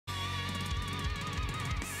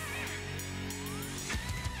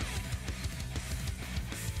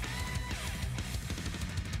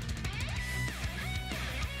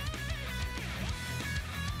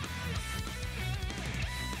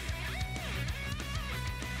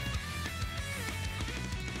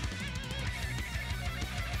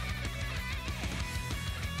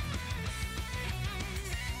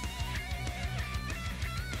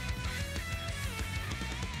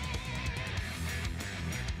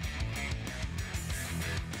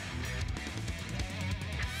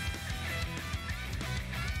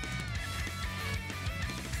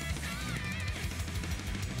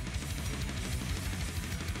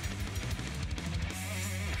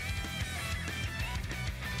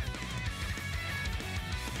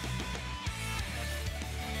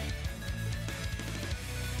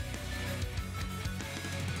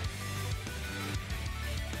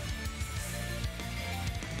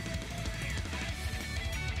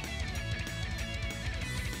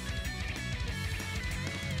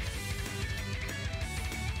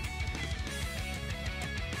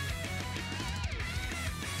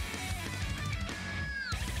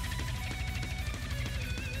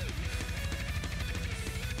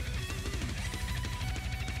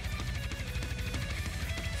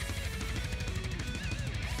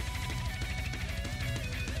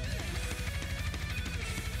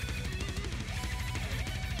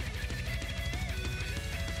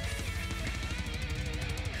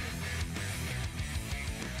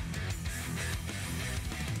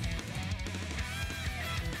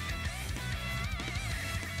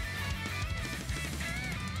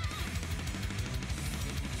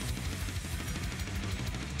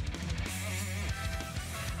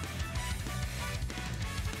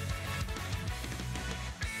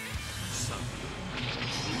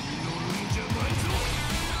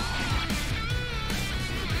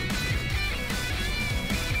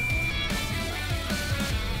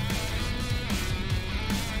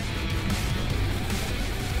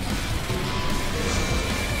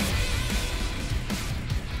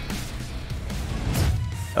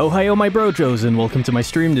Ohio, my Brojos, and welcome to my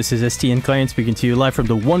stream. This is STN Client speaking to you live from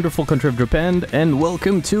the wonderful country of Japan, and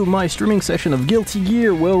welcome to my streaming session of Guilty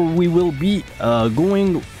Gear, where we will be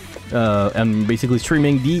going and basically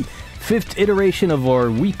streaming the 5th iteration of our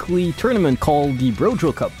weekly tournament called the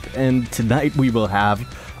Brojo Cup. And tonight we will have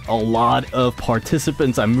a lot of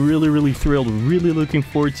participants. I'm really thrilled, really looking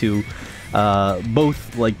forward to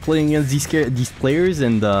both like playing against these players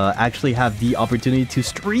and actually have the opportunity to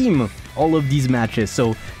stream all of these matches.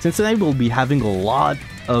 So since tonight we'll be having a lot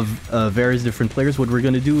of various different players, what we're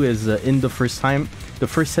going to do is in the first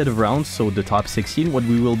set of rounds, so the top 16, what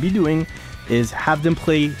we will be doing is have them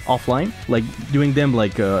play offline, like doing them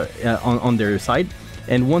like on their side,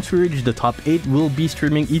 and once we reach the top 8, we'll be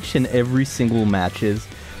streaming each and every single matches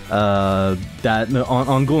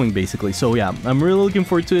ongoing basically. So yeah, I'm really looking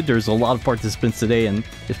forward to it. There's a lot of participants today, and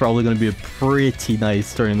it's probably going to be a pretty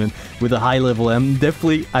nice tournament with a high level. I'm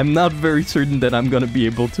not very certain that I'm going to be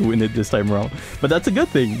able to win it this time around, but that's a good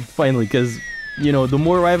thing finally, because you know, the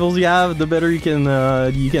more rivals you have, the better you can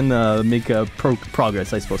make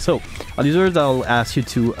progress, I suppose. So on these words, I'll ask you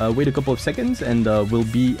to wait a couple of seconds, and we'll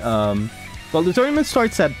be well, the tournament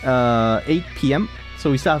starts at 8 p.m,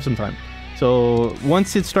 so we still have some time. So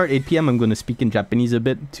once it starts 8 p.m, I'm going to speak in Japanese a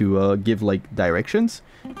bit to give like directions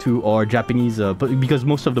to our Japanese, because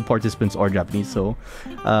most of the participants are Japanese. So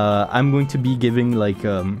I'm going to be giving like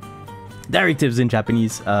directives in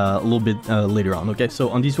Japanese a little bit later on. Okay, so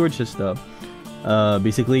on these words, just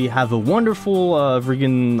basically have a wonderful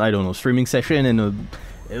friggin', I don't know, streaming session, and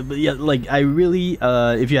yeah, like I really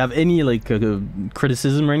if you have any like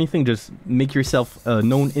criticism or anything, just make yourself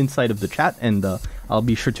known inside of the chat, and I'll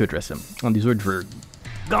be sure to address them. On these words, we're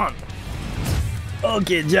gone.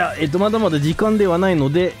 OK、 じゃあ、まだまだ時間ではないの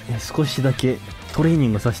で少しだけトレーニ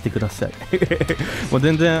ングさせてください。もう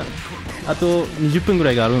全然あと20分ぐ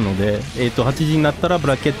らいがあるので、8時になったらブ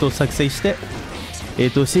ラケットを作成して、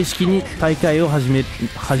正式に大会を始め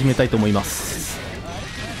たいと思います。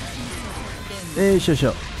少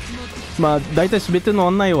々。まあ大体すべての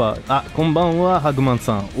案内は、こんばんはハグマン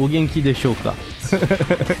さん、お元気でしょうか。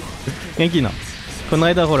元気な。この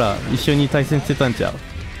間ほら一緒に対戦してたんちゃう。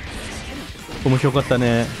面白かった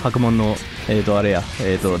ね、ハグマンのあれや、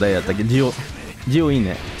誰やったっけ、ジオいい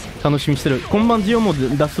ね。楽しみにしてる。今晩ジオも出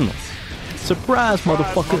すの。サプライズマド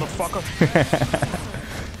ファッカー。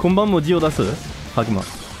今晩もジオ出す？ハグマン。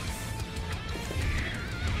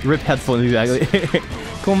RIP headphone exactly。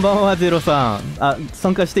こんばんはゼロさん。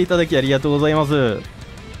参加していただきありがとうございます。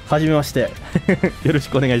はじめまして。よろし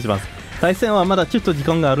くお願いします。対戦はまだちょっと時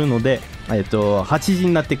間があるので、8時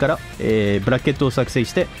になってから、ブラケットを作成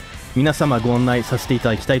して皆様ご案内させていた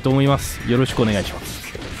だきたいと思います。よろしくお願いしま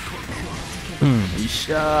す。よっ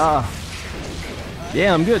しゃー。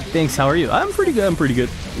Yeah, I'm good. Thanks. How are you? I'm pretty good.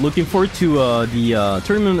 Looking forward to the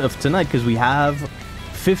tournament of tonight, because we have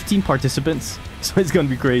 15 participants, so it's gonna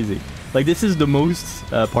be crazy. Like, this is the most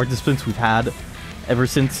participants we've had ever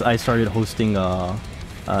since I started hosting the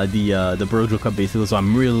Brojo Cup, basically. So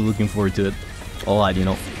I'm really looking forward to it a lot, you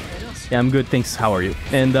know. Yeah, I'm good. Thanks. How are you?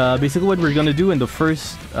 And basically, what we're gonna do in the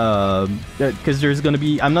first, because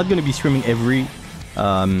I'm not gonna be streaming every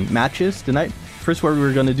matches tonight. First, what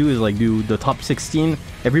we're gonna do is like do the top 16.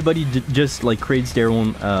 Everybody just like creates their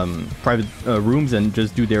own private rooms and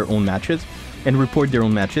just do their own matches and report their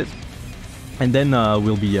own matches. And then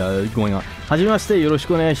we'll be going on. はじめまして、よろし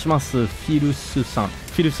くお願いします。フィルスさん。よ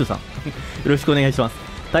ろしくお願いします。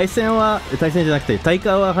対戦じゃなくて、大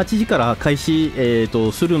会は8時から開始、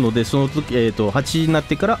するので、その時、8時になっ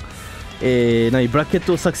てから、ブラケッ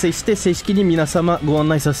トを作成して、正式に皆様ご案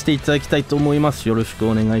内させていただきたいと思います。よろしく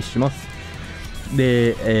お願いします。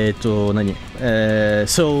で、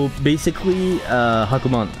so basically,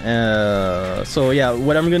 Hakuman, so yeah,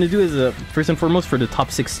 what I'm gonna do is, first and foremost, for the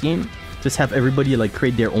top 16, just have everybody like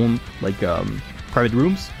create their own like private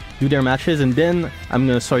rooms, do their matches, and then I'm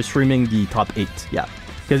gonna start streaming the top 8. Yeah,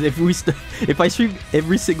 because if I stream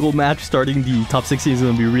every single match starting the top 16, is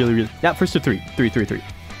gonna be really yeah. First to 3.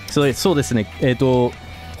 So そうですね。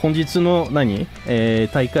本日の大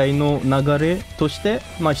会の流れとして、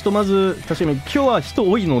まず確かに今日は人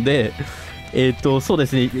多いので、そうで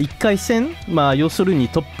すね。1回戦、要するに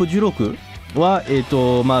トップ16は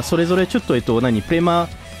それぞれちょっとプレマ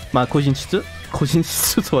個人室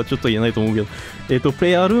とはちょっと言えないと思うけど、プレ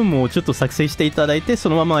イヤールームをちょっと作成していただいて、そ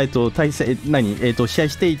のまま対戦試合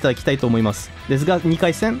していただきたいと思います。ですが2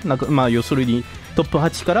回戦要するにトップ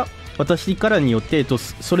8から私からによって、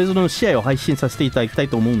それぞれの試合を配信させていただきたい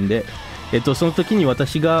と思うんで、その時に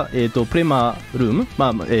私が、プレマルーム、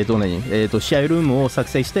試合ルームを作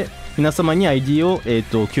成して皆様に ID を、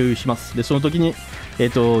共有します。でその時に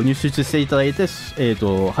入手していただいて、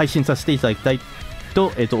配信させていただきたい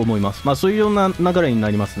と、思います。まあそういうような流れにな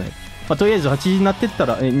りますね。まあ、とりあえず8時になっ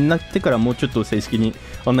てからもうちょっと正式に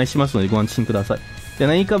案内しますのでご安心ください。で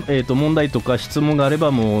何か、問題とか質問があれ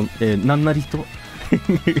ばもう、何なりと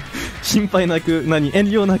心配なく遠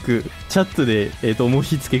慮なくチャットで、申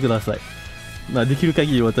し付けください。まあ、できる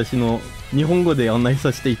限り私の日本語で案内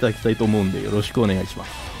させていただきたいと思うんでよろしくお願いしま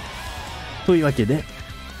す。というわけで、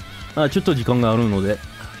ちょっと時間があるので、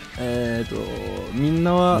みん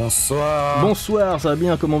なは Bonsoir, ça va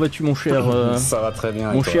bien, comment vas-tu mon cher Ça va très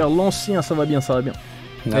bien. Mon cher l'ancien, ça va bien, ça va bien.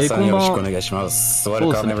 よろしくお願いします。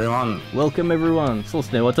Welcome everyone. Welcome everyone. そうで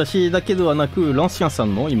すね、私だけではなく、ランシアンさ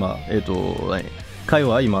んの今、会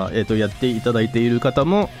話今、やっていただいている方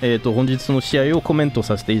も、本日の試合をコメント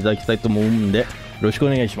させていただきたいと思うんで、よろしくお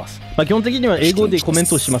願いします。まあ、基本的には英語でコメン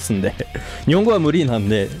トしますんで、日本語は無理なん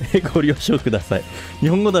で、ご了承ください。日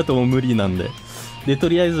本語だともう無理なんで。で、と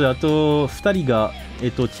りあえず、あと2人が、チ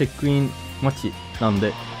ェックイン待ちなん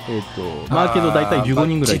で、まあけど大体15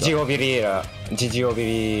人ぐらいが。Gigi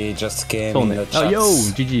Obili just came in the chat. Yo,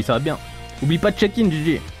 Gigi, ça va bien. N'oublie pas de check-in,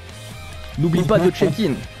 Gigi. N'oublie pas de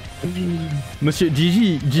check-in. Monsieur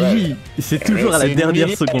Gigi, c'est toujours à la dernière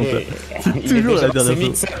seconde. C'est toujours à la dernière seconde. Il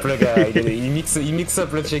mixe up le gars, il mixe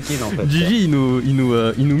up le check-in en fait. Gigi, il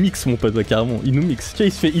nous mixe mon pote, carrément. Il nous mixe. Tu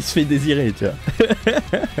vois, il se fait désirer, tu vois.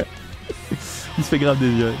 Il se fait grave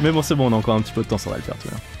désirer. Mais bon, c'est bon, on a encore un petit peu de temps, ça va le faire, tu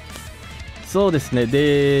vois. そうですね。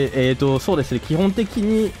で、そうですね。基本的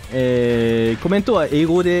に、コメントは英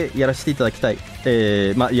語でやらせていただきたい。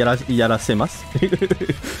まあ、やらせます。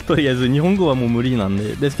とりあえず、日本語はもう無理なん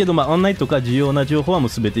で。ですけど、まあ、案内とか重要な情報はもう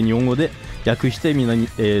すべて日本語で訳して皆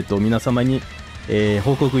様に、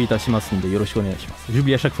報告いたしますので、よろしくお願いします。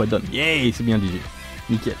J'oublie à chaque fois donne. Yay, c'est bien Gigi.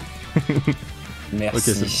 Nickel.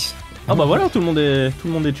 Merci. Okay, ah bah voilà, tout le monde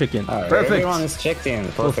est check-in. Perfect. Everyone is checked in.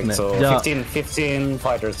 Perfect. So 15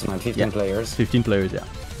 fighters, 15 players. 15 players, yeah.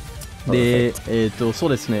 で、そう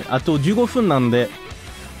ですね。あと15分なんで、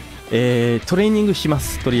トレーニングしま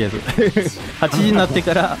す。とりあえず8時になって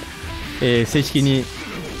から、正式に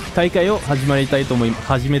大会を始めたいと思い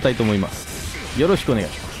ます。よろしくお願い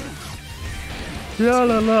します。La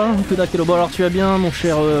la la. D'accord. Bon alors tu vas bien, mon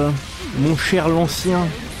cher l'ancien.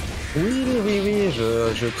 Oui,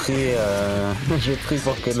 je prie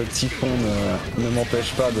pour que le typhon ne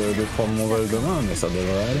m'empêche pas de prendre mon vol demain, mais ça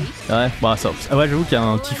devrait aller. Ouais, bah ça. Ouais, j'avoue qu'il y a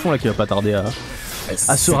un typhon là qui va pas tarder à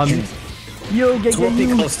se ramener. Yo,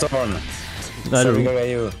 Gagayu. Salut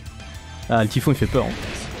Gagayu. Ah, le typhon il fait peur.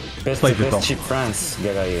 Best cheap France,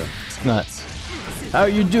 Gagayu. Ouais. How are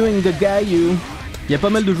you doing, Gagayu? Il y a pas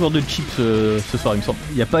mal de joueurs de chips ce soir, il me semble.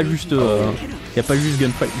 Il y a pas juste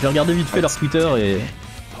Gunfight. J'ai regardé vite fait leur Twitter et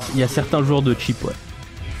il y a certains joueurs de chip, ouais.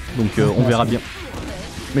 Donc on verra bien.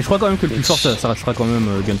 Mais je crois quand même que le plus fort ça restera quand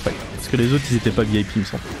même Gunfight. Parce que les autres ils étaient pas VIP, il me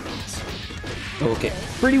semble. Ok.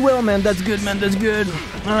 Pretty well man, that's good man, that's good.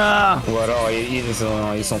 Ah. Ou alors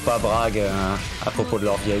ils sont pas bragues à propos de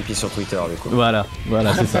leur VIP sur Twitter du coup. Voilà,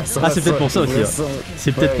 c'est ça. Ah c'est peut-être pour ça aussi.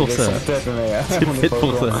 C'est peut-être pour ça. C'est peut-être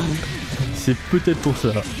pour ça. C'est peut-être pour ça,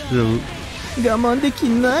 j'avoue. Gamin des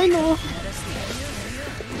kinai non.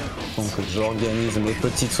 Donc j'organise mes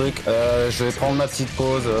petits trucs, je vais prendre ma petite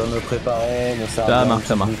pause, me préparer, me servir une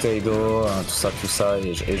petite bouteille d'eau, tout ça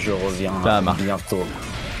et je reviens bientôt.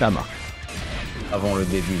 Ça marche. Avant le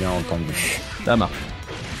début bien entendu. Ça marche.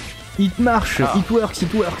 It marche, it works.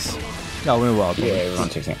 Ah on va voir. Ce que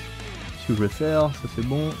je vais faire, ça c'est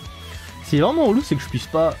bon. C'est vraiment relou, c'est que je puisse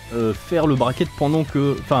pas faire le bracket pendant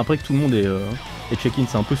que... Enfin après que tout le monde est check-in,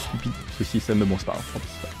 c'est un peu stupide ceci, ça me bon c'est pas grave.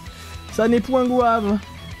 Ça n'est point grave.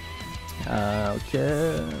 Ok.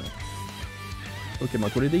 Ok, ま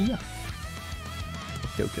あこれでいいや。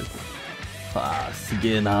Ok. あー、す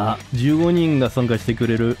げえな。15人が参加してく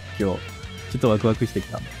れる今日。ちょっとワクワクしてき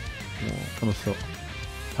た。もう楽しそう。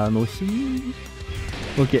楽しい。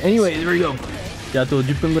Ok, anyway, there we go. じゃああと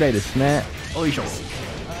10分ぐらいですね。おいしょ。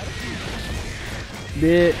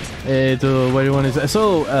で、what do you want to say?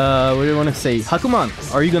 So, what do you want to say? Hakuman,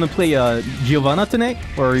 are you gonna play Giovanna tonight?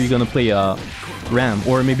 Or are you gonna play Ram?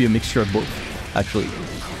 Or maybe a mixture of both, actually.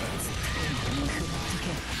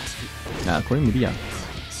 あ、これ無理やん。ちょ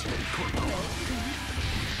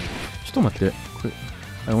っと待って。これ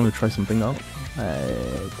I want to try something out.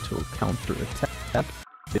 To counter attack.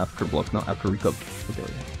 After block, no, after recover. Okay.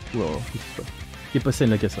 Well, che passa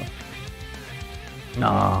in la casa?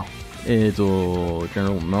 No.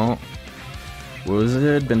 General, no. What was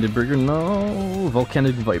it? Bandit Burger, no.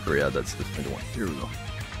 Volcanic Viper, yeah, that's the second one. Here we go.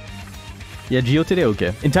 Yeah, Geo today,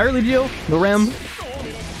 okay. Entirely Geo? No Ram?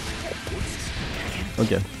 Ok,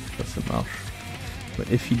 ça marche. But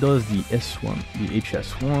if he does the S1, the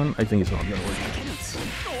HS1, I think it's not gonna work.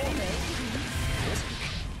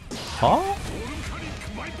 Huh?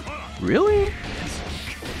 Really?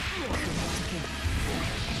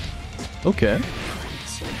 Okay.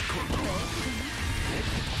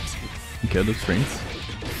 Ok, d'autres strange.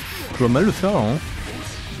 Je vois mal le faire là, hein.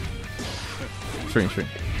 Strange.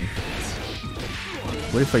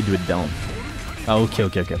 What if I do it down? Ah ok.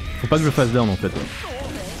 Faut pas que je le fasse down en fait.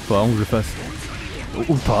 Faut vraiment que je le fasse.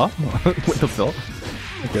 Ou pas. What the fuck?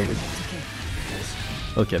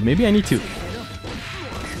 Ok, maybe I need to.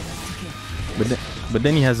 But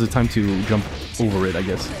then he has the time to jump over it, I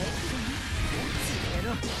guess.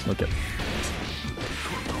 Ok.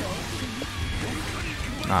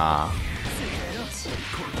 Ah.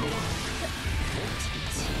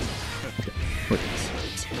 Ok, oui.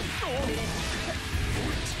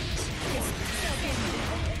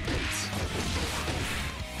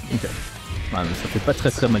 Ok. Ah, mais ça fait pas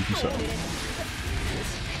très mal tout ça.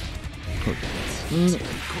 Okay.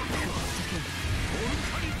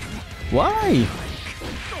 Why?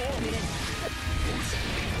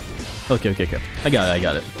 Okay. I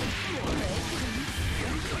got it.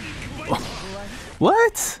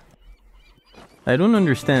 What? I don't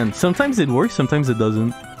understand. Sometimes it works, sometimes it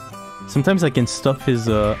doesn't. Sometimes I can stop his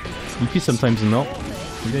EP, sometimes not.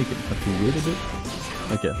 Maybe I can have to wait a bit.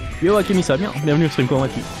 Ok. Yo Akemi, ça va bien? Bienvenue au stream, comment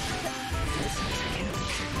vas-tu?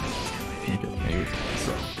 Ok, anyway.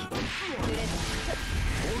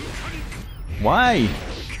 Why?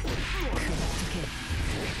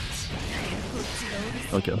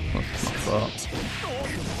 Ok, non, ça marche pas.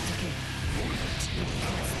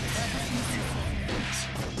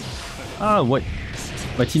 Ah ouais.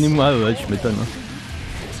 Matinez-moi, ouais, tu m'étonnes. Hein.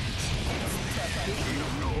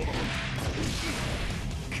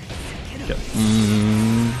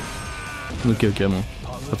 Ok. Ok, bon.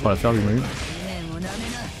 Ça fera l'affaire, j'imagine.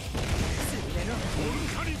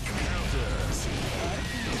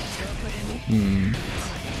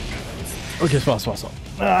 Ok, c'est pas grave.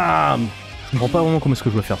 Ah, je comprends pas vraiment comment est-ce que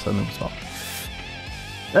je dois faire ça, mais c'est pas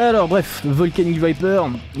grave. Alors, bref, Volcanic Viper,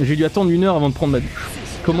 j'ai dû attendre 1 heure avant de prendre ma douche.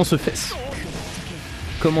 Comment se fait-ce?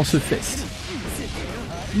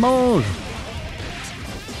 Mange!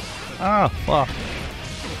 Ah!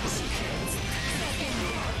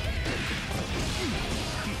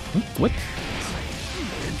 What?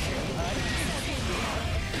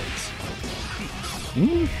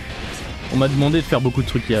 On m'a demandé de faire beaucoup de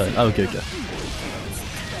trucs hier. Ah ok.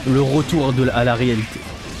 Le retour à la réalité.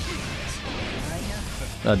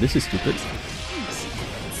 Ah, this is stupid.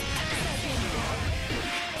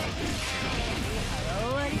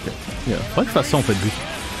 Ok. Yeah. Faudrait que je fasse ça en fait juste.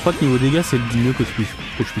 Je crois que niveau dégâts c'est le mieux que je puisse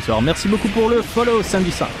faire. Merci beaucoup pour le follow,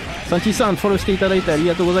 Sandy-san. Sandy-san, followしていただいてあり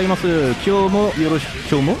がとうございます。今日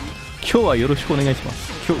はよろしくお願いしま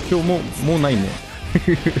す。今日もうないね。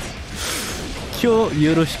今日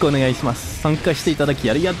よろしくお願いします。参加していただき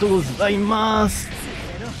ありがとうございます。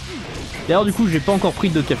D'ailleurs du coup j'ai pas encore pris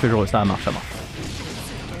de café jour, ça marche.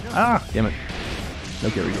 Ah, damn it.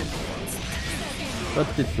 Ok, we go. さ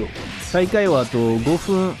てと、再開はあと5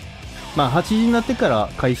分、まあ8時になってから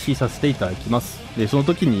開始させていただきます。で、その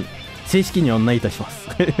時に正式に案内いたします。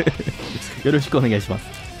よろしくお願いします。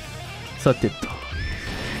さてと。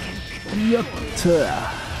やったー。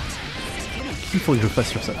Il faut que je fasse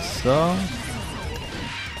sur ça.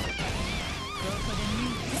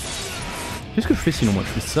 Qu'est-ce que je fais sinon moi?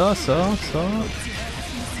 Je fais ça.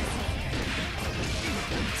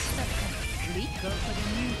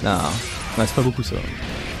 Ah, c'est pas beaucoup ça.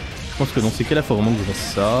 Je pense que dans ces cas-là, faut vraiment que je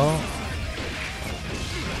fasse ça.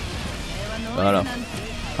 Voilà.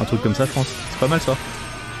 Un truc comme ça, je pense. C'est pas mal ça.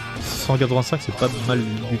 185, c'est pas mal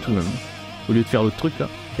du tout même. Au lieu de faire l'autre truc là.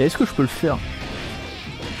 Et est-ce que je peux le faire?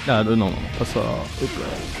 Ah non, pas ça. Hop là.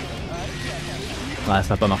 Ah, ça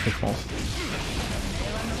va pas marcher, je pense.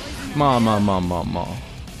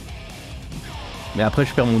 Mais après,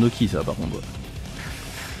 je perds mon Oki, ça par contre.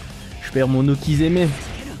 Je perds mon Oki aimé.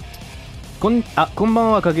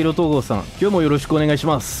 Konbanwa Kakero Togo-san. Kyou mo yoroshiku onegai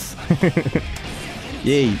shimasu.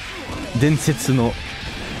 Yay. Densetsu no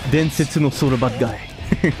Soul Bad Guy.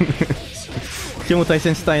 今日も対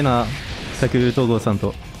戦したいな、Kakero Togo-さん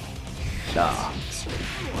と。しゃあ。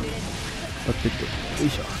よい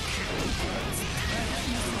しょ。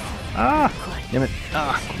ああ、やめ。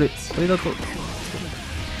ああ、これだと。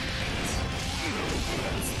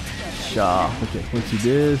しゃあ、OK。こっち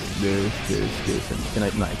です。Can I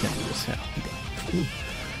can't do this.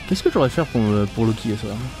 Qu'est-ce que je devrais faire pour Loki ça?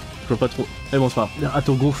 Je vois pas trop. Mais bon, c'est pas grave. あ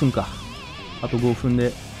と5分か。あと5分で。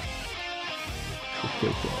OK。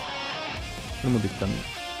これもできたね。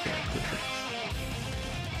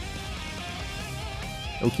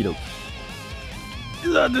Okidoki.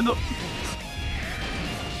 Ah, dedans.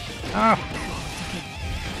 Ah.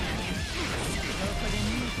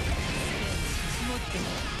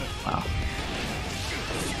 Ah.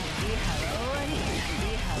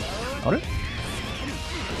 あれ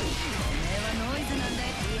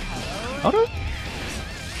あれ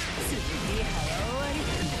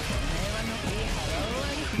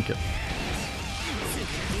Ok.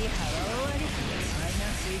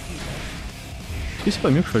 Est-ce que c'est pas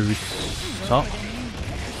mieux que je fasse juste ça?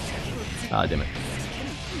 Ah, damn it.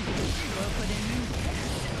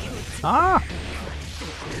 Ah!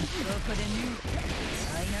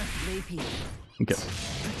 Ok.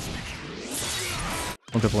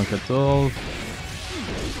 En 94.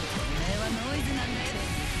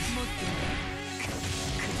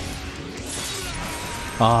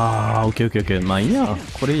 Ah, ok, ok, ok. まあいいや。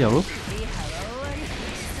これやろう。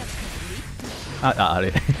あ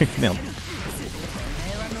れ。Merde.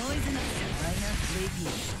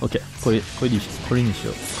 Ok, これにし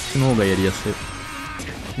よう。こっちの方がやりやすい。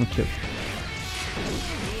Ok.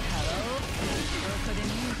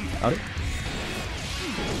 あれ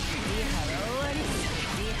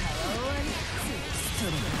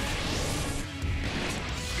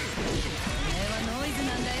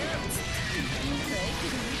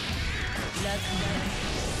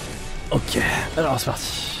Ok, alors c'est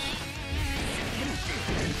parti.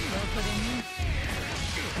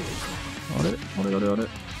 Allez.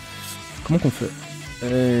 Comment qu'on fait?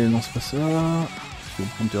 Non, c'est pas ça. Je vais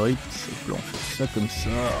prendre de rythme, on fait ça comme ça.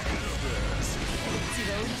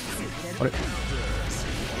 Allez.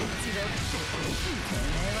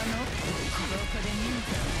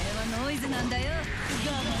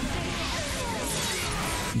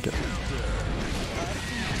 Ok.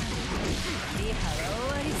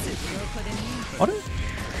 Allez.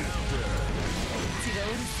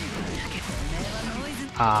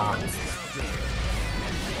 Ah.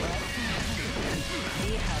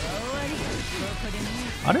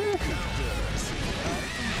 Allez.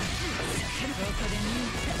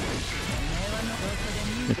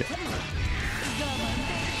 Ok.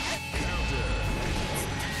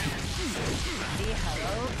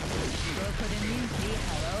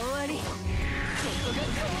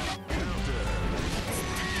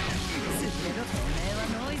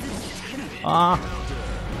 Ah.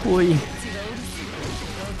 Oui.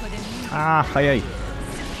 Ah, aïe.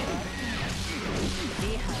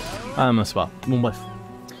 Ah, mais c'est pas. Bon, bref.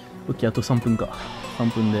 Ok, あと3分か。3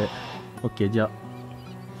分で。Ok、じゃあ。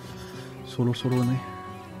そろそろね。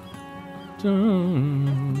Ok, on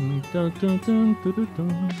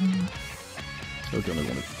est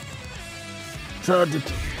bon. Ça a dit.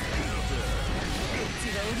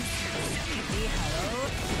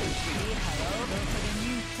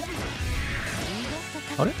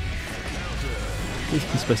 Allez.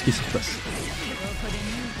 Qu'est-ce qui se passe?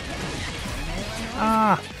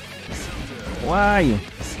 Ah. Why?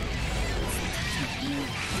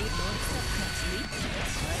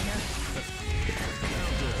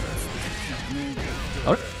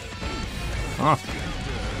 Allez. Ah.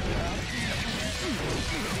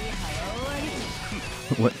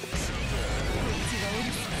 Ouais.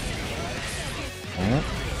 Oh.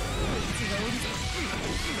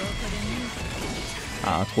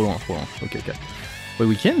 Ah, trop loin. Ok. What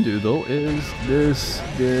we can do though is this,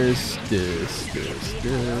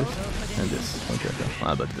 and this. Okay.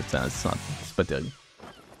 Ah, but that's not. C'est pas terrible.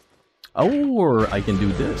 Or I can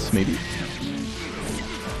do this maybe.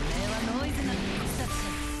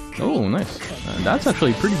 Oh, nice. That's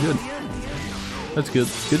actually pretty good. That's good.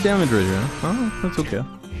 Good damage right here. Oh, that's okay.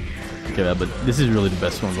 Okay, but this is really the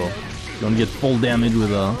best one though. You don't get full damage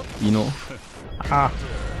with Eno. Ah,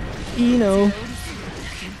 Eno.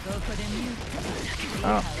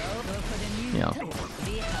 Ah. Yeah.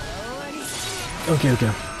 Okay.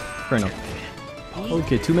 Fair enough.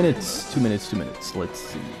 Okay, 2 minutes. Let's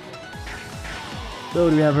see. So,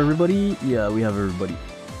 do we have everybody? Yeah, we have everybody.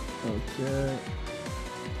 Okay.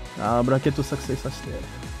 Ah, bracket au succès, ça c'était.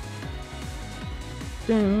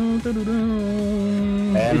 Et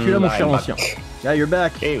tu es là, mon cher ancien. Yeah, you're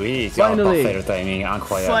back. Eh oui, finally. Parfait, le timing,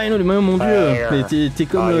 incroyable. Finally, mon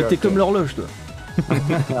dieu, t'es comme l'horloge, toi.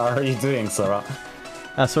 How are you doing, Sora?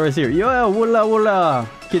 Ah, Sora's here. Yo, voilà.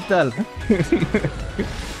 ¿Qué tal?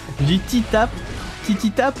 J'ai tap.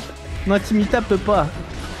 Non, tu m'y tapes pas.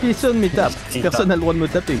 Personne me tape. Personne n'a le droit de me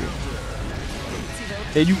taper.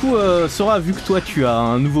 Et du coup, Sora, vu que toi tu as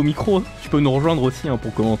un nouveau micro, tu peux nous rejoindre aussi hein,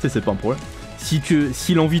 pour commenter, c'est pas un problème.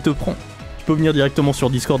 Si l'envie te prend, tu peux venir directement sur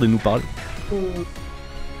Discord et nous parler.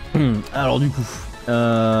 Alors du coup,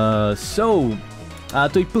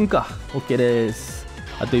 Atoy Punka, ok des.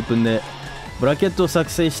 Atoy Punne. ブラケットを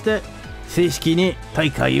作成して正式に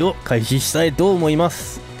大会を開始したいと思いま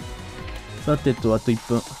す。さてあと1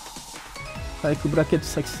分。早くブラケット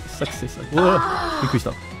作成したい。おお、びっくりし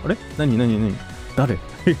た。あれ、何誰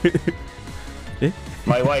え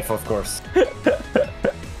My wife, of course.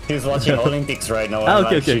 She's watching Olympics right now,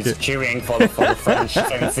 and she's cheering for the French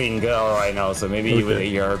fencing girl right now. So maybe you will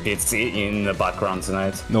hear bits in the background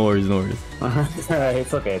tonight. No worries, no worries.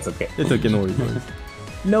 It's okay, it's okay. It's okay, no worries, no worries.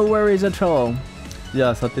 No worries at all. じ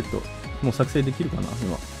ゃあさてと、もう作成できるかな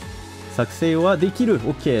今。作成はできる。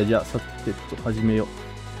OK。じゃあさてと始めよ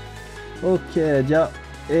う。OK。じゃあ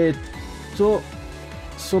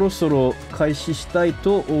そろそろ開始したい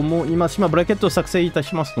と思います。今ブラケットを作成いた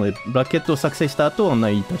しますので、ブラケットを作成した後案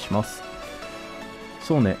内いたします。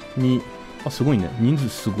そうね、すごいね。人数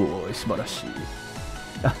すごい素晴らしい。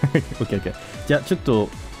OK。じゃあちょっと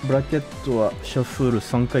ブラケットはシャッフル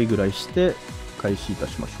3回ぐらいして開始いた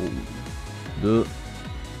しましょう。OK、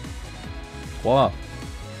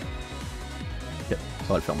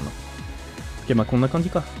ça va le faire maintenant. OK、まあこんな感じ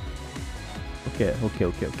か。OK。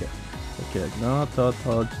ナータ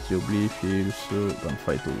タジオブリーフィールスガン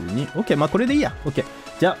ファイトに OK、 まあこれでいいや。 OK。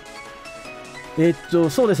 じゃあ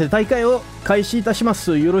そうですね、大会を開始いたしま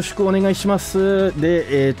す。よろしくお願いします。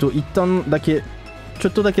で一旦だけちょ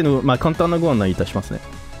っとだけの、まあ、簡単なご案内いたしますね。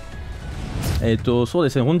そう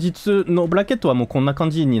ですね、本日のブラケットはもうこんな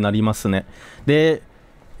感じになりますね。で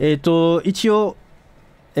一応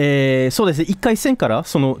そうですね、1回戦から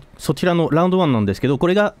そちらのラウンド1なんですけど、こ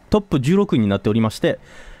れがトップ16になっておりまして、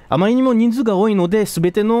あまりにも人数が多いので、す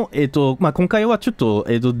べての、まあ、今回はちょっと、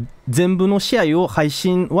全部の試合を配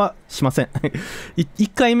信はしません。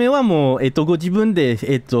1回目はもう、ご自分で、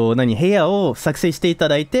部屋を作成していた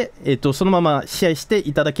だいて、そのまま試合して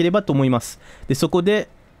いただければと思います。で、そこで、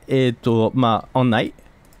まあ、案内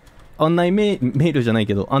メールじゃない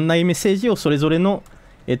けど、案内メッセージをそれぞれの、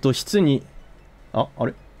室に、あ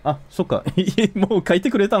れそっか。もう書いて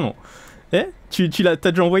くれたの。tu l'as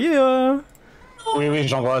déjà envoyé Oui,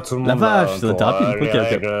 j'envoie à tout le monde. La vache, c'était rapide.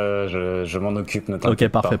 Je m'en occupe, ne t'inquiète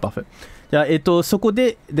pas. OK、parfait。じゃあ、そこ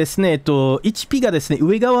でですね、1P がですね、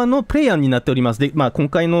上側のプレイヤーになっております。で、まあ、今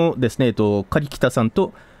回のですね、カリキタさん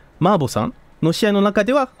とマーボさんの試合の中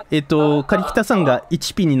では、カリキタさんが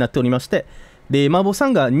 1P になっておりまして、で、マーボさ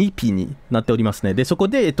んが 2P になっておりますね。で、そこ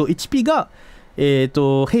で、1P が、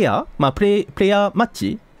部屋、まあ、プレイヤーマッ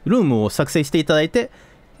チ、ルームを作成していただいて、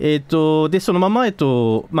で、そのまま、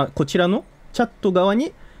まあ、こちらのチャット側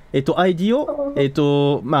に、ID を、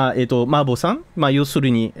まあ、マーボさん、まあ、要する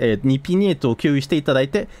に、2P に、共有していただい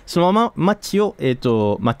て、そのままマッチを、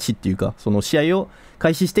マッチっていうか、その試合を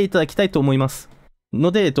開始していただきたいと思います。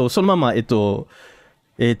ので、そのまま、続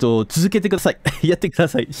けてください。やってくだ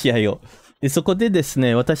さい、試合を。で、そこでです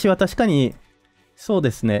ね、私は確かに、そう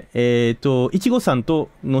ですね、いちごさんと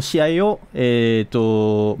の試合を、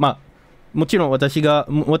まあ、もちろん私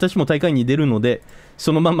も大会に出るので、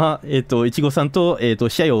そのまま、いちごさんと、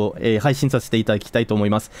試合を、配信させていただきたいと思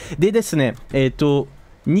います。でですね、2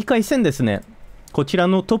回戦ですね、こちら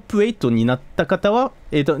のトップ8になった方は、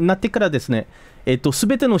なってからですね、す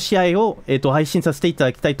べての試合を、配信させていた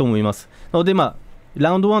だきたいと思います。なので、まあ、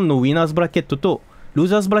ラウンド1のウィナーズブラケットと、ルー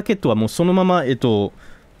ザーズブラケットはもうそのまま、や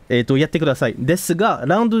ってください。ですが、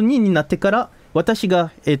ラウンド2になってから、私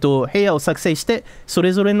が、部屋を作成して、そ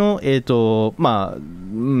れぞれの、ま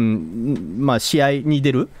あ、試合に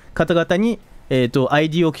出る方々に、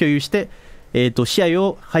ID を共有して、試合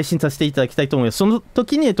を配信させていただきたいと思います。その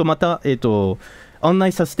時に、また、案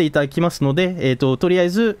内させていただきますので、とりあえ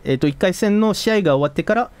ず、1回戦の試合が終わって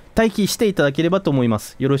から、待機していただければと思いま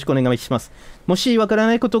す。よろしくお願いします。もしわから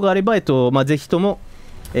ないことがあれば、まあ、ぜひとも、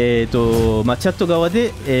まあ、チャット側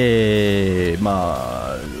で、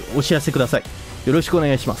まあ、お知らせください。よろしくお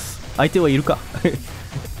願いします。相手はいるか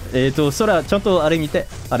空、ちゃんとあれ見て。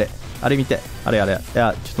あれ見て。あれ。いや、ちょ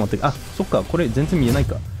っと待って。あ、そっか。これ全然見えない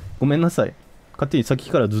か。ごめんなさい。勝手にさっき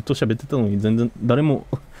からずっと喋ってたのに全然誰も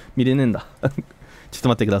見れねえんだ。ちょっと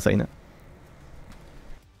待ってくださいね。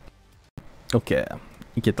OK。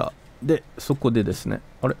いけた。で、そこでですね。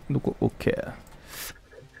あれどこ ?OK。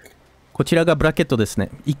こちらがブラケットですね。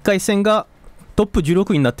1回戦がトップ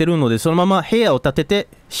16になっているので、そのまま部屋を立てて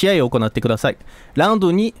試合を行ってください。ラウン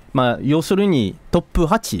ドに、まあ、要するにトップ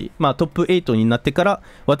8、まあ、トップ8になってから、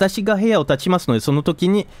私が部屋を立ちますので、その時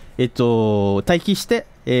に、待機して、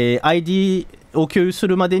ID を共有す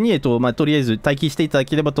るまでに、まあ、とりあえず待機していただ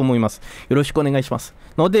ければと思います。よろしくお願いします。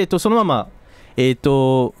ので、そのまま、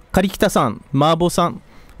カリキタさん、マーボさん、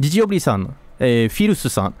ジジオブリさん、フィルス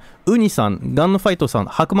さん、ウニさん、ガンノファイトさん、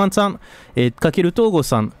ハクマンさん、かけるトーゴ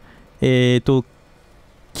さん、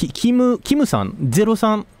キムさん、ゼロ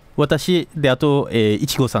さん、私で、あと、い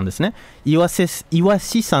ちごさんですね。いわ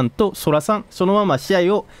しさんとそらさん、そのまま試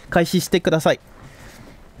合を開始してください。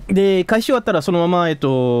で、開始終わったらそのまま、チャ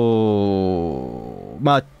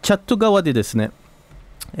ット側でですね、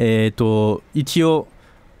一応、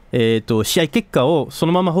試合結果をそ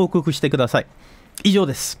のまま報告してください。以上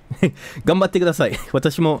です。頑張ってください。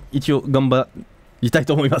私も一応頑張りたい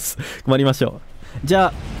と思います。頑張りましょう。じ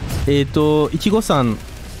ゃあ、いちごさん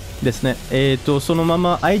ですね。そのま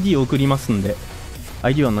ま ID を送りますんで、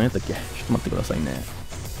ID は何やったっけ？ちょっと待ってくださいね。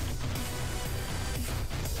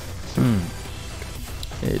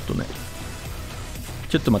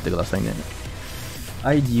ちょっと待ってくださいね。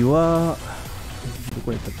ID は、ど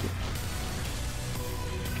こやったっけ？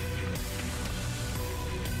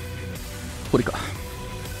これか。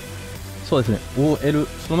そうですね。OL、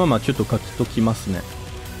そのままちょっと書きときますね。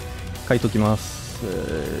書いときます。ど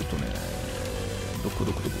こ、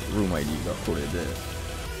ルーム ID がこれで。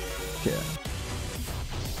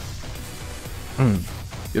OK。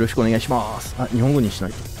よろしくお願いします。あ、日本語にしな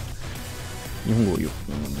いと。日本語をよ。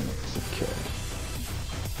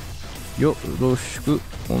OK。よろしく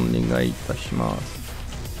お願いいたします。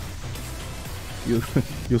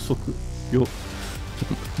予測。よ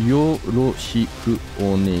ろしく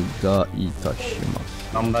お願いいたします。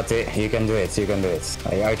頑張って、you can do it, you can do it.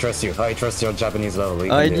 I trust you, I trust your Japanese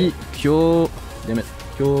level. ID 共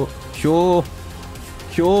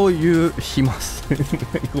有します。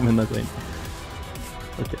ごめんなさい。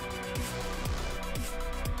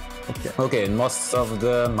Okay, most of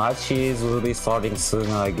the matches will be starting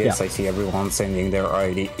soon. I guess I see everyone sending their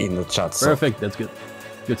ID in the chat. So. Perfect, that's good.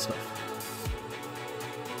 Good stuff.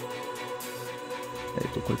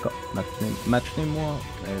 これか。マッチネームは、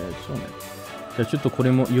そうね。じゃあちょっとこ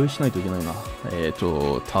れも用意しないといけないな。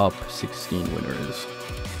Top 16 winners.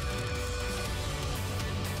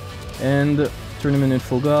 And tournament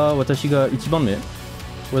info が私が1番目。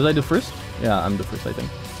Was I the first? Yeah, I'm the first, I think.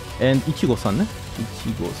 And いちごさんね。い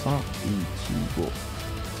ちごさん。Okay.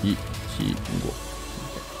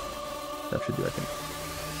 That should do, I think.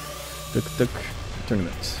 Tuk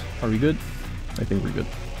tournament. Are we good? I think we're good.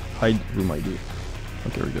 Hide room ID.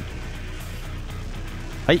 Okay, we're good.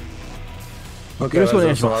 はい。Okay, よろしくお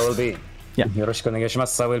願いします。よろしくお願いしま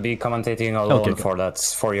す。I will be commentating alone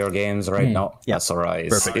for your games right now. Sora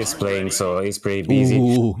is playing, so it's pretty busy.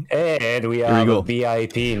 And we have a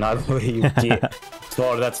VIP Nagoriyuki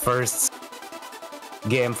for that first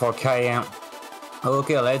game for Cayenne.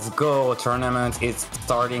 Okay, let's go. Tournament is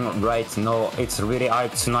starting right now. It's really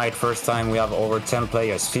hyped tonight. First time we have over 10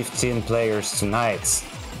 players, 15 players tonight.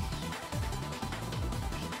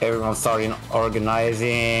 Everyone's starting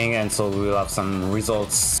organizing, and so we'll have some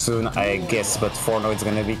results soon, I guess. But for now, it's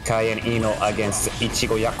gonna be Cayenne Ino against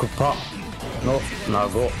Ichigo Yakupa no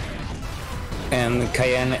Nago. And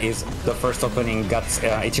Cayenne is the first opening, got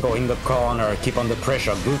Ichigo in the corner, keep on the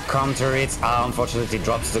pressure, good counter it, unfortunately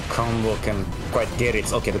drops the combo, can quite get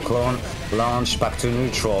it. Okay, the clone, launch back to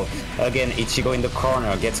neutral. Again, Ichigo in the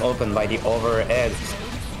corner, gets opened by the overhead.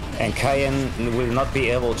 And Cayenne will not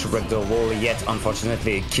be able to break the wall yet,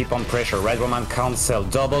 unfortunately. Keep on pressure, Red Roman cancel,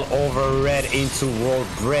 double over red into wall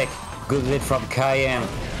break. Good lead from Cayenne,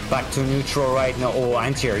 back to neutral right now. Oh,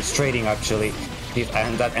 anti-air is trading actually.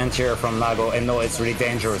 And that anti-air from Nago, and no, it's really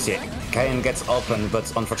dangerous yet. Cayenne gets open,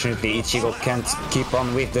 but unfortunately Ichigo can't keep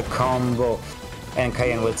on with the combo. And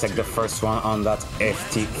Cayenne will take the first one on that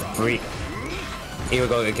FT3. Here we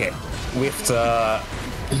go, okay.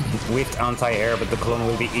 With anti-air, but the clone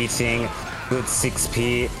will be eating. Good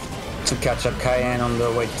 6p to catch up Cayenne on the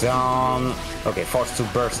way down. Okay, forced to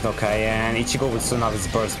burst no Cayenne. Ichigo will soon have his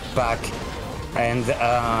burst back. And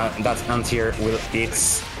that anti-air will hit.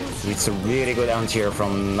 It's a really good anti-air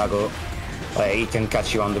from Nago. It can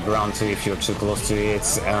catch you on the ground too if you're too close to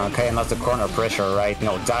it. Cayenne has the corner pressure right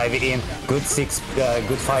now. Dive in. Good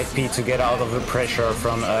 5p to get out of the pressure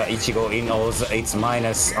from Ichigo. He knows it's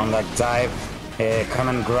minus on that dive. Come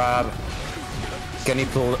and grab. Can he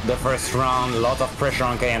pull the first round? A lot of pressure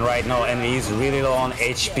on Cayenne right now, and he's really low on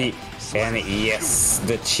HP. And yes,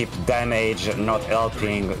 the chip damage not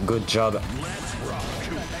helping. Good job.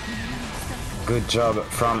 Good job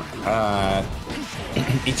from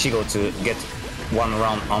Ichigo to get one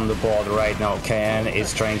round on the board right now. Cayenne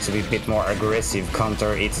is trying to be a bit more aggressive.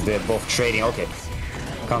 Counter it's the both trading. Okay.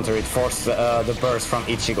 Counter it, forced the burst from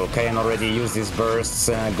Ichigo. Cayenne already used his bursts.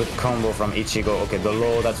 Good combo from Ichigo. Okay, the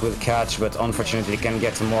low that will catch, but unfortunately can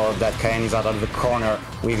get more of that. Cayenne is out of the corner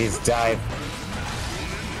with his dive.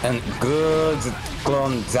 And good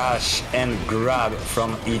clone dash and grab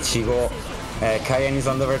from Ichigo. Cayenne is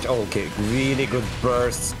on the verge. Oh, okay, really good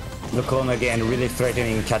burst. The clone again, really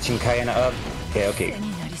threatening, catching Cayenne up. Okay.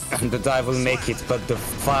 the dive will make it, but the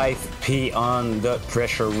 5P on the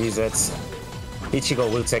pressure resets.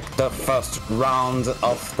 Ichigo will take the first round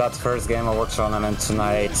of that first game of our tournament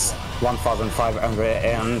tonight. 1,500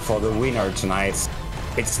 N for the winner tonight.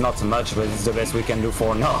 It's not much, but it's the best we can do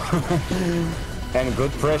for now. And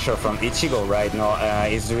good pressure from Ichigo right now.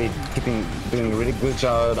 He's really doing a really good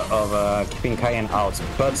job of keeping Cayenne out.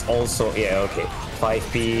 But also, yeah, okay,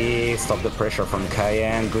 5P, stop the pressure from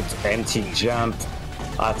Cayenne. Good empty jump,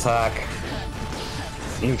 attack,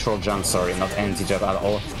 neutral jump. Sorry, not empty jump at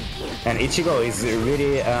all. And Ichigo is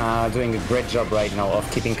really doing a great job right now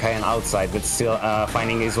of keeping Cayenne outside, but still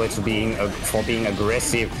finding his way to being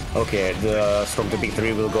aggressive. Okay, the stroke the big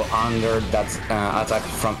 3 will go under that attack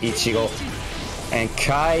from Ichigo. And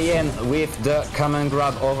Cayenne with the command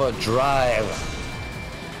grab overdrive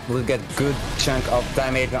will get good chunk of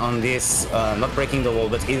damage on this, not breaking the wall,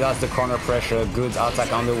 but he has the corner pressure, good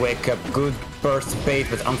attack on the wake up, good burst bait,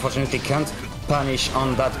 but unfortunately can't punish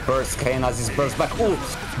on that burst. Cayenne has his burst back. Oh,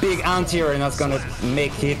 big anti-air, and that's gonna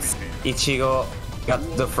make it. Ichigo got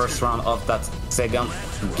the first round of that second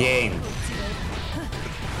game.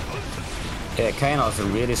 Yeah, Cayenne is a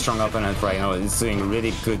really strong opponent right now. He's doing a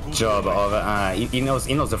really good job of he knows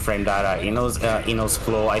the frame data, he knows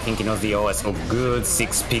flow, I think he knows the OS. Oh, good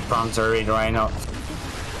 6-peak counter right now.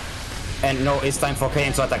 And no, it's time for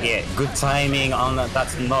Cayenne to attack. Yeah, good timing on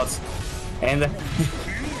that knot. And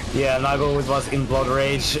yeah, Nago was in Blood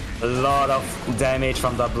Rage, a lot of damage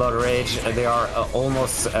from that Blood Rage. They are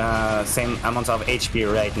almost same amount of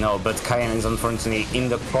HP right now, but Cayenne is unfortunately in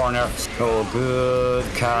the corner. Oh, good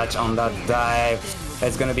catch on that dive.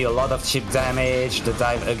 It's gonna be a lot of chip damage. The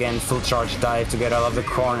dive again, full charge dive to get out of the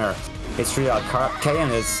corner. It's really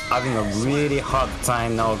Cayenne is having a really hard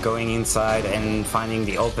time now going inside and finding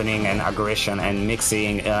the opening and aggression and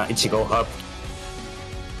mixing Ichigo up.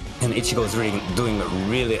 And Ichigo is really doing a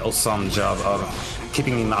really awesome job of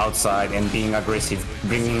keeping him outside and being aggressive,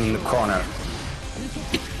 bringing him in the corner.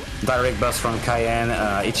 Direct burst from Cayenne,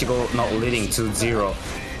 Ichigo not leading 2-0.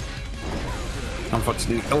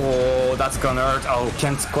 Unfortunately, oh, that's gonna hurt. Oh,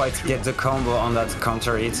 can't quite get the combo on that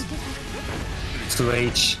counter hit.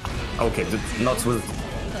 2H. Okay, the knot will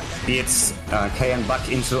beat Cayenne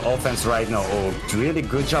back into offense right now. Oh, really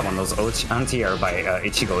good job on those anti-air by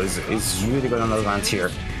Ichigo. Is really good on those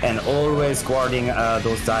anti-air. And always guarding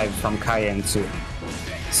those dives from Cayenne too.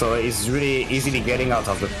 So he's really easily getting out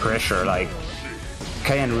of the pressure. Like,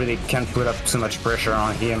 Cayenne really can't put up too much pressure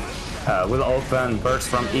on him. Will open burst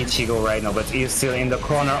from Ichigo right now, but he's still in the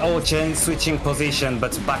corner. Oh, chain switching position,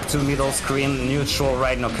 but back to middle screen, neutral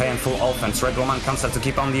right now. Cayenne full offense. Red Roman cancel to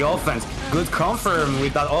keep on the offense. Good confirm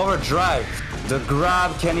with that overdrive. The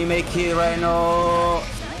grab, can he make it right now?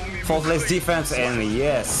 Faultless defense, and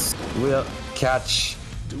yes, will catch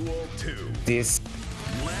this.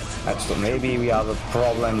 Actually, maybe we have a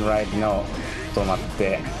problem right now.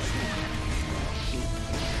 Tomate.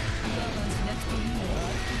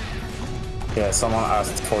 Yeah, someone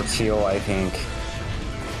asked for TO, I think.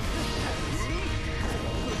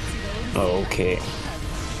 Oh, okay.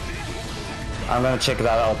 I'm gonna check that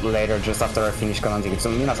out later, just after I finish commenting. So,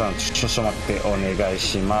 皆さん、ちょっと待ってお願い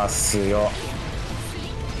しますよ。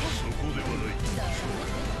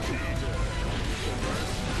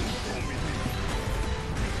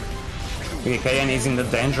Okay, Cayenne is in the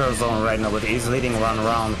danger zone right now, but he's leading one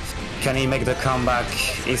round. Can he make the comeback?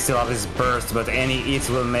 He still has his burst, but any hit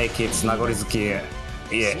will make it. Nagorizuki,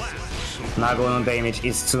 yeah. Nago no damage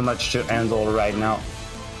is too much to handle right now.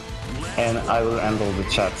 And I will handle the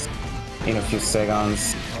chat in a few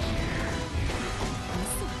seconds.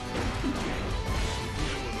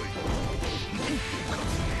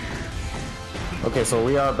 Okay, so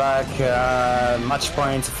we are back. Match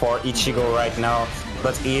point for Ichigo right now,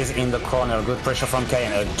 but he is in the corner. Good pressure from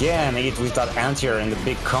Cayenne. Again, hit with that anti-air and the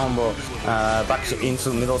big combo. Back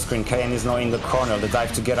into middle screen. Cayenne is now in the corner. The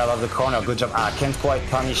dive to get out of the corner. Good job. Can't quite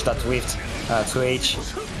punish that with 2H.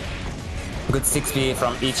 Good 6P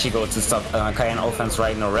from Ichigo to stop Cayenne offense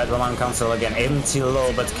right now. Red Roman cancel again. Empty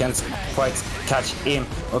low, but can't quite catch him.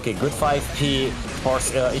 Okay, good 5P for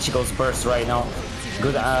Ichigo's burst right now.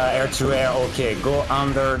 Good air to air. Okay, go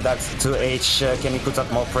under that 2H. Can he put up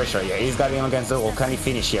more pressure? Yeah, he's got him against the wall. Can he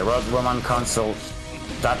finish here? Red Roman cancel.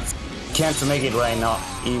 That can't make it right now.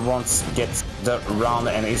 He won't get the round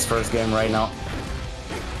and his first game right now.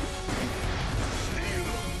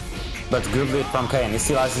 But good lead from Cayenne. He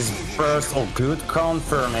still has his burst. Oh, good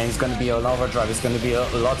confirm. And it's going to be an overdrive. It's going to be a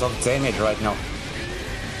lot of damage right now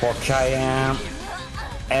for Cayenne.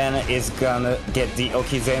 And is gonna get the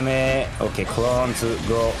Okizeme. Okay, clone to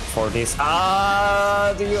go for this.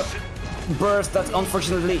 The burst. That's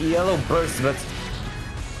unfortunately yellow burst, but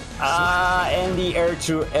And the air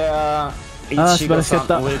to air. 素晴らしかっ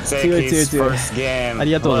た。強い強い強い。あ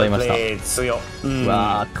りがとうございました。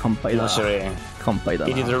わあ、乾杯だ。乾杯だ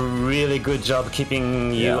な。He did a really good job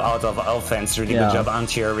keeping you out of offense. Really good job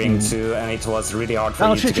anti-airing too, and it was really hard for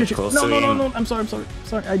you to get close to him. No. I'm sorry.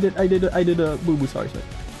 Sorry, I did a boo-boo. Sorry.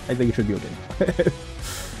 I think it should be okay.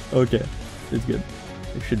 Okay, it's good.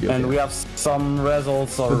 It should be okay. And we have some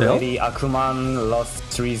results already. Akuman lost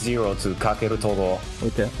 3-0 to Kakeru Togo.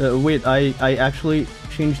 Okay. Wait, I actually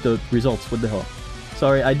changed the results. What the hell?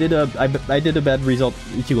 Sorry, I did a bad result.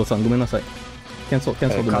 Ichigo-san, ごめんなさい. Cancel the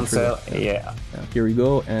match. Cancel. Yeah. Here we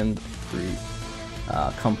go and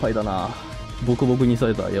 3. 乾杯だな。ボコボコにさ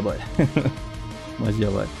れた。やばい。マジ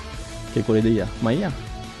やばい。Okay, これでいいや。まあいいや。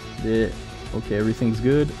で、Okay, everything's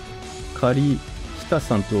good. 仮北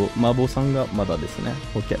さんとマボさんがまだですね。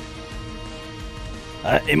Ok.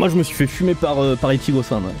 Et moi je me suis fait fumer par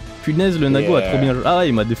Ichigo-san. Punaise, le Nago a trop bien joué. Ah ouais,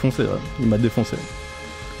 il m'a défoncé. Il m'a défoncé.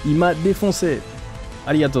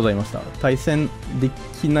 ありがとうございました。対戦で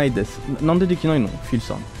きないです。なんでできないの？フィル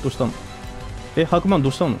さん。どうしたの？ハークマンど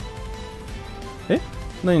うしたの？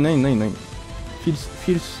なにフ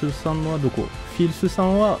ィルスさんはどこ？フィルスさ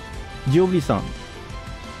んはジオビリさん。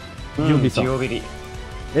ジオビリ。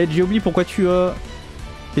ジオビリ、pourquoi tu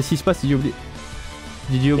Qu'est-ce qui se passe, Giobli?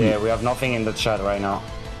 Yeah, we have nothing in the chat right now.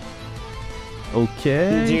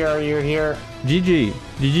 Okay. Gigi, are you here? Gigi,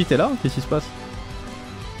 t'es là? Qu'est-ce qui se passe?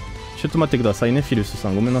 ちょっと待ってくださいね、フィルスさ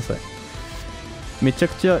ん。ごめんなさい。めちゃ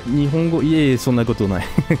くちゃ日本語、いえ、そんなことない。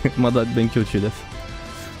まだ勉強中です。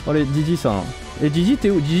あれ、Gigi さん。Gigi, t'es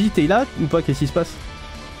où? Gigi, t'es là ou pas? Qu'est-ce qui se passe?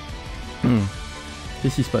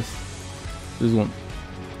 Qu'est-ce qui se passe? 2 secondes.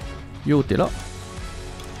 Yo, t'es là?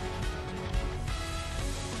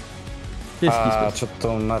ちょっ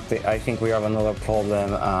と待って、I think we have another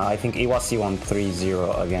problem. I think Iwasi won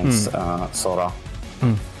 3-0 against Sora.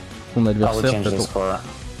 Mon I will adversaire, change this score.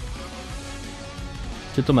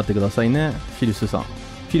 ちょっと待ってくださいね、フィルスさん。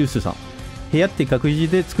部屋って各自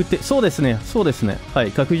で作って、そうですね。は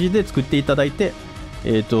い、各自で作っていただいて、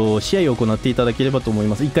試合を行っていただければと思い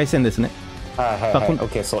ます。1回戦ですね。はい。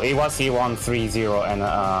Okay, so Iwasi won 3-0 and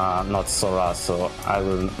not Sora, so I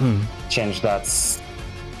will change that.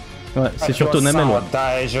 Ouais, c'est sur Tonamel.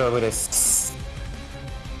 大丈夫です。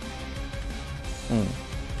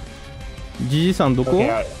ジジさんどこ？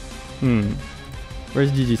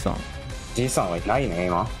 Where's ジジさん？ジジさんはいないね、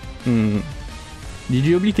今。Did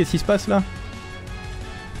you oublier qu'est-ce qui se passe là？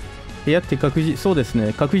部屋ってそうです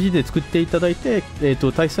ね。各自で作っていただいて、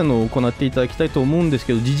対戦を行っていただきたいと思うんです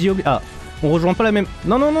けど、Did you oublier？on rejoint pas la même.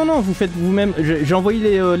 Non, vous faites vous-même. J'ai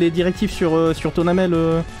envoyé les directives sur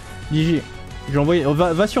Tonamel, Gigi. J'ai envoyé.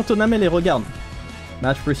 Va sur Tonamel et regarde.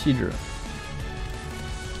 Match procedure.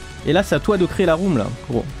 Et là, c'est à toi de créer la room, là,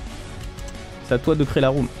 gros. C'est à toi de créer la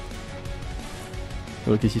room.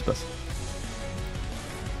 Qu'est-ce qui se passe?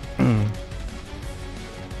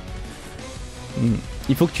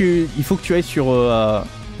 Il faut que tu ailles sur.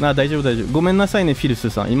 大丈夫。ごめんなさいね、フィルス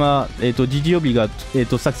さん。今、GG 帯が、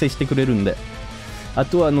作成してくれるんで。あ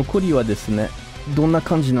とは残りはですね、どんな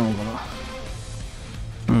感じなのかな。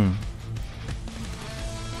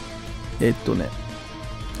Let's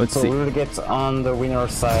So see. we'll get on the winner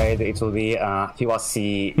side. It will be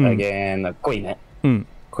Hiwasi again,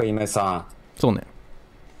 Koime-san. そうね。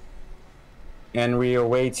And we are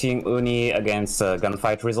waiting Uni against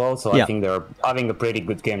gunfight results. So I think they're having a pretty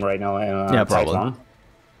good game right now. Yeah, probably.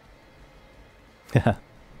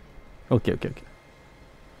 OK。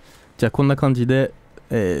じゃあこんな感じで、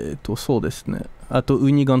そうですね。あと、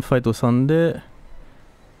ウニガンファイトさんで、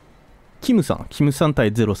キムさん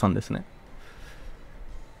対03ですね。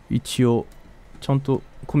一応、ちゃんと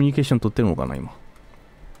コミュニケーション取ってるのかな、今。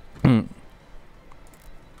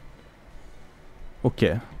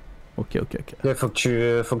OK。Il faut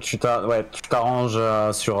que tu t'arranges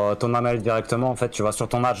sur ton email directement. En fait, tu vas sur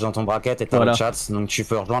ton match dans ton bracket et tu as le chat. Donc tu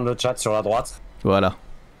peux rejoindre le chat sur la droite. Voilà.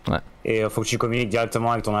 Ouais. Et il faut que tu communiques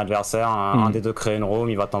directement avec ton adversaire. Un des deux crée une room,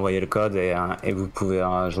 il va t'envoyer le code et vous pouvez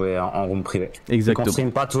jouer en room privé. Exactement. Donc on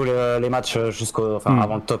stream pas tous les matchs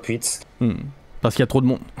avant le top 8. Parce qu'il y a trop de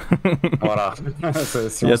monde. Voilà.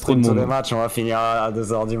 Si on stream tous les matchs, on va finir à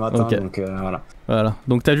 2h du matin. Okay. Donc voilà.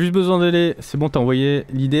 Donc t'as juste besoin d'aller. C'est bon, t'as envoyé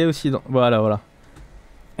l'idée aussi. Voilà.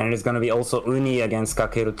 And it's gonna be also Uni against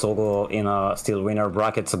Kakeru Togo in a still winner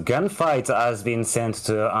bracket. So gunfight has been sent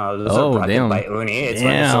to loser bracket by Uni. It's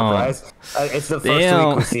not a surprise. It's the first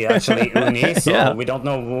week we see actually Uni, so we don't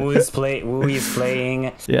know who is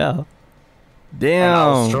playing. Yeah. Damn. And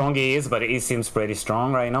how strong he is, but he seems pretty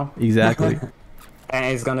strong right now. Exactly. And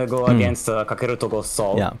he's gonna go against Kakeru Togo's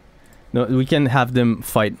Soul. Yeah. No, we can have them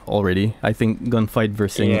fight already. I think gunfight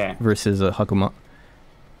versus Hakuma.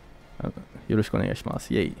 よろしくお願いしま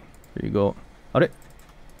す。Yay. There you go. あれ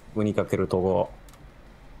Winnie Kakeru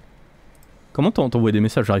Comment t'envoies des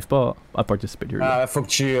messages? J'arrive pas à participer. Faut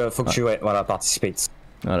que tu voilà, participes.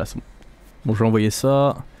 Voilà, c'est bon. Bon, je vais envoyer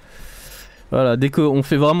ça. Voilà, dès qu'on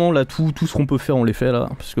fait vraiment là tout ce qu'on peut faire, on les fait là.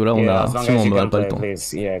 Parce que là, sinon on n'a pas le temps.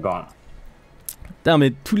 Putain,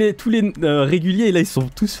 mais tous les réguliers là, ils sont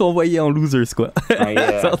tous envoyés en losers quoi.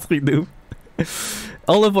 C'est un truc de ouf.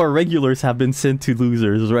 All of our regulars have been sent to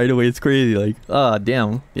losers right away. It's crazy. Like,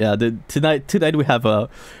 damn. Yeah, tonight we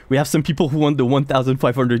have some people who won the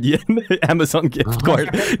 1,500 yen Amazon gift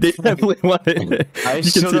card. They definitely won it. I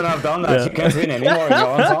shouldn't have done that. Yeah. You can't win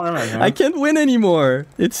anymore. I can't win anymore.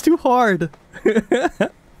 It's too hard.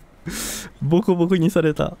 Boku boku ni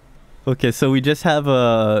sareta. Okay, so we just have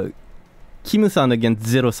Kimu-san against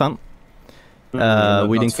Zero-san.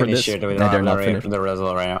 Waiting for this. They're not finished. The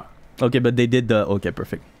result right now. Okay, but they did the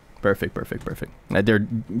perfect.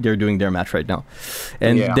 They're doing their match right now,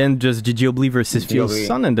 and then just GGOBLE versus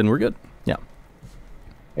Feel-san, and then we're good. Yeah.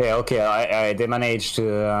 Yeah. Okay. They managed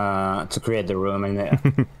to create the room,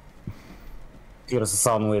 and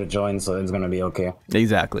Feel-san will join, so it's gonna be okay.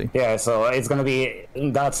 Exactly. Yeah. So it's gonna be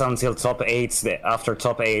that's until top 8. After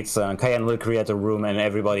top 8, Kayan will create a room, and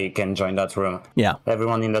everybody can join that room. Yeah.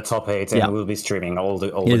 Everyone in the top 8, and we'll be streaming all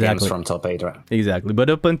the games from top 8, right? Exactly. But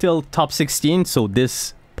up until top 16, so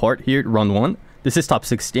this part here, round 1, this is top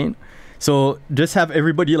 16. So just have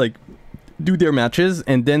everybody like do their matches,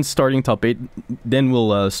 and then starting top 8, then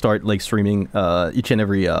we'll start like streaming each and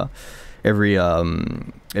every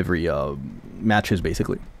matches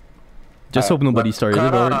basically. Just hope nobody started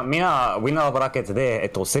it already. みんなウィナーブラケット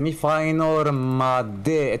でセミファイナルま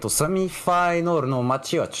でセミファイナルのマッ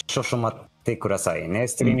チは少々待ってくださいね。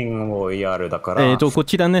ストリーミングをやるだから。こ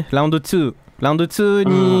ちらね、ラウンド2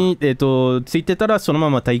についてたらその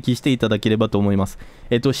まま待機していただければと思います。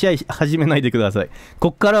試合始めないでください。こ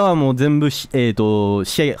っからはもう全部試合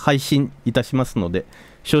配信いたしますので、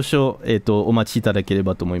少々お待ちいただけれ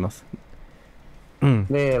ばと思います。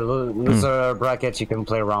で、loser bracket you can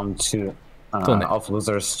play round 2 of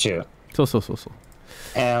losers too. そう。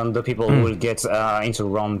And the people who will get into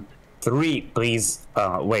round 3, please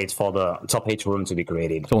wait for the top 8 room to be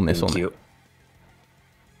created. そうね。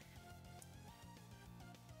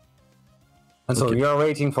 And so you are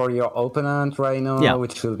waiting for your opponent right now,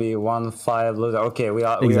 which will be 1-5 loser. Okay, we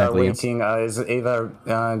are waiting. Is either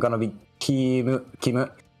gonna be Kimu,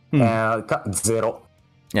 Zero.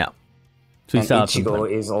 Yeah. And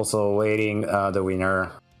Ichigo is also waiting the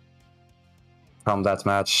winner from that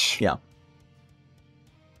match. Yeah.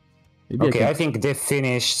 Maybe okay, I think they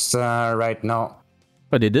finished right now.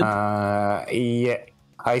 Oh, they did? Yeah.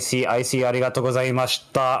 I see. Arigatou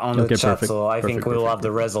gozaimashita on the chat, perfect. So I think we'll have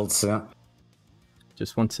the results soon.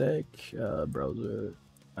 Just one sec. Browser.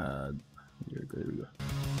 Here we go.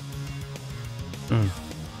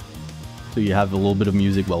 So you have a little bit of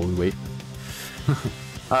music while we wait.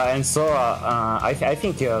 And Sora, I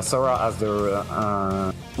think Sora has the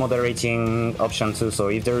moderating option too. So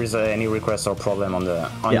if there is any request or problem on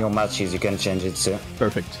your matches, you can change it too.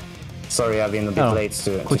 Perfect. Sorry, I've been a bit late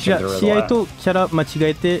to こちら 試合とキャラ間違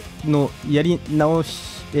えてのやり直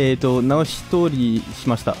し直し通りし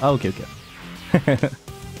ました。OK。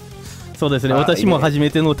そうですね。私も初め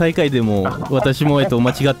ての大会でも私も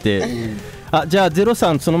間違って。じゃあゼロ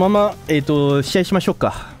さんそのまま試合しましょう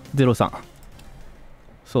か。ゼロさん。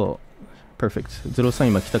そう、perfect。ゼロさん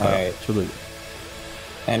今来たからちょうどいい。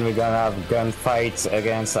And we're gonna have gunfights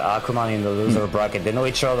against Akuman in the loser bracket. They know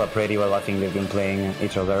each other pretty well. I think they've been playing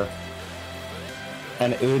each other.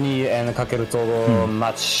 And Uni and Kakeru Togo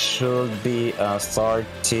match should be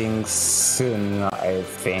starting soon, I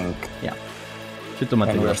think. Yeah. ちょっと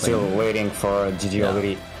待ってください。And we're still waiting for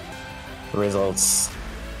GGOBLE results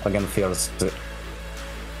against Fierce.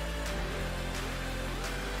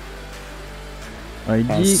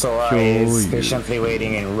 And Sora is patiently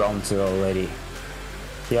waiting in round 2 already.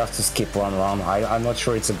 You have to skip one round. I'm not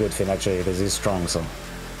sure it's a good thing actually because he's strong, so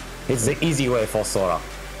it's the easy way for Sora.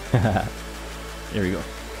 Here we go.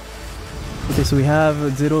 Okay, so we have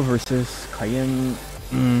Zero versus Cayenne.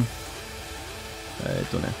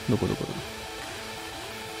 どこ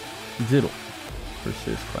Zero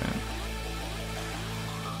versus Cayenne.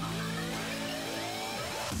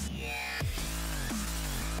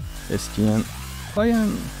 STN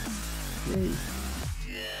Cayenne. Yay.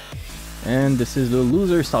 And this is the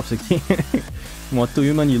losers top 16. もうあっとい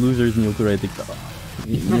う間に losers に送られてきた。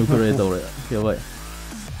に送られた俺。やばい。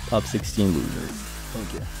Top 16 losers.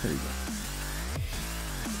 Okay, there you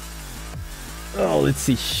go. Oh, let's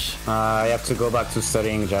see. I have to go back to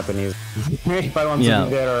studying Japanese if I want to be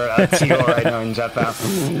better at Chigo right now in Japan.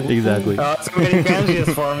 Exactly. Too many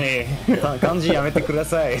kanjis for me. Kanji やめてくだ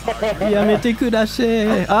さい。やめてくださ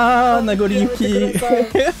い。あー、名残雪。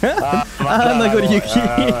あー、名残雪。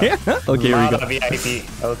Okay, here we go. VIP.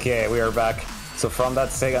 Okay, we are back. So from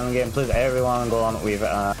that second game, please everyone go on with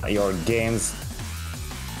your games.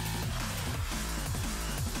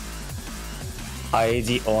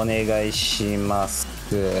 ID お願いします。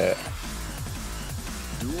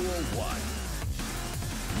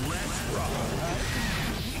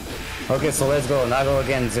Okay, so let's go. Nago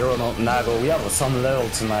again, Zero no Nago. We have some level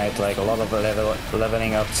tonight, like a lot of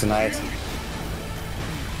leveling up tonight.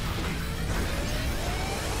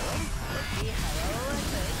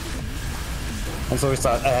 And so we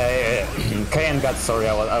start. Kayan got, sorry,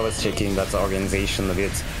 I was checking that organization a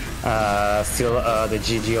bit. Still, the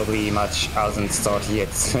GGOB match hasn't started yet.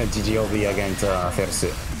 GGOB against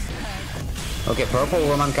Fersu. Okay, purple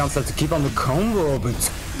Roman cancel to keep on the combo,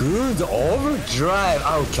 but good overdrive.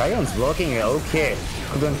 Oh, Kayan's blocking it. Okay,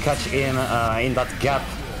 couldn't catch him in that gap,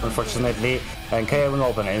 unfortunately. And Kayan will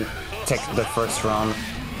open and take the first round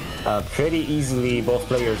pretty easily. Both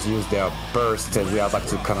players use their burst. We are back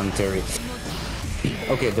to commentary.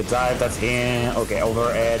 Okay, the dive that's in. Okay,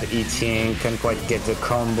 overhead eating, can't quite get the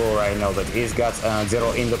combo right now, but he's got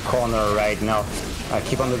Zero in the corner right now.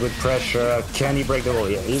 Keep on the good pressure. Can he break the wall?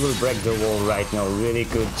 Yeah, he will break the wall right now. Really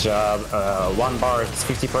good job. One bar,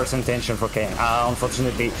 50% tension for Ken.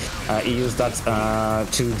 Unfortunately, he used that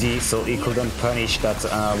 2D, so he couldn't punish that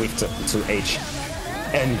with 2H.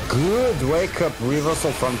 And good wake up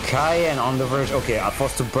reversal from Kayan on the verge. Okay, I'm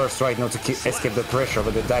forced to burst right now to escape the pressure,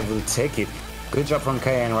 but the dive will take it. Good job from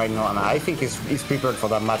Kayan right now, and I think he's prepared for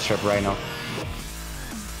that matchup right now.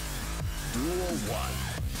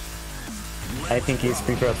 I think he's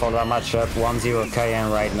prepared for that matchup. 1-0 Kayan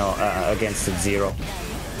right now against Zero.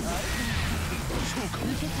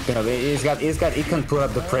 You know, he can put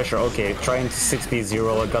up the pressure. Okay, trying to 6p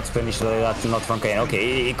Zero, got punished like that, not from Kayan.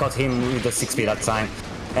 Okay, he caught him with the 6p that time.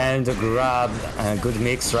 And the grab, good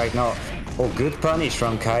mix right now. Oh, good punish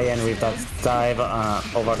from Kayan with that dive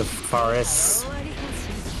over the forest.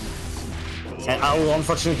 And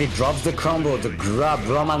unfortunately drops the combo, the grab,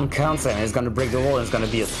 Roman counter, and it's gonna break the wall, and it's gonna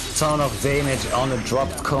be a ton of damage on a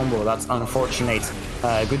dropped combo. That's unfortunate.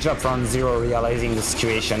 Good job from Zero realizing the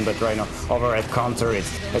situation, but right now, overhead counter it.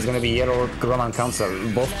 It's gonna be yellow Roman counter.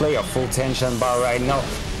 Both play full tension bar right now.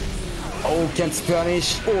 Oh, can't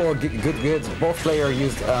punish. Oh, good. Both players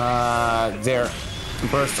used their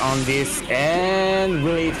burst on this, and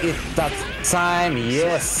will it hit that time?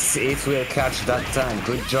 Yes, it will catch that time.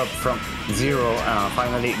 Good job from Zero,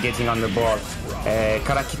 finally getting on the board.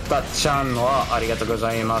 Karakita-chan wa arigatou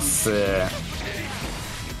gozaimasu.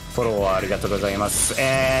 Follow arigatou gozaimasu.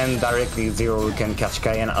 And directly Zero can catch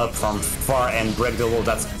Kayan up from far and break the wall.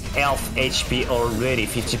 That's half HP already,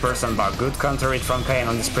 50% bar. Good counter it from Kayan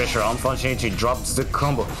on this pressure. Unfortunately, drops the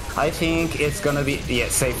combo. I think it's gonna be, yeah,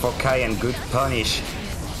 safe for Kayan. Good punish.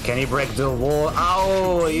 Can he break the wall?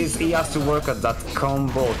 Oh, he has to work at that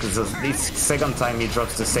combo, because this second time he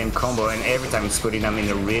drops the same combo, and every time it's putting him in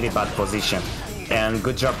a really bad position. And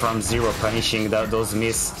good job from Zero punishing those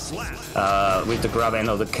miss with the grab and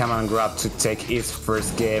the command grab to take his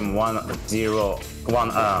first game. 1-0,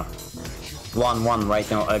 1-1 right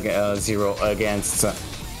now. 0 against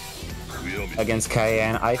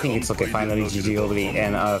Kayan. I think it's okay. Finally, GGOB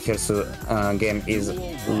and Fersu game is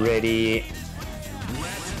ready.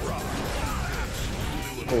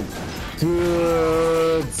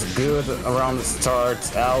 Oh, good around the start.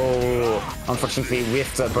 Oh, unfortunately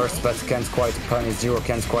whiffed burst, but can't quite punish. Zero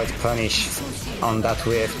can't quite punish on that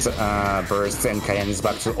whiffed burst, and Kayan is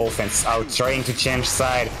back to offense. Out, trying to change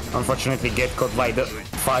side. Unfortunately, get caught by the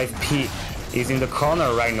 5p. He's in the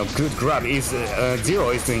corner right now. Good grab.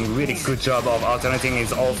 Zero is doing really good job of alternating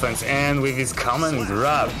his offense, and with his common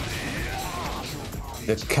grab.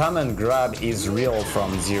 The common grab is real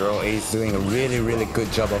from Zero. He's doing a really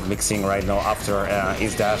good job of mixing right now after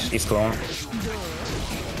his dash, his clone.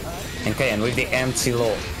 Okay, and with the empty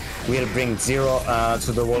low, we'll bring Zero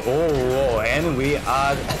to the wall. Oh, and we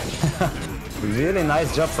add really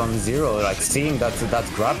nice job from Zero, like seeing that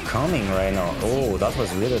grab coming right now. Oh, that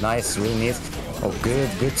was really nice, really neat. Oh, good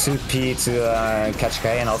 2p to catch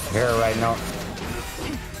Kayan off here right now.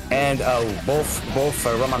 And both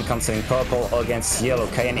Roman comes in purple against yellow.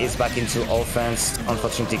 Kayan is back into offense.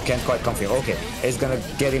 Unfortunately, can't quite confirm. Okay, he's gonna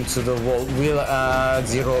get him to the wall. Will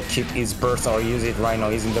Zero keep his burst or use it right now?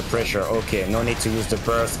 He's in the pressure. Okay, no need to use the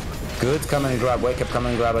burst. Good command grab. Wake up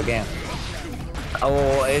command grab again.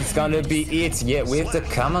 Oh, it's gonna be it. Yeah, with the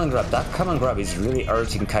command grab. That command grab is really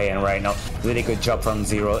hurting Cayenne right now. Really good job from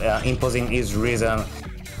Zero, imposing his rhythm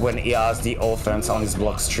when he has the offense on his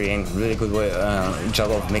block string. Really good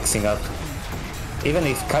job of mixing up. Even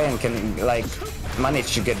if Cayenne can like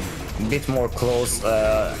manage to get a bit more close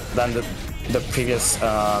than the previous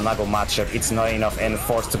Nago matchup, it's not enough, and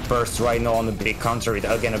forced to burst right now on the big counter hit.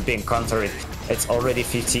 Again, a big counter hit. It's already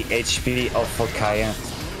 50 HP off for Cayenne.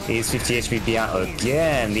 He's 50 HP behind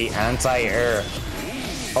again, the anti-air.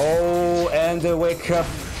 Oh, and the wake up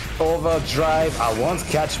overdrive. I won't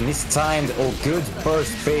catch, mistimed. Oh, good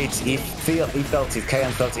burst bait. He felt it.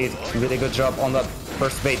 Cayenne felt it. Really good job on that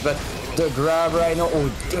burst bait. But the grab right now, oh,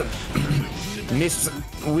 missed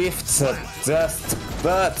with dust,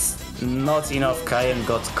 but not enough. Cayenne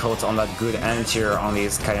got caught on that good anti-air on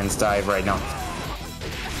his Cayenne's dive right now.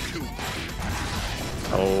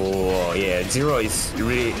 Oh yeah, Zero is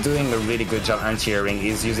really doing a really good job anti-airing.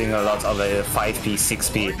 He's using a lot of 5P,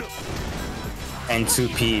 6P, and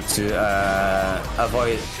 2P to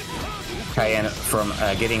avoid Cayenne from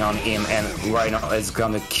getting on him, and right now it's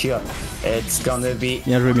gonna kill. It's gonna be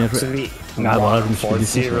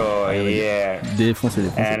 3-1-4-0, yeah.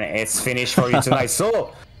 And it's finished for you tonight.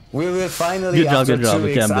 So we will finally, after 2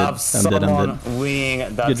 weeks, have someone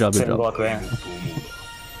winning that 10 block lane.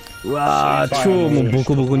 うわー、超もうボ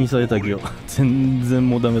コボコにされたけど全然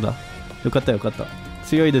もうダメだ。よかったよかった。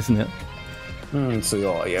強いですね。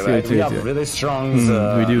強い。We have really strong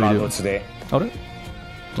Mago today. あれ？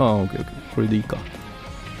ああ、OK OK。これでいいか。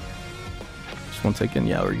Just one second.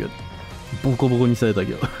 Yeah, we're good. ボコボコにされた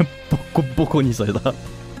けどボコボコにされた。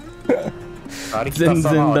全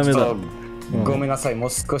然ダメだ。ごめんなさい、も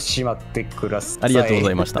う少し待ってください。ありがとうご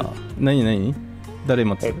ざいました。何？誰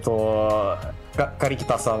待つ？カリキ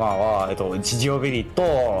タ様は、ジジオベリ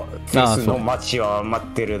とフェイスの待ちは待っ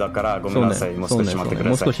てるだから、ごめんなさい、もう少し待ってください。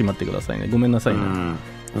もう少し待ってくださいね。ごめんなさいね。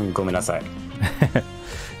ごめんなさい。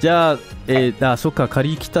じゃあ、そっか、カ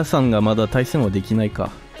リキタさんがまだ対戦はできないか。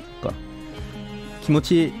気持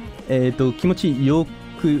ちよ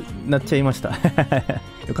くなっちゃいました。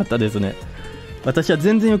よかったですね。私は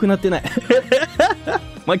全然良くなってない。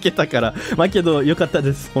負けたから。けど良かった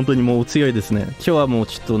です。本当にもう強いですね。今日はもう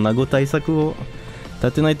ちょっとナゴ対策を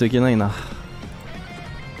立てないといけないな。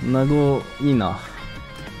ナゴいいな。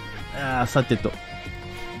さてと。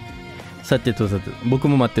僕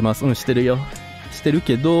も待ってます。してるよ。してる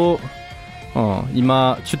けど、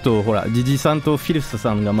今ちょっとほら、ジジさんとフィルス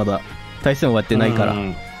さんがまだ対戦終わってないから。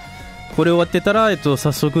これ終わってたら、早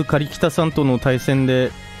速カリキタさんとの対戦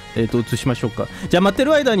で移しましょうか。じゃあ待って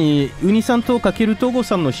る間にウニさんとかける東郷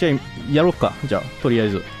さんの試合やろうか。じゃあとりあえ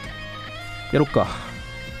ずやろうか。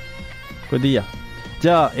これでいいや。じ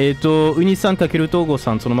ゃあウニさんかける東郷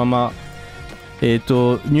さんそのまま入出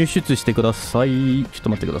してください。ちょっと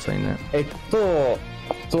待ってくださいね。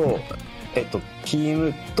キ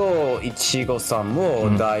ムとイチゴさん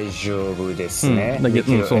も大丈夫ですね。だけ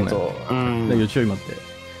どそうね。だけどちょい待って。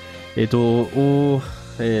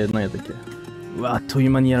何やったっけ。うわ、あっとい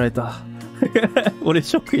う間にやられた。俺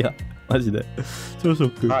ショックや。マジで。超ショ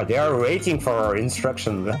ック。They are waiting for our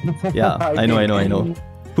instruction. Yeah, I know.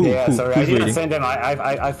 Yeah, sorry, I didn't send them.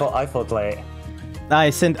 I thought like. I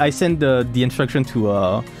send the instruction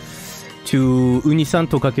to ウニさん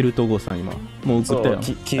とかける東郷さん今。もう送ったよ。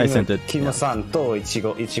キムさんとイチ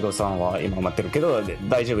ゴさんは今待ってるけど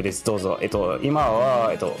大丈夫です。どうぞ。今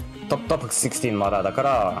はトップ16まだだか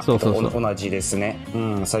ら同じですね。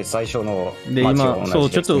最初ので今そう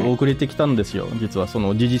ちょっと遅れてきたんですよ。実はそ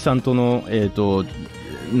のジジさんとの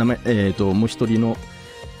名前もう一人の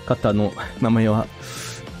方の名前は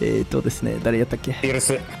ですね、誰やったっけ？フィル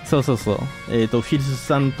ス。そう。フィルス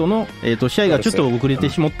さんとの試合がちょっと遅れて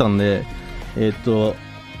しまったんで、ちょ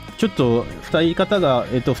っと二方が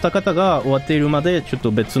終わっているまでちょっと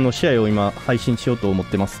別の試合を今配信しようと思っ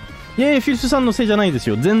てます。フィルスさんのせいじゃないです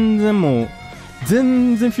よ。全然フ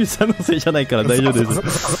ィルスさんのせいじゃないから大丈夫で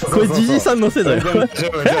す。これジジさんのせいだよ。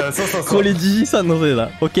これジジさんのせいだ。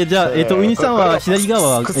オッケー、じゃあウニさんは左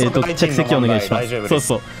側着席お願いします。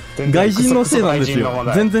そう。外人のせいなんですよ。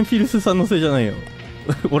全然フィルスさんのせいじゃないよ。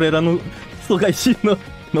俺らのクソ外人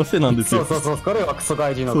のせいなんですよ。そう。これはクソ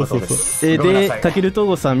外人のことです。で、かける東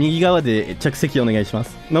郷さん右側で着席お願いしま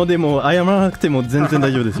す。なのでもう謝らなくても全然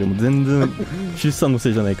大丈夫ですよ。もう全然フィルスさんのせ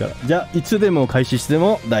いじゃないから。じゃあいつでも開始して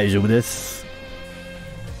も大丈夫です。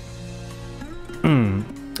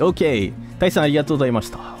OK。大さんありがとうございまし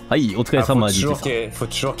た。はいお疲れ様です。faut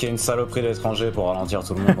toujours qu'il y ait une saloperie d'étrangers pour ralentir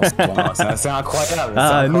tout le monde dans ce tournoi. C'est incroyable.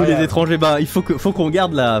 Ah nous les étrangers, bah il faut qu'on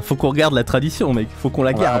garde la tradition mec, faut qu'on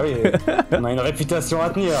la garde. Bah, oui. On a une réputation à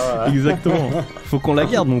tenir. Exactement, faut qu'on la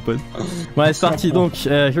garde mon pote. Ouais c'est parti donc,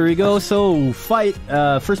 here we go. So fight,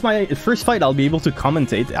 first fight I'll be able to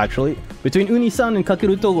commentate actually between Uni-san and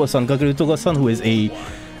Kakeru Togo-san. Kakeru Togo-san who is a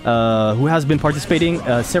who has been participating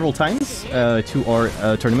several times to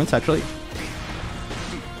our tournaments actually.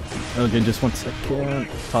 Okay, just 1 second.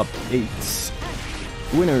 Top 8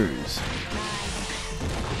 winners.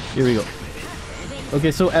 Here we go. Okay,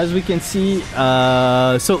 so as we can see,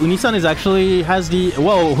 so Uni-san is actually has the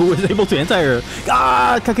who was able to enter.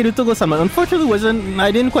 Kakeru Togo-san unfortunately wasn't. I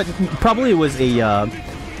didn't quite. Probably it was a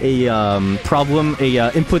problem,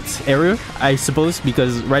 input error, I suppose,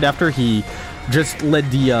 because right after he just let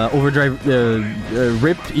the overdrive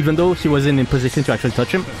rip, even though he wasn't in position to actually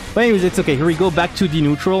touch him. But anyways, it's okay. Here we go back to the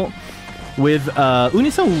neutral with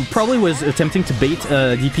Uni-san, who probably was attempting to bait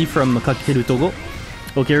DP from Kakeru Togo.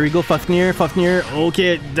 Okay, here we go, Fafnir.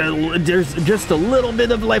 Okay, there's just a little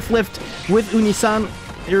bit of life left with Uni-san.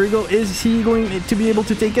 Here we go. Is he going to be able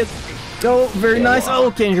to take it? Oh, very nice.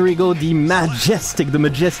 Okay, here we go. The majestic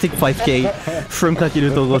 5K from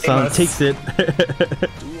Kakeru Togo-san takes it.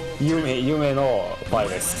 Yume no 5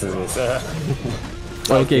 です。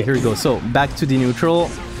Okay, here we go. So back to the neutral.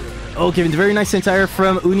 Okay, very nice entire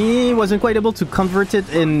from Uni. Wasn't quite able to convert it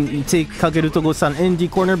and take Kakeru Togo-san in the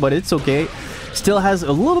corner, but it's okay. Still has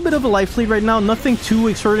a little bit of a life lead right now. Nothing too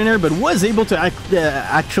extraordinary, but was able to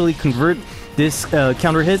actually convert this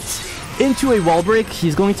counter hit into a wall break.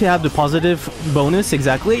 He's going to have the positive bonus,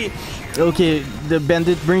 exactly. Okay, the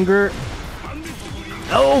Bandit Bringer.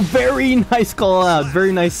 Oh, very nice call out.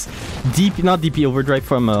 Very nice not DP overdrive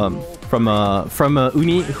from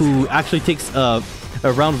Uni, who actually takes a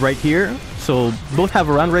round right here. So both have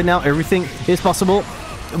a round right now. Everything is possible.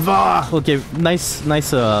 Okay, nice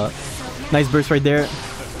burst right there.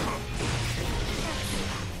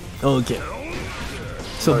 Okay.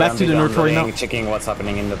 So back to the neutral right now. Checking what's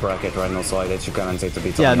happening in the bracket right now, so I let you commentate a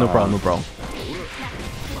bit. Yeah, no problem.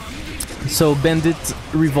 So Bandit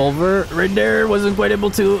Revolver right there, wasn't quite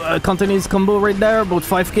able to continue his combo right there. About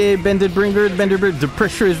 5k, Bandit Bringer, the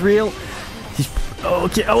pressure is real.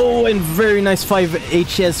 Okay, and very nice 5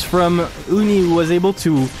 HS from Uni, who was able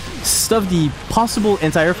to stuff the possible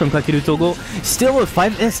entire from Kakeru Togo. Still a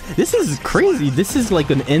 5S. This is crazy. This is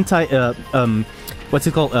like an what's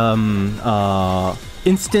it called?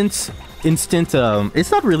 Instant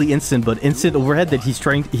it's not really instant, but instant overhead that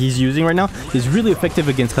he's using right now is really effective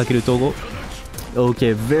against Kakeru Togo.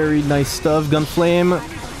 Okay, very nice stuff. Gunflame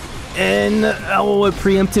and a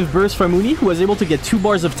preemptive burst from Uni, who was able to get 2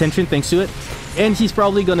 bars of tension thanks to it, and he's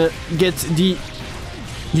probably gonna get the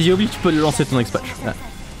Yobi. Tu peux le lancer ton next patch.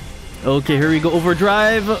 Okay, here we go,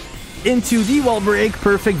 overdrive into the wall break.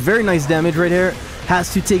 Perfect, very nice damage right here.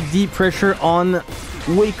 Has to take the pressure on,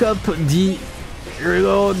 wake up the. Here we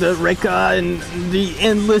go, the Rekka and the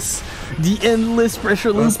endless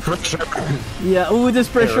pressure loop. Yeah, this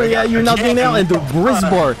pressure, yeah, you're not being nailed. And the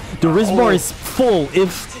wrist bar is full.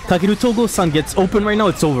 If Kakeru Togo-san gets open right now,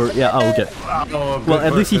 it's over. Yeah, okay. Well,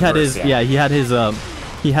 at least he had his, he had his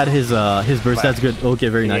burst. That's good. Okay,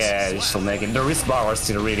 very nice. Yeah, still making the wrist bar was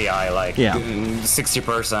still really high, like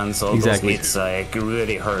 60%. So exactly, it's like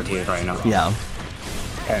really hurt here right now. Yeah.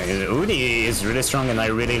 Uni is really strong, and I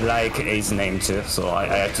really like his name too, so I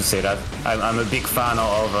have to say that I'm a big fan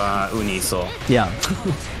of Uni. So yeah,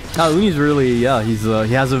 Uni's really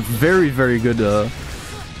he has a very good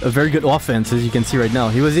offense, as you can see right now.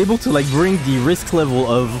 He was able to like bring the risk level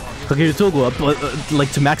of Kakeru Togo up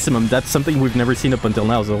like to maximum. That's something we've never seen up until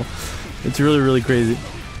now, so it's really crazy.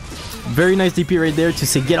 Very nice DP right there to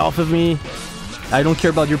say, get off of me. I don't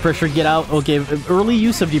care about your pressure, get out. Okay, early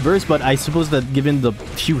use of the burst, but I suppose that given the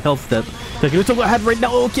few health that Kakeru Togo had right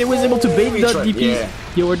now, okay, was able to bait the DP,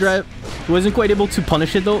 the overdrive. Wasn't quite able to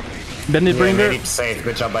punish it though. Bandit Bringer. Made it safe.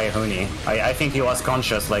 Good job by Uni. I think he was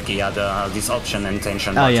conscious, like he had this option and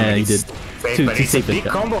tension. Yeah, he did. But it's a big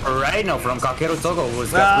combo right now from Kakeru Togo,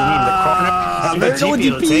 who's got Uni in the corner.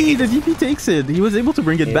 And the DP takes it. He was able to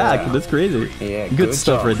bring it back. That's crazy. Yeah, good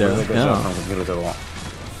stuff right there. Really good job from Kakeru Togo.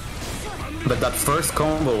 But that first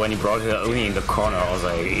combo when he brought Uni in the corner, I was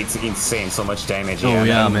like, it's insane, so much damage. Oh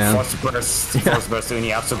yeah, man. Force burst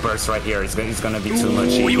Uni after burst right here. It's gonna be too much.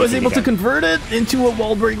 He was able to convert it into a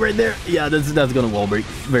wall break right there. Yeah, that's gonna wall break.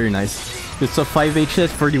 Very nice. It's a 5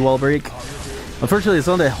 HS for the wall break. Unfortunately, it's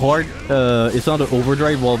not that hard. It's not an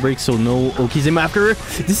overdrive wall break, so no Okizim after.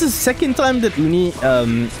 This is the second time that Uni,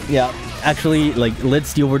 actually like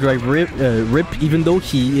lets the overdrive rip, even though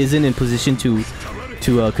he isn't in position to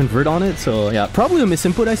to convert on it. So yeah, probably a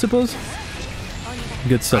misinput, I suppose.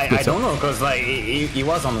 Good stuff. I don't know, because like he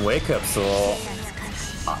was on wake up, so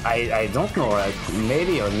I don't know, like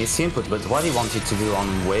maybe a misinput, but what he wanted to do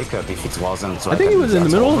on wake up if it wasn't. I think he was in the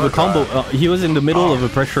middle of a combo. He was in the middle of a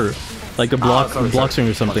pressure, like a block swing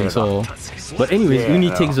or something. So, but anyways, Uni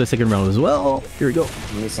takes the second round as well. Here we go.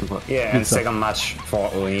 Misinput. Yeah, and second match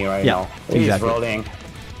for Uni right now. Exactly. He's rolling.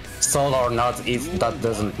 Soul or not, that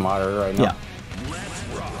doesn't matter right now. Yeah.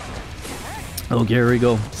 Okay, here we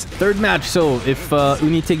go. Third match. So if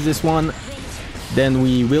Uni takes this one, then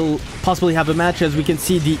we will possibly have a match. As we can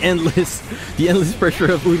see, the endless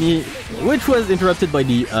pressure of Uni, which was interrupted by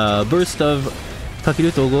the burst of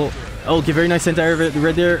Kakeru Togo. Okay, very nice entire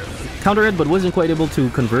right there. Counter it, but wasn't quite able to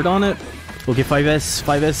convert on it. Okay, 5S.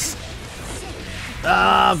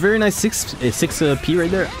 Very nice 6P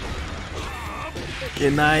right there. Okay,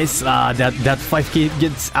 nice. That 5K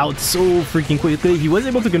gets out so freaking quickly. He was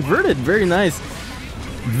able to convert it. Very nice.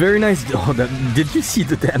 Very nice. Oh, did you see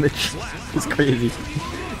the damage? It's crazy.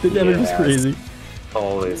 The damage is crazy.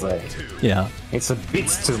 Always like. Yeah. It's a bit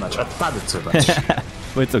too much. A tad too much.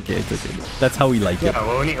 But it's okay. It's okay. That's how we like it.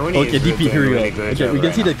 Yeah, Uni okay, DP. Here we go. Okay, we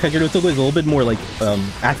can see that Kakeru Togo is a little bit more like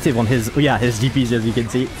active on his his DPs, as you can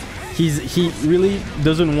see. He really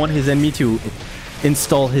doesn't want his enemy to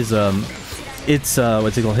install his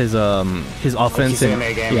what's it called, his offense and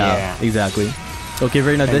yeah, exactly. Okay,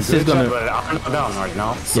 very nice. This is gonna down right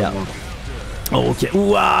now. So. Yeah. Oh, okay.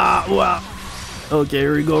 Wow. Okay,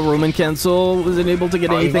 here we go. Roman cancel. Wasn't able to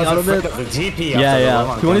get anything out of it.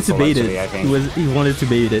 Yeah. He wanted to bait it. He wanted to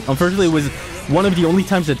bait it. Unfortunately, it was one of the only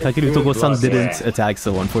times that Kakeru Togo-san didn't attack.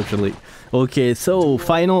 So unfortunately. Okay, so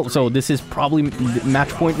final. So this is probably match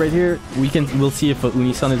point right here. We'll see if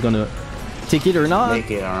Uni-san is gonna take it or not.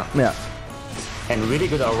 Take it, yeah. And really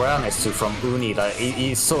good awareness too from Uni, that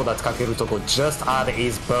he saw that Kakeru Togo just had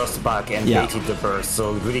his burst back and baited the burst.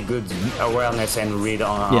 So really good awareness and read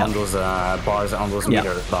on those bars, on those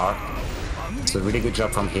meter bar. So really good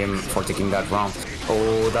job from him for taking that round.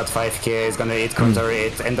 Oh, that 5K is gonna hit counter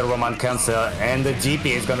it, and the Roman cancel, and the GP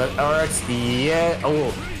is gonna hurt. Yeah.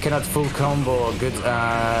 Oh, cannot full combo. Good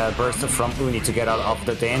burst from Uni to get out of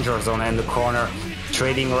the danger zone and the corner.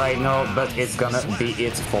 Trading right now, but it's gonna be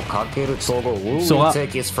it for Kakeru Togo, who will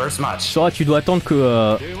take his first match. Sora, tu dois attendre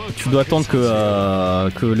que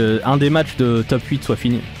un des matchs de top 8 soit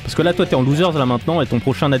fini. Parce que là, toi, t'es en losers là maintenant, et ton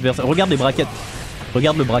prochain adversaire. Regarde les brackets.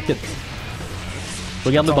 Regarde le bracket.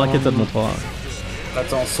 Regarde le bracket, ça te montrera.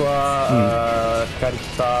 Attends, soit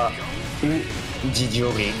Kalita ou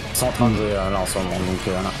Gigiori sont en train de jouer là en ce moment, donc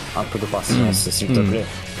un peu de patience, s'il te plaît.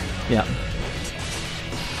 Yeah.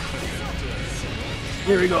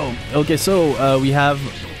 Here we go. Okay, so we have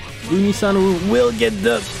Uni-san who will get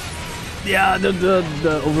the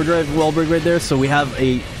overdrive wall break right there. So we have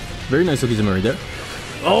a very nice Okizuma right there.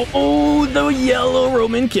 Oh, the yellow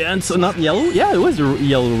Roman cancel. Not yellow? Yeah, it was the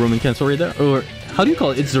yellow Roman cancel right there. Or how do you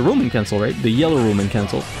call it? It's the Roman cancel, right? The yellow Roman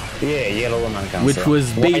cancel. Yeah, yellow Roman cancel. Which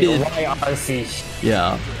was baited. YRC.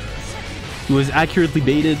 Yeah. It was accurately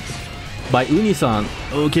baited by Uni-san.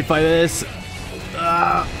 Okay, 5S.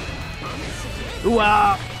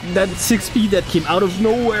 Wow, that 6P that came out of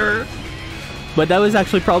nowhere. But that was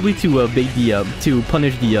actually probably to bait to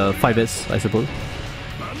punish the 5S, I suppose.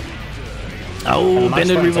 Oh,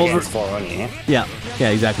 bended revolver. Yeah,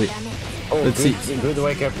 exactly. Oh, let's see. Good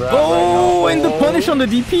wake up, bro. Oh, and the punish on the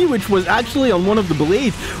DP, which was actually on one of the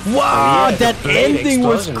blades. Wow, that ending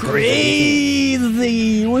was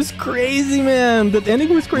crazy. It was crazy, man. That ending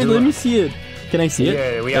was crazy. Let me see it. Can I see it?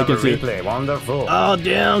 Yeah, we have a replay. Wonderful. Oh,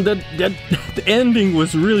 damn. The ending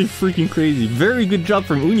was really freaking crazy. Very good job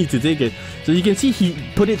from Uni to take it. So you can see he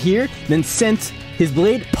put it here, then sent his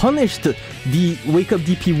blade, punished the wake up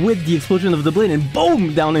DP with the explosion of the blade, and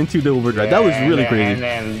boom, down into the overdrive. That was really crazy. And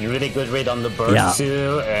then really good read on the burst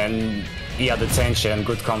too, and he had the tension,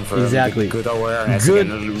 good comfort, exactly. good awareness. Good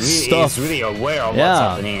stuff. He's really aware of what's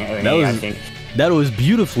happening. I think that was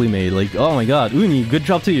beautifully made. Like, oh my god, Uni, good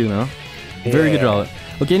job to you, man. Very good job.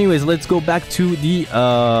 Okay, anyways, let's go back to the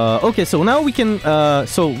okay, so now we can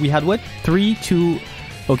so we had what? 3, 2.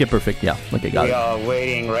 Okay, perfect. Yeah. Okay, got it. We are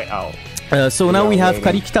waiting right now. So now we have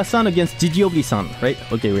Karikita-san against Gigiobli-san, right?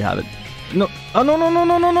 Okay, we have it. No. Oh, no.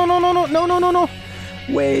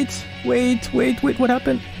 Wait. What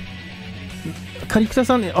happened?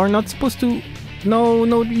 Karikita-san are not supposed to. No,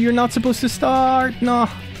 you're not supposed to start. No.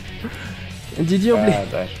 Gigiobli.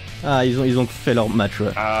 Ils ont fait leur match,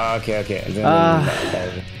 ouais. Ah, ok.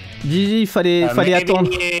 Gigi, fallait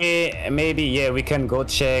attendre. maybe yeah, we can go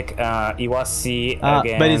check Iwasi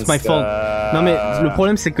against. But it's my fault. Non mais le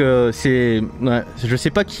problème c'est que je sais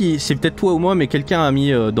pas qui, c'est peut-être toi ou moi, mais quelqu'un a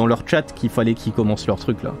mis dans leur chat qu'il fallait qu'ils commencent leur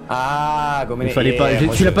truc là. Ah, Gomene. Il fallait pas.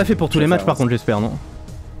 Tu l'as pas fait pour tous les matchs par contre, j'espère, non?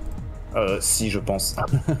 Si, je pense.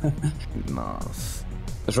 Mince.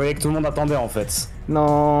 Je voyais que tout le monde attendait en fait.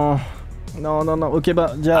 Non. Ok,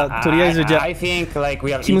 bah, I think like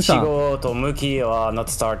we have Kimu-san. Ichigo, Tomuki not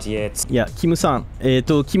start yet. Yeah, Kimu-san.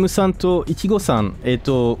 Kimu-san と Ichigo-san。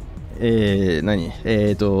入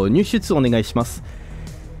出お願いします。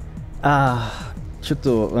ちょっ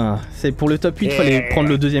と、c'est pour le top 8, fallait prendre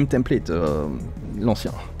le deuxième template,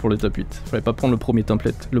 l'ancien, pour le top 8. Fallait pas prendre le premier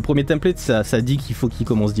template. Le premier template, ça dit qu'il faut qu'il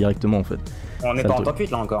commence directement en fait. On n'est pas en top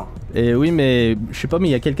 8 là encore. Et oui, mais je sais pas, mais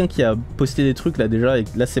il y a quelqu'un qui a posté des trucs là déjà, et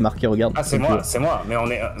là c'est marqué, regarde. Ah, c'est moi, mais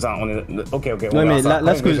on est. Ok. Ouais, mais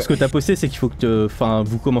là ce que t'as posté, c'est qu'il faut que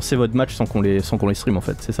vous commencez votre match sans qu'on les stream en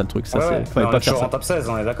fait, c'est ça le truc. Ça, ouais, fallait pas faire ça. En top 16,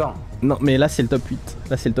 on est d'accord. Non, mais là c'est le top 8.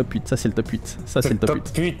 Là c'est le top 8, ça c'est le top 8. Ça c'est le top 8.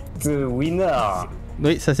 Top 8 winner.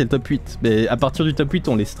 Oui, ça c'est le top 8. Mais à partir du top 8,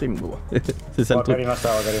 on les stream, gros. C'est ça le truc.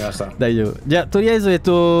 D'ailleurs, じゃあとりあえず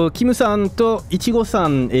キムさんとイチゴさ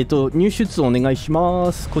ん入出をお願いし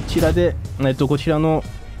ます。こちらでこちらの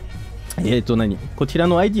こちら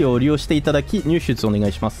の ID を利用していただき入出お願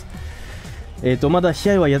いします。まだ試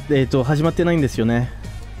合は始まってないんですよね。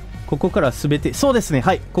ここからすべてそうですね、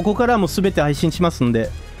はい、ここからもすべて配信しますんで、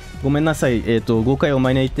ごめんなさい。誤解を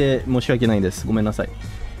招いて申し訳ないです。ごめんなさい。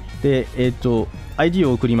でID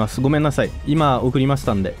を送ります。ごめんなさい。今送りまし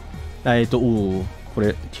たんで。こ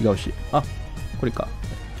れ違うし。あ、これか。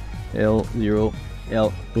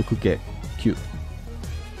L0L6K9。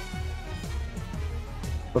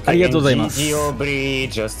ありがとうございます。GBVS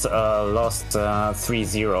just lost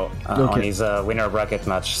 3-0 on his winner bracket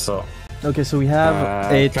match. So Okay, so we have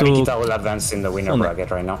Karikita will advance in the winner bracket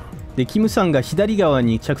right now. で、キムさんが左側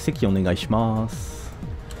に着席お願いします。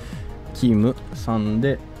キムさん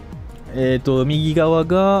で、右側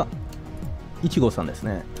がイチゴさんです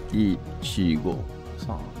ね。イチゴ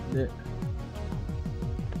さんで、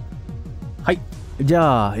はい。じ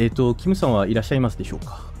ゃあキムさんはいらっしゃいますでしょう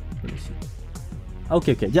か。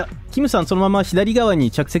OK。じゃあキムさんそのまま左側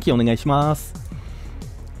に着席お願いします。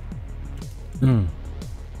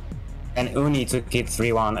And Uni took it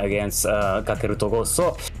 3-1 against Kakeru Togo.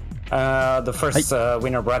 So the first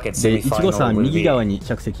winner bracket semi-final will be 右側に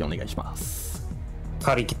着席お願いします。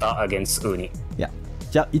Karikita against Uni. いや、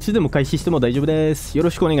じゃあいつでも開始しても大丈夫です。よろ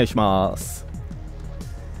しくお願いします。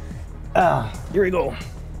Here we go.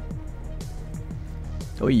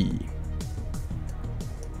 おい。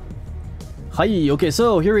はい、OK,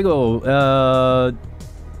 so here we go.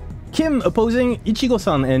 Kim opposing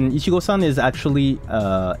Ichigo-san, and Ichigo-san is actually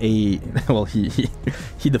well, he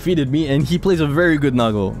defeated me, and he plays a very good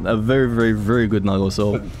Nago, a very good Nago.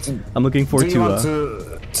 So I'm looking forward to. Do you want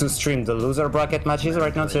to stream the loser bracket matches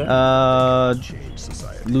right now too?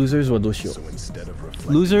 Losers はどうしよう。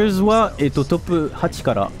Losers はトップ8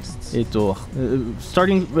から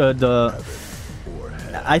starting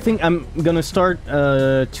I think I'm gonna start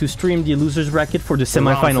to stream the losers bracket for the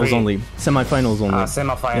semifinals only. Semifinals only.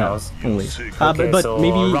 Semifinals. Yeah, only. Okay, but so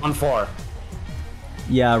maybe round 4.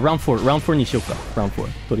 Yeah, round 4にしようか。round 4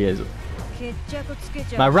とりあえず。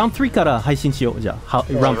まあ round 3から配信しよう。じゃあ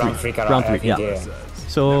round 3 round 3 yeah.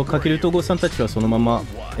 So かけるとごさんたちはそのまま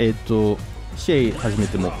試合始め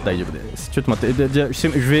ても大丈夫です。ちょっと待って。じゃあje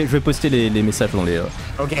vais poster les messages dans les.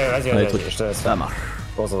 OK, vas-y, je te laisse. Ça marche.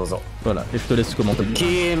 どうぞ。Voilà, et je te laisse commenter.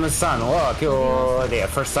 Kim-san は今日で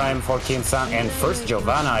first time for Kim-san and first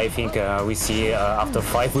Giovanna I think we see after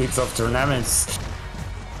 5 weeks of tournaments.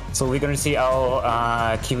 So we're gonna see how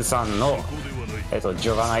Kim-san no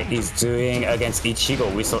Giovanna is doing against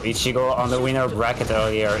Ichigo. We saw Ichigo on the winner bracket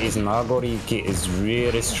earlier. His Nagoriki is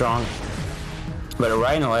really strong. But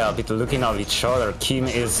right now, a bit looking at each other. Kim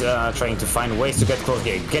is trying to find ways to get close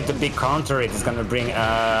here. Get the big counter. It is gonna bring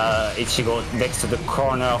Ichigo next to the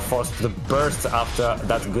corner, forced the burst after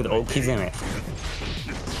that good Okizeme.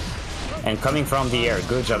 And coming from the air,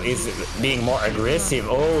 good job. Is being more aggressive.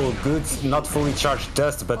 Oh, good, not fully charged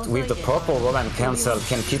dust, but with the purple Roman cancel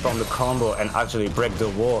can keep on the combo and actually break the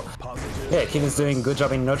wall. Yeah, Kim is doing good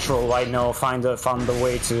job in neutral right now. Found the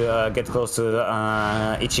way to get close to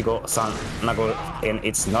Ichigo-san Nago, and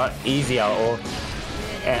it's not easy at all.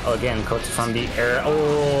 And again, caught from the air.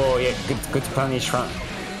 Oh, yeah, good punish from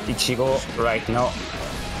Ichigo right now.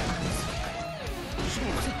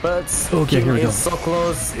 But Kimu is so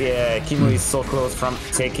close. Yeah, Kimu is so close from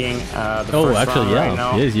taking the first actually, round yeah. right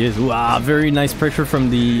now. Yes. Wow, very nice pressure from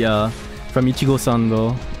the from Ichigo-san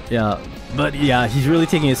though. Yeah, But yeah, he's really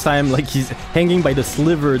taking his time. Like he's hanging by the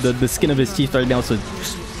sliver, the skin of his teeth right now. So,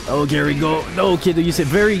 oh, here we go. Okay, you said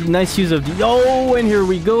very nice use of the. Oh, and here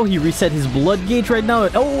we go. He reset his blood gauge right now.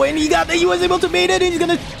 Oh, and he was able to bait it. And he's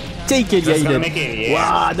gonna take it. Yeah, he did. Make it, yeah.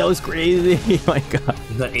 Wow, that was crazy. My God.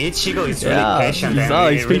 The Ichigo is really patient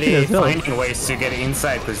and he's really finding ways to get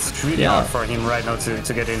inside, because it's really hard for him right now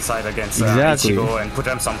to get inside against Ichigo and put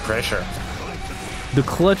him some pressure. The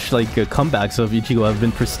clutch comebacks of Ichigo have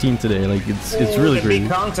been pristine today. Like it's really great.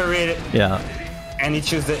 Counter it. Yeah. And he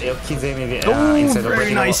chose the Ilkize maybe instead of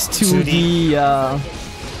very nice 2D.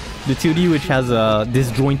 The 2D which has a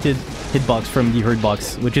disjointed hitbox from the hurt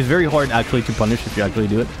box, which is very hard actually to punish if you actually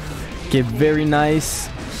do it. Okay, very nice.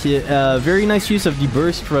 Very nice use of the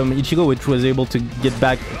burst from Ichigo, which was able to get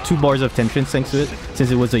back 2 bars of tension thanks to it, since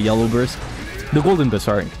it was a yellow burst. The golden burst,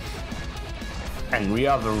 sorry. And we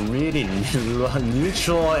have a really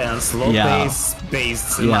neutral and slow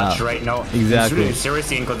based match right now. Exactly. It's really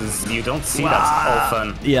seriously because you don't see that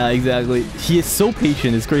often. Yeah, exactly. He is so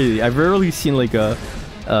patient. It's crazy. I've rarely seen like a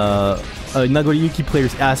Nagoriyuki player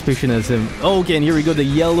as patient as him. Oh, okay, and here we go. The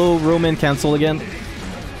yellow Roman cancel again.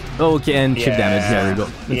 Okay, and chip damage. There we go.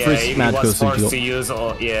 The first match goes to forced to use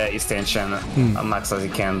extension max as he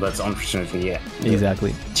can, but unfortunately,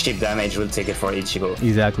 exactly. Chip damage will take it for Ichigo.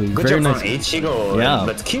 Exactly. Good Very job nice. from Ichigo. Yeah.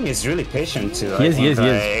 But Kim is really patient too. He is.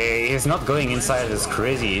 He's not going inside as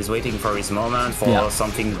crazy. He's waiting for his moment, for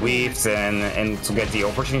something whips and to get the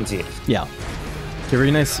opportunity. Yeah. Okay,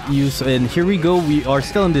 very nice use. And here we go. We are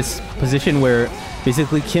still in this position where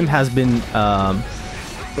basically Kim has been.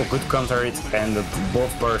 Good counter it and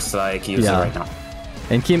both bursts like using right now.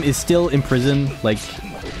 And Kim is still in prison. Like,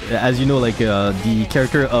 as you know, like the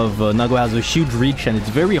character of Nago has a huge reach, and it's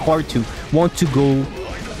very hard to want to go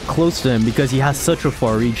close to him because he has such a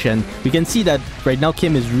far reach. And we can see that right now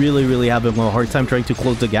Kim is really having a hard time trying to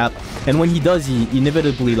close the gap. And when he does, he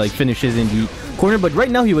inevitably like finishes in the corner. But right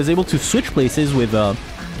now he was able to switch places with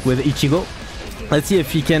Ichigo. Let's see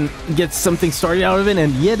if he can get something started out of it,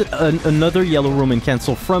 and yet another yellow Roman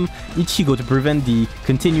cancel from Ichigo to prevent the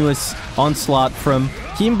continuous onslaught from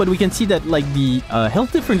Kim. But we can see that like the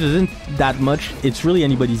health difference isn't that much. It's really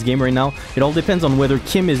anybody's game right now. It all depends on whether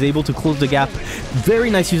Kim is able to close the gap. Very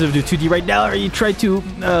nice use of the 2D right now. He tried to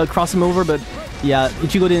cross him over, but yeah,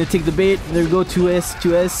 Ichigo didn't take the bait. There we go, 2S,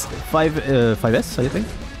 5S, I think.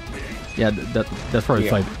 Yeah, that's probably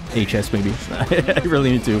 5HS maybe. I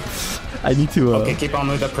really need to. Okay, keep on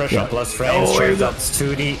with the pressure. Plus frames, that's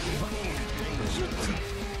 2D.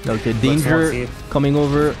 Okay, danger coming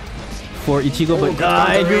over for Ichigo, but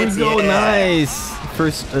here we go, nice.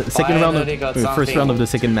 First round of the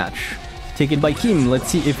second match, taken by Kim. Let's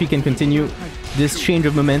see if he can continue this change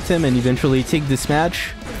of momentum and eventually take this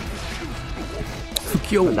match.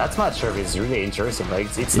 That matchup is really interesting.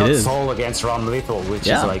 Like it's not Soul against Ron Lethal, which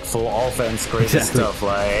is like full offense, crazy stuff.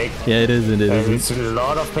 Like it is. It's a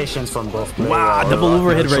lot of patience from both players. Wow, double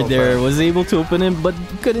overhead right there. Was able to open him, but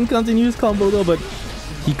couldn't continue his combo though. But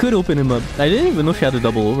he could open him up. I didn't even know she had a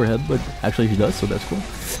double overhead, but actually she does, so that's cool.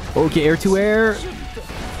 Okay, air to air.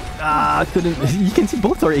 Couldn't. You can see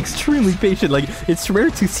both are extremely patient. Like it's rare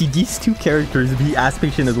to see these two characters be as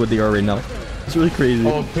patient as what they are right now. It's really crazy.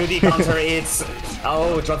 Oh, pretty counter hits.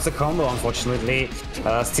 Oh, drops the combo, unfortunately.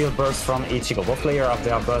 Still burst from Ichigo. Both players have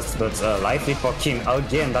their burst, but likely for Kim.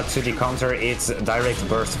 Again, that 2D counter, it's direct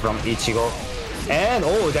burst from Ichigo. And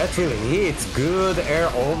that really hits. Good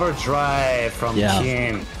air overdrive from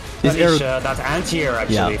Kim. Punish that anti-air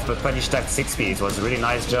actually, but punish that 6-speed. It was a really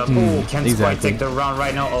nice job. Can't quite take the round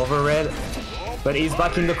right now, overred. But he's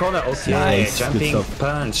back in the corner. Okay, nice. Jumping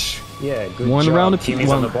punch. Yeah, good one job. Round apiece,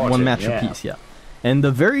 one match apiece, And the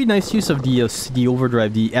very nice use of the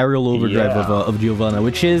overdrive, the aerial overdrive of Giovanna,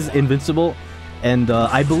 which is invincible, and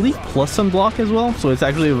I believe plus unblock as well. So it's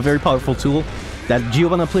actually a very powerful tool that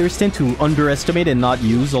Giovanna players tend to underestimate and not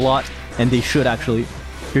use a lot, and they should actually.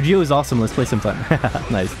 Your Gio is awesome. Let's play sometime.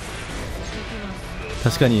 Nice.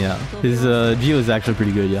 Taskani, his Gio is actually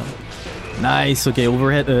pretty good. Nice. Okay,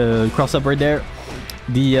 overhead cross up right there.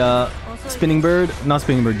 The spinning bird, not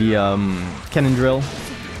spinning bird, the cannon drill.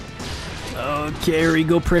 Okay, here we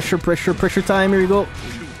go. Pressure time. Here we go.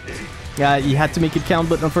 Yeah, he had to make it count,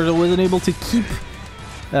 but unfortunately wasn't able to keep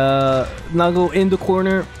Nago in the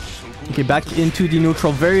corner. Okay, back into the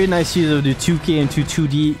neutral. Very nice use of the 2K into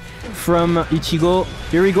 2D from Ichigo.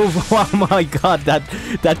 Here we go. Oh my god,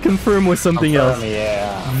 that confirm was something else.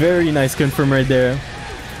 Yeah. Very nice confirm right there.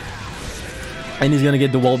 And he's gonna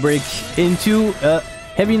get the wall break into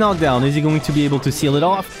heavy knockdown. Is he going to be able to seal it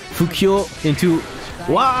off? Fukyo into...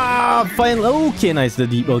 Wow! Finally... Okay, nice. The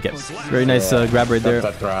deep... Okay. Very nice grab right there.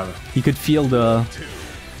 That grab. He could feel the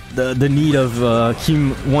the need of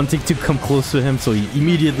him wanting to come close to him, so he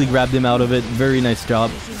immediately grabbed him out of it. Very nice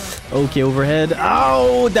job. Okay, overhead.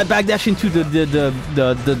 Oh, that backdash into the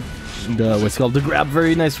what's called the grab.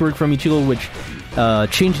 Very nice work from Ichigo, which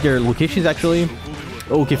changed their locations actually.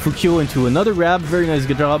 Okay, Fukyo into another grab. Very nice,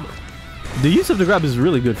 good job. The use of the grab is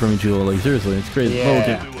really good from Ichigo. Like seriously, it's crazy. Yeah.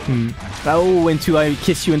 Okay. Oh, into I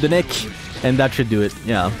kiss you in the neck, and that should do it.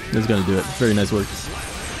 Yeah, that's gonna do it. Very nice work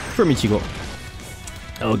from Ichigo.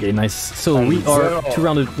 Okay, nice. So we are 2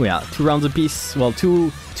 rounds apiece. Well,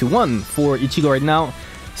 2-1 for Ichigo right now.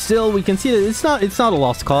 Still, we can see that it's not a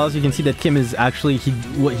lost cause. You can see that Kim is actually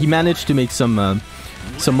he managed to make some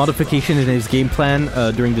modification in his game plan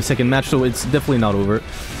during the second match, so it's definitely not over.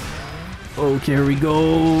 Okay, here we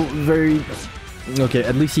go. Okay.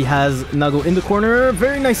 At least he has Nago in the corner.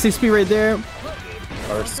 Very nice XP right there.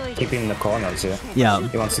 Or keeping the corner too. Yeah.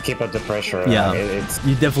 He wants to keep up the pressure. Yeah.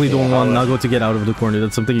 You definitely don't want Nago to get out of the corner.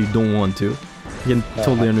 That's something you don't want to. You can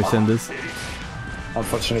totally understand this.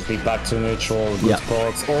 Unfortunately, back to neutral. Good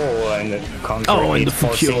spots. Oh, and the counter. Oh, and the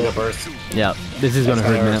forcing the Fukyo. burst. Yeah, this is gonna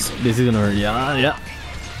hurt, man. This is gonna hurt. Yeah.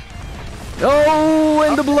 Oh,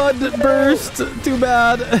 and the blood burst. Too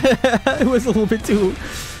bad. It was a little bit too.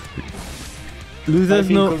 Losers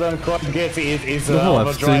の方は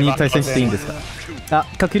普通に対戦していいんですか？あ、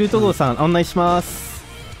かけるとごさん案内します。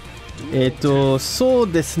そ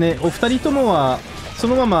うですね。お二人ともはそ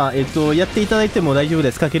のままやっていただいても大丈夫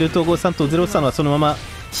です。かけるとごさんとゼロさんはそのまま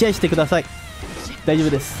試合してください。大丈夫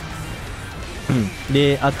です。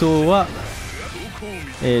で、あとは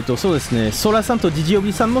そうですね。ソラさんとジジオ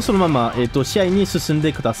ビさんもそのまま試合に進ん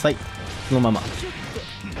でください。そのまま。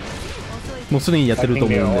もうすでにやってると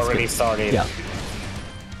思うんですけど。いや。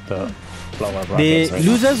で、ル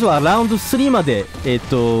ーザーズはラウンド3まで、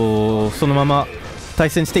そのまま対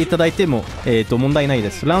戦していただいても、問題ない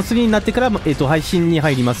です。ラウンド3になってから、配信に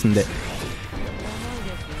入りますんで。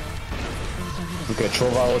Okay,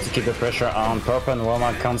 Trova to keep the pressure on purple and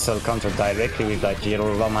Roman cancel counter directly with that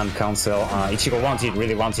yellow Roman cancel. Ichigo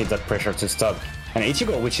really wanted that pressure to stop. And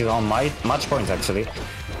Ichigo, which is on match point actually.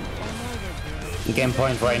 Game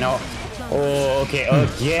point right now. Oh, okay,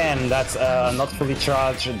 again, that's not fully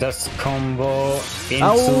charged. That's combo into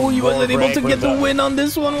Oh, he wasn't able to get the win on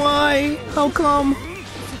this one. Why? How come?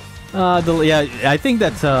 Yeah, I think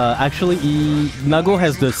that actually Nago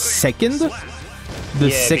has the second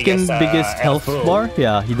biggest health bar.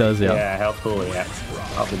 Yeah, he does. Yeah, health pool. Yeah,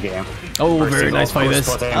 of the game. Oh, very nice fight this.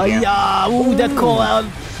 Yeah, ooh, that call out,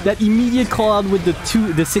 that immediate call out with the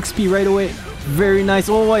 6P right away. Very nice.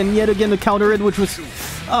 Oh, and yet again the counter it, which was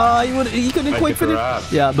he couldn't quite fit it.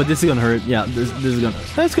 Yeah, but this is gonna hurt. Yeah,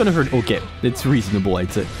 that's gonna hurt. Okay, it's reasonable,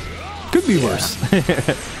 I'd say. Could be worse.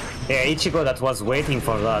 Yeah, Ichigo that was waiting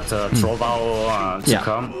for that Trova to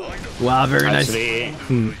come. Wow, very actually,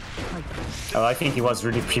 nice. I think he was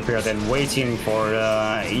really prepared and waiting for.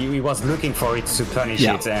 He was looking for it to punish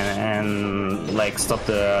it and like stop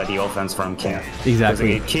the offense from Kim.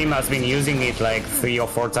 Exactly. Kim has been using it like 3 or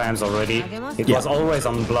 4 times already. It was always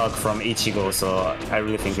on block from Ichigo, so I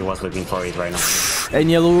really think he was looking for it right now.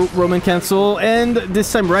 And yellow Roman cancel, and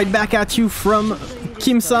this time right back at you from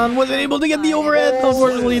Kim-san. Wasn't able to get the overhead.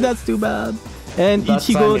 Unfortunately, that's too bad. And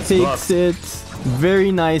Ichigo takes it.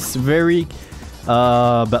 Very nice.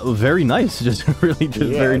 But very nice, just really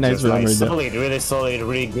very nice like solid, really solid,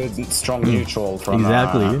 really good, strong neutral from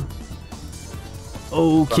exactly.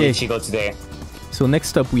 Okay. From Ichigo today. So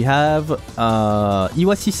next up we have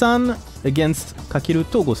Iwashi-san against Kakeru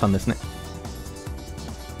Togo-san ですね。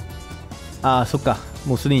そっか、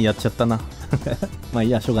もうすでにやっちゃったな。まあいい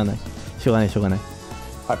や、しょうがない。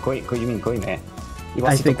濃いね。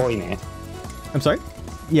Iwashi と濃いね。I'm sorry?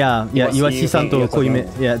 いや、岩地さんと濃いめ、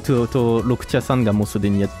と六茶さんがもうすで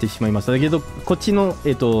にやってしまいました。だけど、こっちの、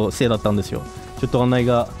せいだったんですよ。ちょっと案内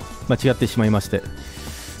が間違ってしまいまして、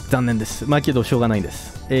残念です。まあけど、しょうがないで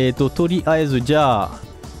す。とりあえず、じゃあ、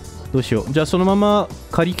どうしよう。じゃあ、そのまま、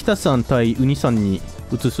狩北さん対ウニさんに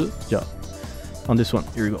移すじゃあ、on this one.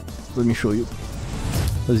 Here we go. Let me show you.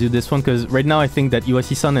 Let's do this one, because right now I think that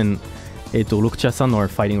Iwashi-san and 六茶さん are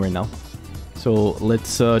fighting right now. So,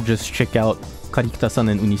 let's just check out Karikita-san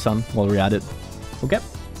and Uni-san while we're at it. Okay?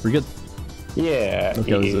 We're good? Yeah,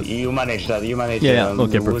 okay, you manage that. You manage okay,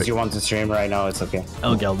 the rules you want to stream right now. It's okay.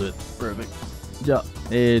 Okay, I'll do it. Perfect. じゃあ、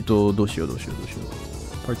どうしよう。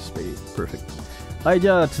Participate. Perfect. はい、じ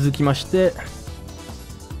ゃあ続きまして、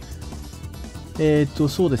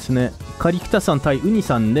そうですね。カリキタさん対ウニ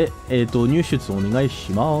さんで、入出お願い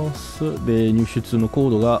します。で、入出のコ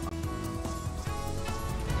ードが、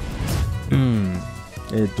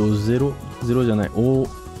0じゃない、O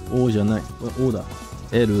じゃない、O だ。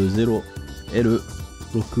L0、L、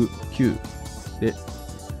6、9で、6、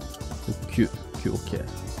9、9、OK。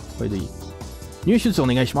これでいい。入出お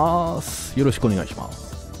願いします。よろしくお願いしま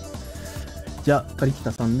す。じゃあ、カリキ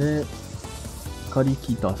タさんで、カリ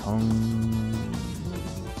キタさん、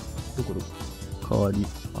どこカリキ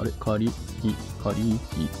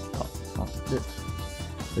タさんで、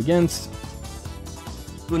against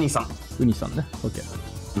ウニさん。ウニさんね。OK。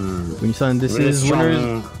ウウニさん、this is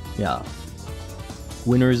winners. Yeah.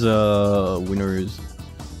 Winners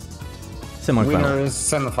semifinal. Winners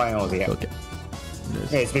semifinals, yeah. Okay.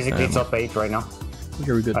 Yeah, it's basically top 8 right now.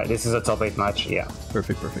 Very good. This is a top 8 match, yeah.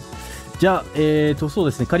 Perfect. じゃあ、そう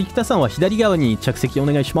ですね、カリキタさんは左側に着席お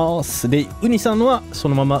願いします。で、ウニさんはそ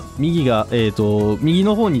のまま右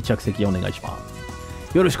の方に着席お願いしま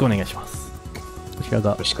す。よろしくお願いします。こちら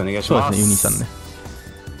が、よろしくお願いします。そうですね、ウニさんね。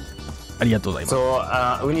ありがとうございます。So,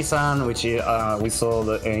 Uni-san, which we saw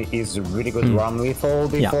is really good run lethal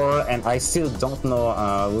before, and I still don't know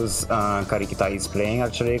who's Karikita is playing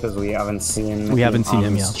actually, because we haven't seen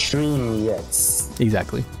him stream yet.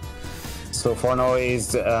 Exactly. So for now,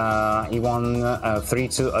 he won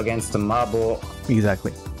 3-2 against Mabo.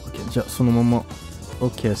 Exactly. Okay, じゃあそのまま。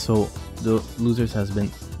Okay, so the losers has been.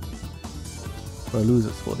 これは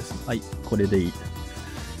losers そうですね。はい、これでいい。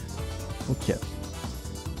Okay.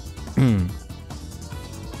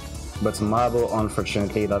 But Mabo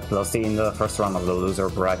unfortunately got lost in the first round of the loser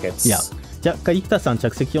brackets. Yeah. じゃあカリキタさん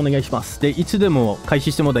着席お願いします。で、いつでも開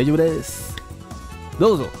始しても大丈夫です。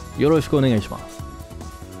どうぞよろしくお願いします。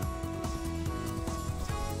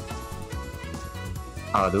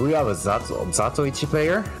Do we have a Zato Ichi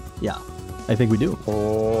player? Yeah, I think we do.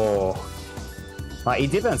 Oh.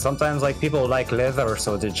 It depends. Sometimes like people like leather,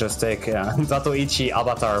 so they just take Zato Ichi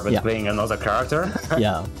avatar but playing another character.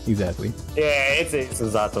 Yeah, exactly. Yeah, it's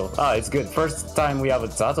Zato. It's good. First time we have a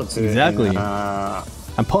Zato too. Exactly.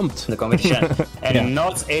 I'm pumped. The competition. And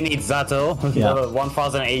not any Zato.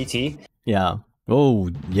 1080. Yeah. Oh,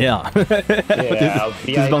 yeah. Yeah,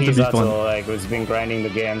 VIP Zato like has been grinding the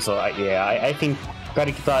game, so I think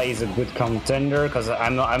Karikita is a good contender because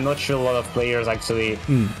I'm not sure a lot of players actually.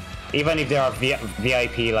 Even if they are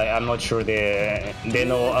VIP, like I'm not sure they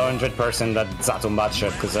know 100% that Zato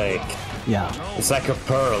matchup because like it's like a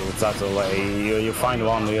pearl with Zato. Like you find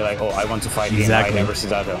one, you're like, oh, I want to fight him. I never see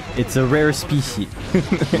Zato. It's a rare species.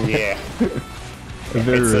 Yeah,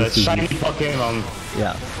 it's a shiny Pokemon.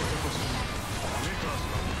 Yeah.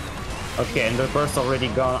 Okay, and the burst already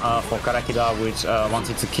gone for Karakida, which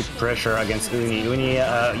wanted to keep pressure against Uni. Uni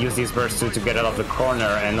used this burst to get out of the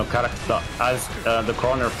corner, and Karakida has the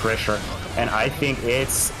corner pressure. And I think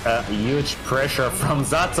it's a huge pressure from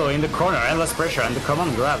Zato in the corner, endless pressure, and the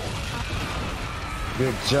command grab.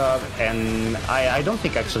 Good job, and I don't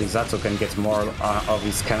think actually Zato can get more of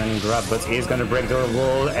his cannon grab, but he's gonna break the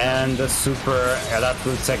wall, and the super, that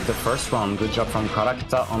will take the first round. Good job from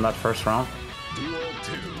Karakida on that first round.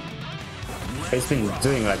 He's been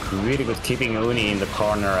doing like really good keeping Uni in the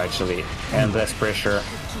corner actually, and less pressure.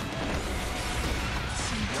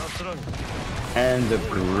 And the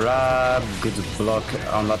grab, good block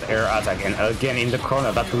on that air attack, and again in the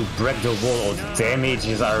corner, that will break the wall. The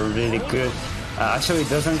damages are really good. Actually, it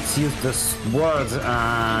doesn't use the sword.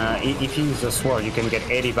 If you use the sword, you can get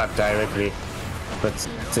 80 back directly. But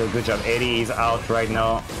still, good job. 80 is out right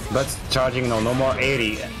now, but charging no more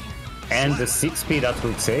 80. And the 6P that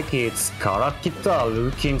will take it's Karakita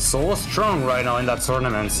looking so strong right now in that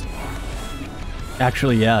tournament.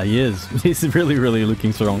 Actually, yeah, he is. He's really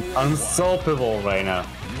looking strong. Unstoppable right now.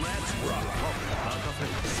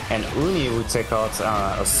 And Uni would take out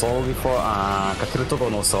a soul before,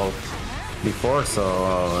 Kakurutogo no soul before,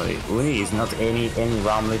 so Uni is not any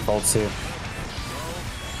round lethal too.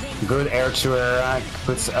 Good air to air,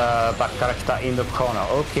 puts back Karakita in the corner.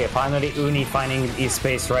 Okay, finally Uni finding his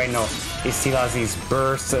space right now. He still has his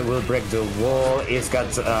burst, will break the wall. He's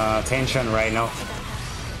got tension right now.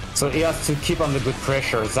 So he has to keep on the good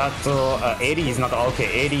pressure. Zato 80 is not okay.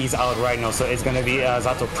 80 is out right now, so it's gonna be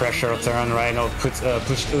Zato pressure turn right now.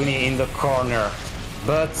 Push Uni in the corner,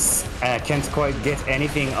 but can't quite get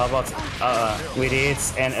anything about with it.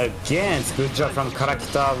 And again, good job from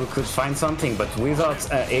Karakita. We could find something, but without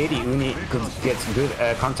 80, Uni could get good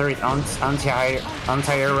counter it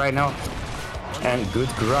anti-air right now. And good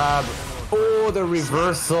grab. Oh, the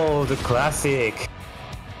reversal, the classic.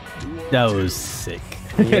 That was sick.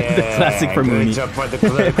 Yeah, the classic from Uni. Good job for the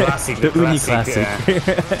classic. The Uni classic.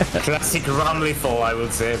 Classic run lethal, I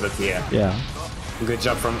would say, but yeah. Yeah. Good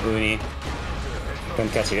job from Uni.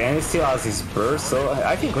 Can't catch it, and it still has his burst. So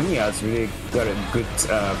I think Uni has really got a good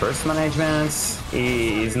burst management.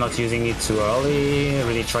 He is not using it too early.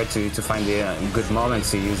 Really try to find the good moment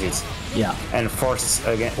to use it. Yeah. And force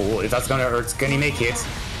again. Oh, that's gonna hurt. Can he make it?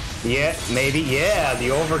 Yeah, maybe. Yeah, the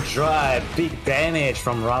overdrive, big damage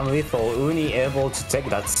from round lethal. Uni able to take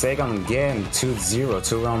that second game 2-0,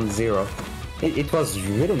 2-0. It was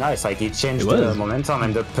really nice. Like he changed the momentum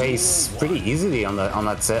and the pace pretty easily on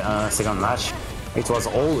that second match. It was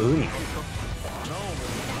all Uni.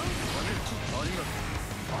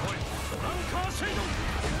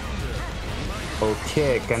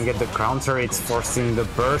 Okay, can get the counter. It's forcing the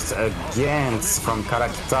burst again from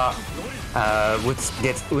Karakita. Would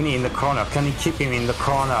get Uni in the corner. Can he keep him in the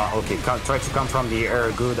corner? Okay, try to come from the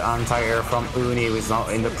air. Good anti-air from Uni who's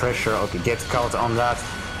not in the pressure. Okay, get caught on that.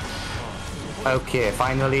 Okay,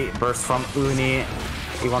 finally, burst from Uni.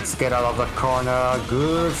 He wants to get out of the corner.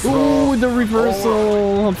 Good throw. Ooh, the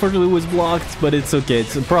reversal unfortunately was blocked, but it's okay.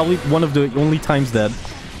 It's probably one of the only times that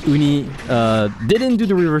Uni didn't do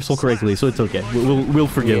the reversal correctly, so it's okay. We'll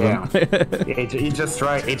forgive him. He just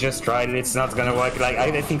tried. It's not gonna work. Like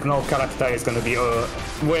I think no character is gonna be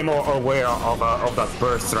way more aware of that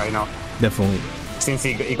burst right now. Definitely. Since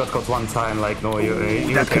he got caught one time, like no,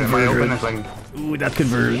 you that converted. Like, ooh, that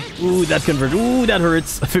converted. Ooh, that converted. Ooh, that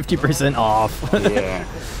hurts. 50% off. Yeah.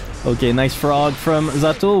 Okay, nice frog from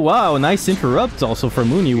Zato. Wow, nice interrupt also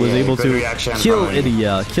from Uni. Was able to kill Eddie.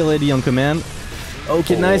 Kill Eddie on command.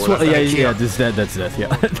 Okay, nice one. Yeah, that's death.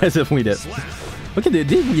 Yeah, that's definitely death. Okay,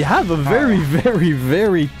 we have a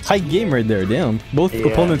very tight game right there. Damn, both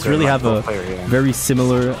opponents really have a very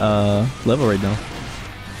similar level right now.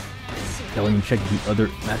 Yeah, let me check the other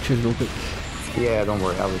matches real quick. Yeah, don't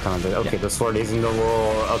worry, I'll be coming there. Okay, the sword is in the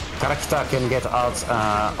wall. Karakita can get out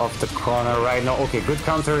of the corner right now. Okay, good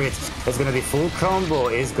counter. It's gonna be full combo.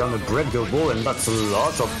 It's gonna break the wall, and that's a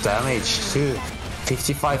lot of damage too.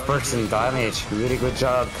 55% damage. Really good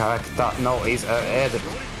job, Karakita. No, he's ahead.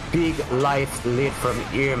 Big life lead from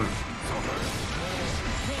him.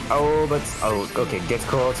 Okay, get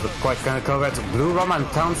caught, but quite kind of covered. Blue Roman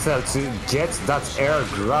cancel to get that air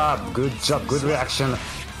grab. Good job, good reaction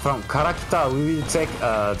from Karakita. We will take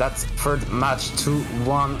that third match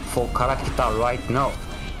 2-1 for Karakita right now.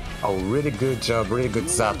 Oh, really good job, really good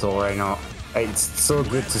Zato right now. It's so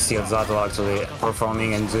good to see Zato actually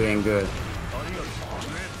performing and doing good.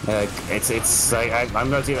 It's like I'm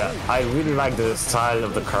not even. I really like the style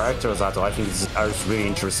of the character Zato. I think it's really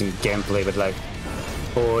interesting gameplay, but like.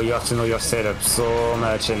 Oh, you have to know your setup so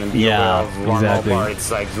much and be aware of one more part.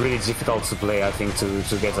 It's like really difficult to play, I think,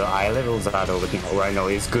 to get a high level Zato, but you know, right now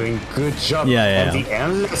he's doing good job. And the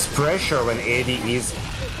endless pressure when Eddie is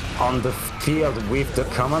on the field with the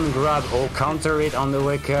command grab or counter it on the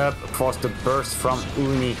wake up, force the burst from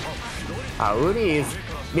Uni. Uni is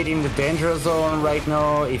a bit in the danger zone right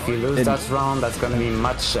now. If he loses that round, that's gonna be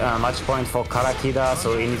match point for Karakita,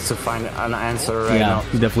 so he needs to find an answer right now.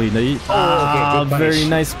 Yeah, definitely. Okay, very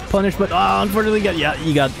nice punish, but unfortunately,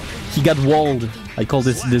 he got walled. I call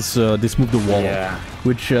this move the wall,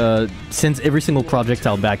 which sends every single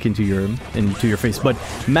projectile back into your face. But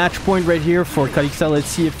match point right here for Karakita. Let's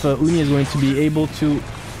see if Uni is going to be able to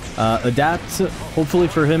adapt. Hopefully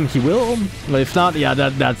for him he will, but if not,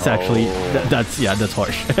 that's actually that's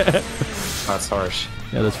harsh. That's harsh.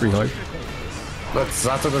 Yeah, that's pretty harsh. But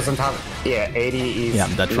Zato doesn't have 80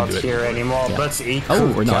 is not here anymore, but he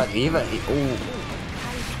could not even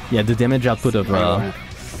yeah, the damage output of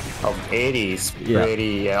 80 is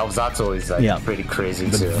pretty of Zato is like pretty crazy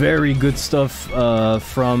but too. Very good stuff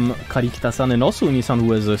from Karakita-san, and also Uni-san, who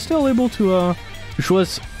was still able to show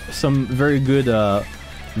us some very good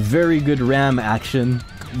RAM action.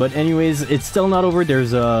 But anyways, it's still not over.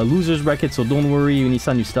 There's a loser's bracket, so don't worry,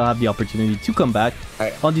 Uni-san, you still have the opportunity to come back.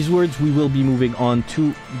 On these words, we will be moving on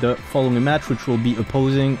to the following match, which will be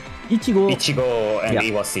opposing Ichigo and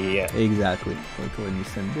Iwasi. Exactly. Let's go ahead and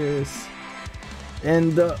send this.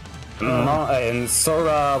 And and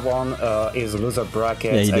Sora won his loser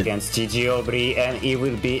bracket against Gigi Obri, and he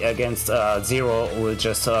will be against Zero, who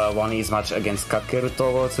just won his match against Kakeru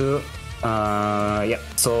Togo too.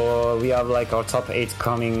 So we have like our top 8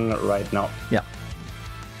 coming right now.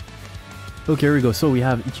 Okay, here we go. So we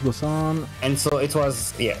have Ichigo-san. And so it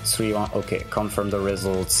was 3-1. Okay, confirm the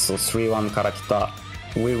results. So 3-1 Karakita.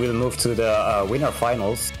 We will move to the winner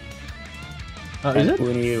finals. Is it?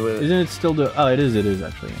 Isn't it still the... Oh, it is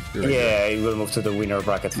actually. Right, it will move to the winner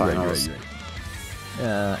bracket finals.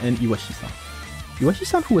 Right. And Iwashi-san.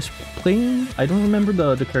 Iwashi-san, who was playing... I don't remember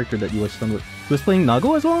the character that Iwashi-san was playing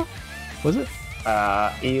Nago as well? Was it?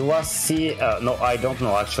 Iwasi, no, I don't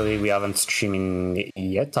know actually. We haven't streaming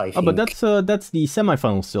yet, I think. Oh, but that's the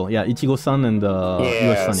semifinal still. Yeah, Ichigo-san and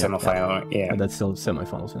Iwashi-san. Semifinal, yeah. That's still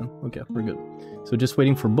semifinals, then. Okay, we're good. So just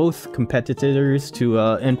waiting for both competitors to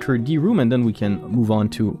enter the room, and then we can move on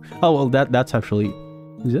to... Oh, well, that's actually...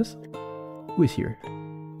 Who's this? Who is here?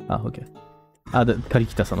 Ah, okay. Ah,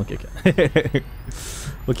 Karikita-san, okay.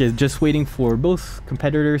 Okay, just waiting for both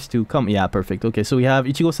competitors to come. Yeah, perfect. Okay, so we have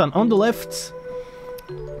Ichigo-san on the left.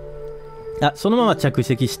 そのまま着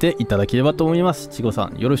席していただければと思います。Ichigoさ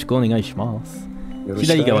ん、よろしくお願いします。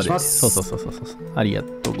左側で。そう。ありが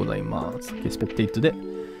とうございます。スペクテイトで。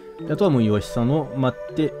あとはもう岩下さんを待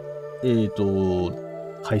って、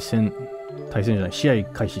対戦じゃない、試合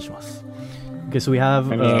開始します。Okay, so we have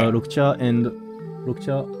Lokcha and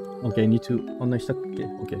Lokcha. Okay, need to 案内したっけ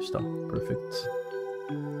Okay, した。Perfect.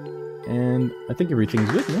 And I think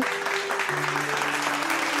everything's good, no?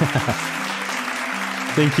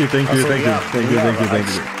 Thank you. Actually,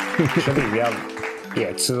 we have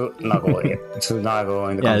two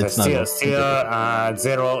Nago in the contest. Still,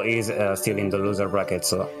 Zero is still in the loser bracket,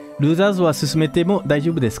 so. ルーザーズは進めても大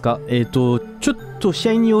丈夫ですか？ちょっと試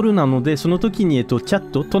合によるなので、その時にチャ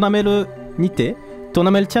ット、トナメルチャ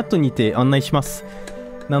ットにて案内します。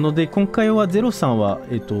なので今回はゼロさんは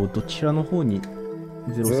どちらの方に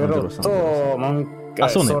ゼロとあ、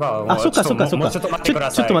そうね。あ、そっか。ちょっと待ってくだ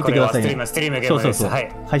さいね。ストリームゲームです。はい。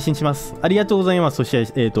配信します。ありがとうございます。お知ら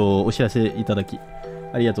せいただき。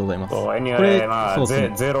ありがとうございます。これ、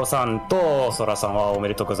ゼロさんとソラさんはおめ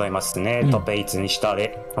でとうございますね。トップ8にした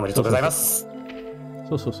れ。おめでとうございます。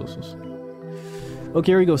そう。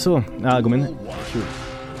Okay, here we go. So, ごめんね。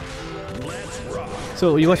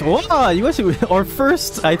So, Iwashi, our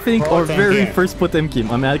first, I think, our very first Potemkin.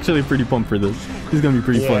 I'm actually pretty pumped for this. This is gonna be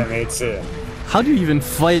pretty fun. Yeah, me too. How do you even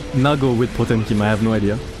fight Nago with Potemkin? I have no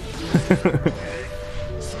idea.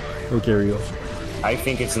 Okay, here we go. I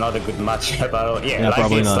think it's not a good match, but like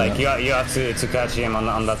probably it's not, like you have to catch him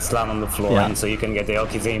on that slam on the floor, and so you can get the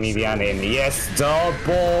Okizeme behind him. Yes,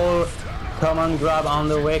 double common grab on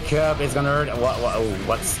the wake up. It's gonna hurt.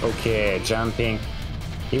 What's okay? Jumping.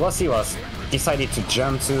 He was decided to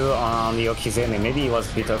jump to on the Okizeme. Maybe he was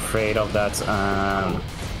a bit afraid of that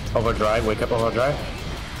overdrive, wake up overdrive.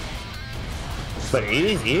 But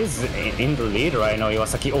he is in the lead right now.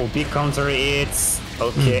 Iwasaki, big counter hits.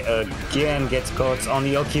 Okay, again gets caught on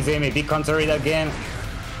the Okizeme. Big counter hit again.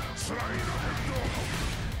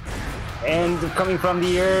 And coming from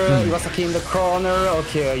the air, Iwasaki in the corner.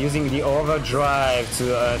 Okay, using the overdrive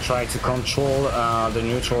to try to control the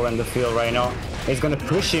neutral and the field right now. He's gonna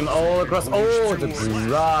push him all across. Oh, the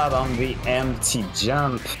grab on the empty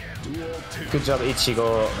jump. Good job,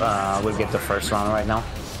 Ichigo. Will get the first round right now.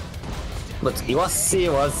 But Iwasi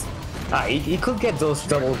was... he could get those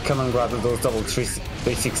double common grabs, those double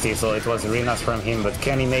 360, so it was really nice from him, but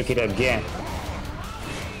can he make it again?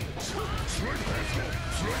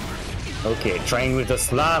 Okay, trying with the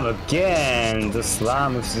slam again! The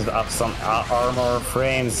slam which is up some armor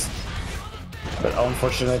frames. But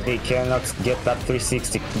unfortunately cannot get that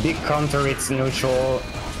 360. Big counter, it's neutral.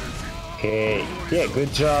 Okay, yeah,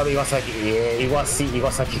 good job, Iwasaki. Yeah, Iwasaki.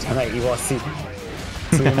 Iwasaki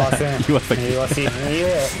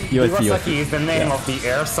is the name of the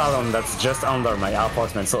air salon that's just under my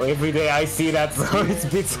apartment. So every day I see that, so it's a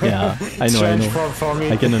bit strange for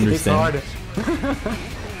me. I can understand. It's hard.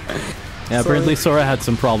 Apparently Sora had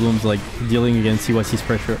some problems like dealing against Iwasi's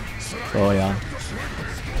pressure. Oh yeah.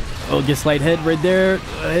 Oh, gets light head right there.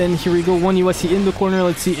 And here we go, one Iwasi in the corner.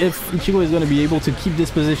 Let's see if Ichigo is going to be able to keep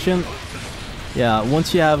this position. Yeah,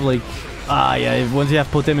 once you have like... once you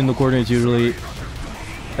have Potem in the corner, it's usually...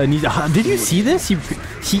 did you see this? He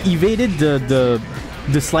evaded the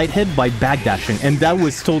slight head by backdashing, and that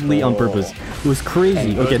was totally on purpose. It was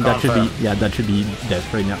crazy. Okay, that should be dead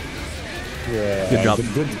right now. Yeah. Good job.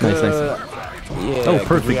 Nice. Yeah,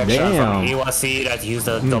 perfect. Damn. Iwasi that used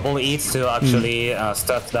the double eats to actually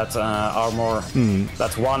stuff that armor,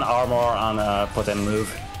 that one armor on a Potem move.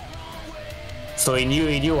 So he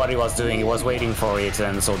knew what he was doing. He was waiting for it,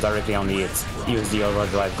 and so directly on the hit, used the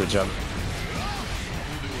overdrive. Good job.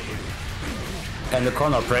 And the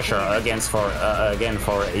corner pressure again for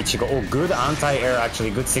Ichigo. Oh, good anti-air actually.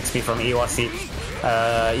 Good 6P from Iwasi.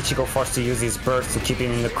 Ichigo forced to use his burst to keep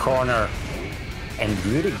him in the corner. And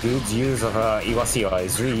really good use of Iwasi.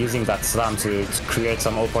 He's really using that slam to create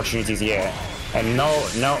some opportunities here. And no.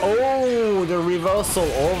 Oh, the reversal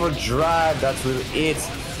overdrive that will hit.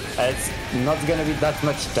 It's not gonna be that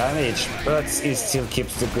much damage, but it still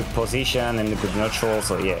keeps the good position and the good neutral.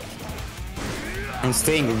 So yeah. And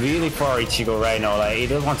staying really far Ichigo right now, like he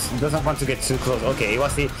doesn't want to get too close. Okay,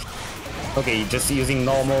 Iwasi Okay, just using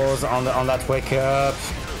normals on that wake up.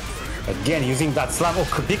 Again, using that slam.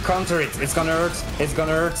 Oh, big counter it. It's gonna hurt. It's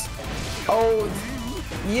gonna hurt. Oh,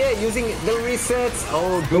 yeah, using the resets.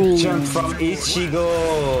 Oh, good jump from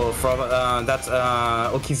Ichigo. From that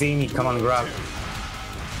Okizemi. Come on, grab.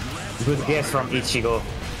 Good guess from Ichigo.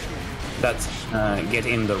 That's get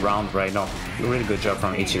in the round right now. Really good job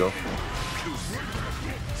from Ichigo.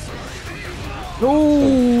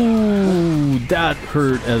 Oh, that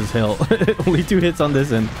hurt as hell. Only 2 hits on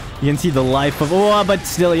this, and you can see the life of. Oh, but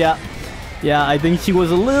still, yeah. Yeah, I think he was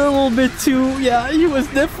a little bit too. Yeah, he was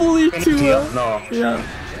definitely too. No. Yeah.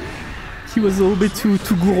 He was a little bit too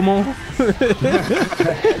gourmand.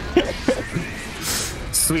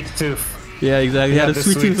 Sweet tooth. Yeah, exactly. He had a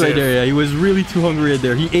sweet tooth right there. Yeah, he was really too hungry right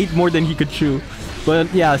there. He ate more than he could chew.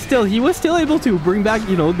 But yeah, still, he was still able to bring back,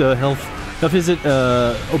 you know, the health of his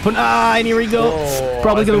open. Ah, and here we go. Oh,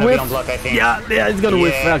 probably gonna whiff. Block, I think. Yeah, it's gonna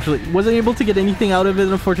whiff. Actually, wasn't able to get anything out of it,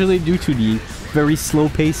 unfortunately, due to the very slow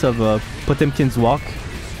pace of Potemkin's walk.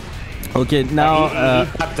 Okay, now he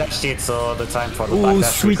backdashed it, so the time for the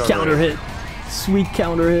backdash sweet recovery. Counter hit. Sweet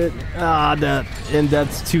counter hit. Ah,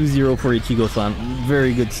 that's 2-0 for Ichigo-san.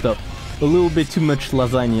 Very good stuff. A little bit too much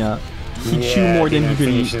lasagna. He chewed more than he could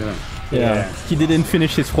eat. Yeah, he didn't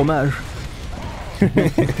finish his fromage.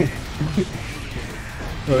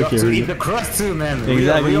 Okay, you have to eat the crust too, man.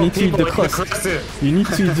 Exactly, you need to eat the crust. You need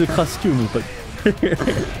to eat the crust too, but.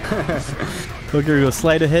 Okay, we go.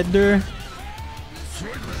 Slide ahead there.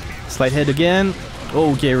 Slide head again.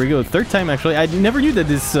 Okay, here we go. 3rd time actually. I never knew that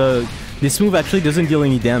this move actually doesn't deal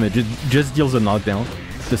any damage. It just deals a knockdown.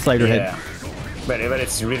 The slider head. But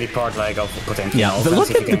it's really part like of potential. Yeah, but look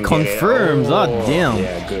at the confirms. Oh, damn.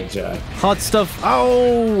 Yeah, good job. Hot stuff.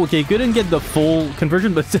 Oh, okay. Couldn't get the full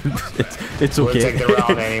conversion, but it's okay. We'll take the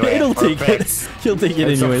round anyway. It'll take it. He'll take it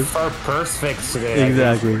anyway. Perfect today.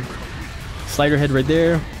 Exactly. Slider head right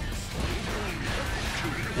there.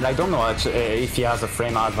 And I don't know actually, if he has a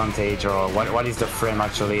frame advantage or what is the frame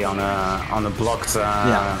actually on a blocked.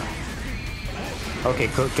 Okay,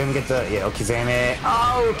 can get the Okizeme.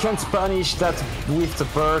 Oh, can't punish that with the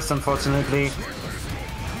burst, unfortunately.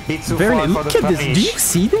 Bit too far for the punish. This. Do you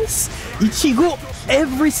see this? Ichigo,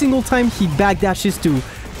 every single time he backdashes to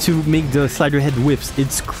make the slider head whiffs.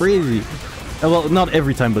 It's crazy. Well, not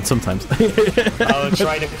every time, but sometimes. I'll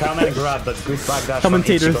try to come and grab, but good backdash from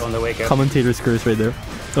Ichigo on the wake up. Commentator's curse right there.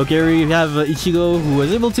 Okay, we have Ichigo, who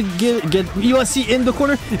was able to get Iwasi in the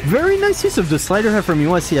corner. Very nice use of the slider head from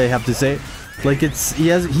Iwasi, I have to say. Like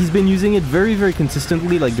he's been using it very, very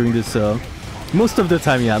consistently, like during this most of the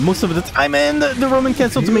time, and the Roman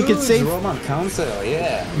cancel to make it safe. Roman cancel,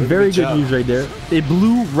 yeah. Very good use right there. It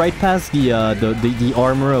blew right past the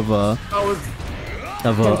armor of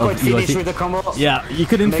finish with the combo. Yeah, you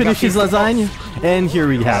couldn't finish his lasagna, and here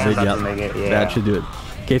we have it. Yeah, that should do it.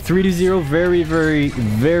 Okay, 3-0. Very, very,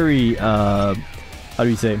 very. How do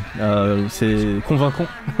you say? C'est convaincant.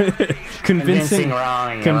 Convincing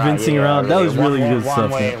round. That was really good stuff.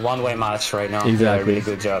 One-way match right now. Exactly. Yeah, really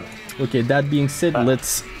good job. Okay, that being said,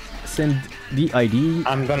 let's send the ID.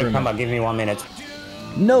 I'm gonna come back. Give me 1 minute.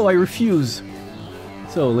 No, I refuse.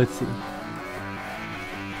 So let's see.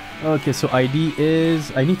 Okay, so ID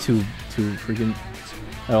is. I need to freaking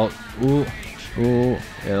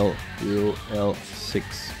LUL6.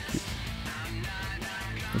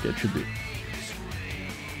 Okay, it should be.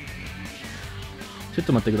 ちょっ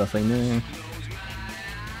と待ってくださいね。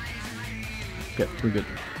Okay, we're good.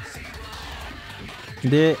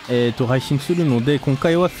 で、配信するので、今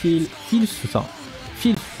回はフィルスさん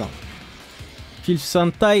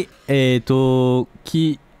対、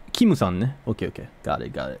キムさんね。OK, got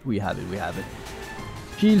it. We have it.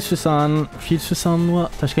 フィルスさんは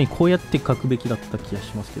確かにこうやって書くべきだった気が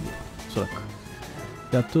しますけど、おそらく。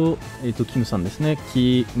で、あと、キムさんですね。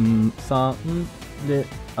キムさんで、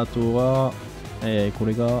あとは、こ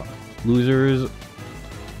れが losers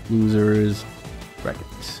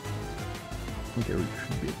brackets。 Okay, we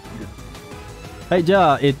should be good. はい、じ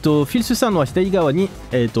ゃあ、フィルスさんのは左側に、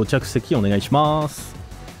着席お願いします。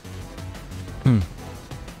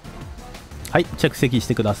はい、着席し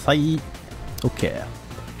てください。OK。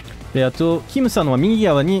で、あと、キムさんのは右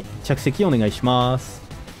側に着席お願いします。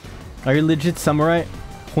Are you legit samurai?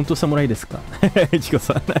 本当侍ですか？イチコ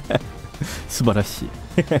さん。素晴らしい。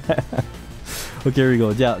Okay, here we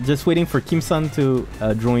go. Yeah, just waiting for Kim-san to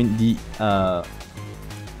join the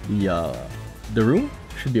room.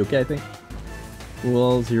 Should be okay, I think.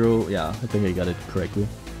 Well, 0. Yeah, I think I got it correctly.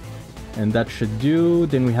 And that should do.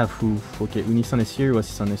 Then we have who? Okay, Uni-san is here.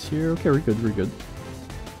 Wasi-san is here. Okay, we're good.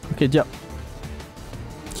 Okay, じゃあ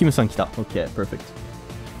Kim-san 来た。Okay, perfect.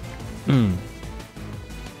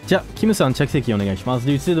 じゃあキムさん着席お願いします。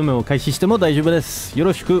流通止めを開始しても大丈夫です。よ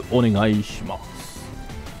ろしくお願いします。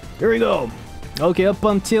 Here we go. Okay, up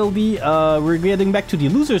until the we're getting back to the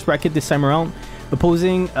losers bracket this time around.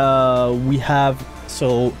 Opposing we have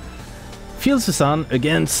so Fields-san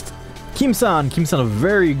against Kim-san. Kim-san, a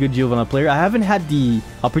very good Giovanna player. I haven't had the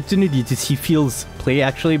opportunity to see Fields play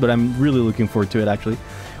actually, but I'm really looking forward to it actually.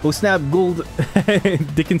 Oh snap, Gold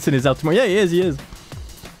Dickinson is out tomorrow. Yeah, he is.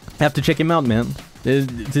 I have to check him out, man.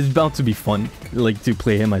 It's bound to be fun, like to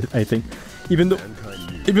play him. I think, even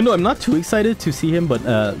though I'm not too excited to see him, but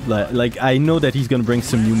like I know that he's gonna bring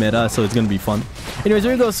some new meta, so it's gonna be fun. Anyways,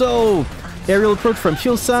 there we go. So aerial approach from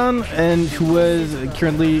Fields-san, and who was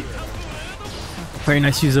currently very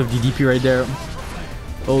nice use of the DP right there.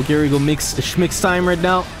 Oh, here we go. Schmix time right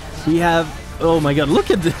now. We have. Oh my god,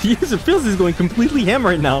 look at the user. Fields is going completely ham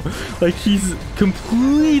right now. Like he's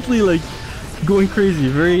completely like going crazy.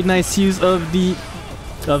 Very nice use of the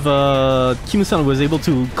Kimu-san was able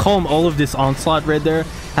to calm all of this onslaught right there.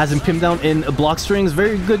 Has him pinned down in block strings.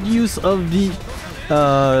 Very good use of the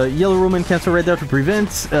yellow Roman cancel right there to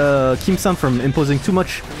prevent Kim-san from imposing too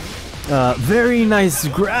much. Very nice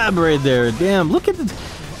grab right there. Damn, look at the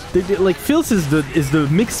like Fields is the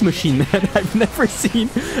mix machine, man. I've never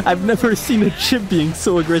seen a chip being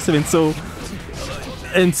so aggressive and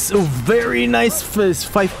so very nice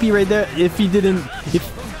 5P right there.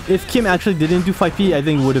 If Kim actually didn't do 5P, I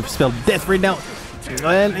think it would have spelled death right now.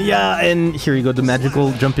 And yeah, and here you go, the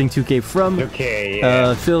magical jumping 2K from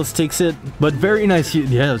Fields takes it, but very nice.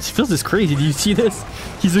 Yeah, Fields is crazy. Do you see this?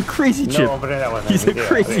 He's a crazy chip. No, but that wasn't He's a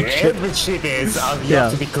crazy chip. Every chip is you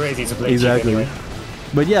have to be crazy to play exactly. Chip anyway.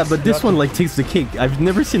 But yeah, but this one like takes the cake. I've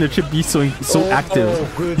never seen a chip be so active.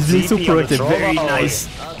 He's being so proactive. Very nice.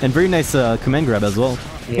 And very nice command grab as well.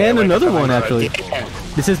 Yeah, and another one actually.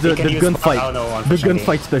 This is the gunfight. The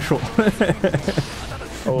gunfight special.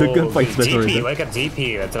 The gunfight special. DP, like a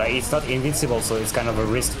DP. It's not invincible, so it's kind of a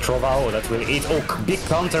risk Trovao that will eat. Oh, big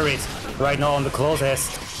counter it right now on the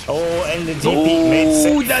closest. Oh, and the DP made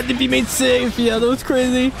safe. Ooh, that DP made safe. Yeah, that was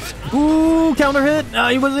crazy. Ooh, counter hit.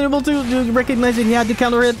 He wasn't able to recognize it. He had the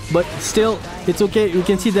counter hit, but still, it's okay. We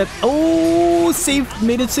can see that. Oh, safe.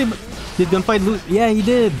 Made it safe. Did gunfight lose? Yeah, he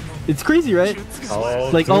did. It's crazy, right?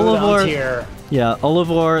 Oh, like all of our, all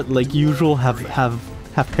of our like usual have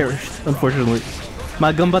perished, unfortunately. ま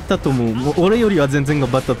あ頑張ったと思う。俺よりは全然頑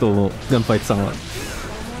張ったと思う。ガンファイトさんは。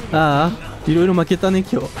ああ、いろいろ負けたね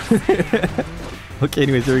今日。Okay,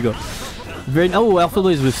 anyways, there we go. Oh, Alpha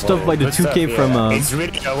Blade was stuffed by the 2K from it's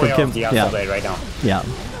really the way of the Alpha Blade right now. Yeah,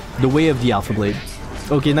 the way of the Alpha Blade.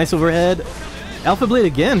 Okay, nice overhead. Alpha Blade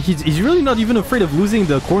again. He's really not even afraid of losing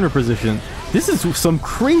the corner position. This is some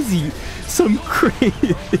crazy. He's so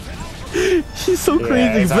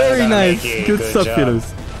crazy. Very nice. Good stuff,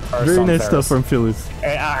 Phyllis. Very nice stuff from Phyllis.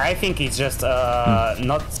 I think he's just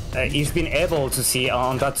not. He's been able to see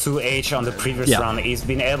on that 2H on the previous round.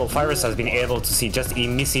 Virus has been able to see just he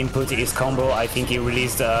misinput his combo. I think he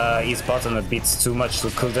released his button a bit too much, so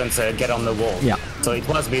couldn't get on the wall. Yeah. So it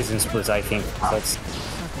was based in split, I think. But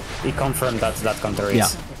he confirmed that counter is. Yeah.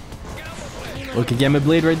 Okay, Gamma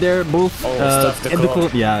Blade right there. Both. Stuffed the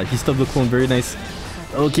clone. Yeah, he stuffed the clone. Very nice.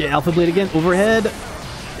 Okay, Alpha Blade again. Overhead.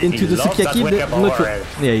 Into the Sukiyaki.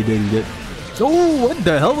 Yeah, he did. Oh, what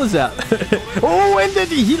the hell was that? Oh, and then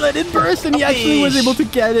he let it burst, and he actually was able to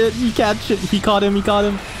get it. He caught him.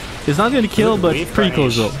 It's not gonna kill, but pretty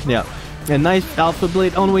close though. Yeah. And nice Alpha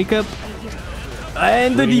Blade on wake up.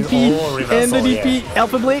 And the DP.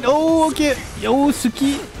 Alpha Blade. Oh, okay. Oh,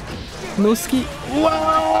 Suki. No ski.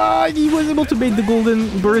 Wow! He was able to bait the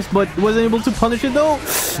golden burst, but wasn't able to punish it though.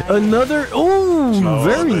 Another. Oh,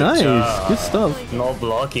 very nice. Good stuff. No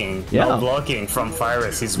blocking. Yeah. No blocking from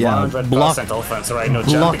Virus. He's 100% offense right now.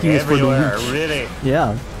 Jumping everywhere. Really.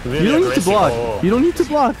 Yeah. Really you don't need to block. You don't need to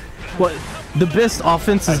block. What? The best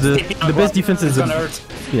offense is the best defense is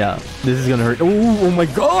yeah, this is gonna hurt. Oh my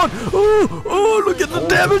god! Oh, look at the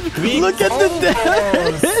damage! Look at the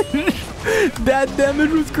damage! That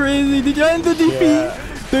damage was crazy. Did you end the DP? Yeah.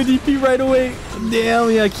 The DP right away.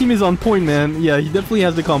 Damn, yeah, Kim is on point, man. Yeah, he definitely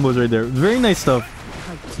has the combos right there. Very nice stuff.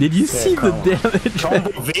 Did you see the damage?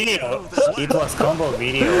 Combo video. It was combo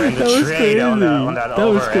video and the trade on that That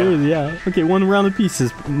was crazy, yeah. Okay, one round of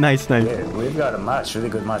pieces. Nice. Yeah, we've got a match, really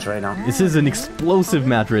good match right now. This is an explosive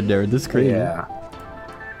match right there. This is crazy. Yeah.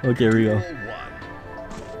 Okay, here we go.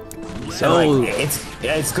 So like,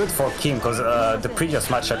 it's good for Kim because the previous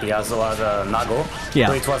matchup he has was Nago. Yeah.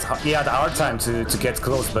 So he had a hard time to get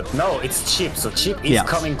close, but no, it's Chip. So Chip is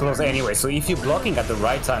coming close anyway. So if you're blocking at the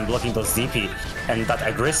right time, blocking those DP and that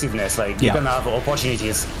aggressiveness, like you're gonna have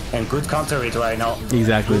opportunities and good counter it right now.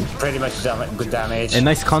 Exactly. Pretty much good damage. A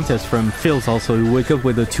nice contest from Phils also. Who wake up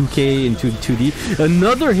with a 2K into 2D.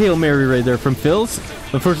 Another Hail Mary right there from Phils.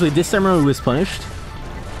 Unfortunately, this time around he was punished.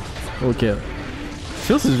 Okay.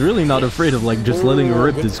 Phils is really not afraid of like just letting it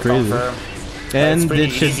rip. It's crazy. Confirm. And it's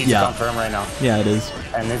it should, easy to confirm right now. Yeah, it is.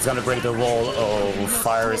 And it's gonna break the wall of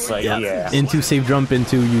fire. It's like Into safe jump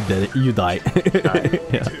into you die.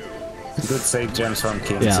 Yeah. Good save gems from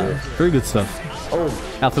Kim Yeah. too. Very good stuff. Oh,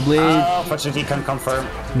 Alpha Blade. Fortunately can confirm.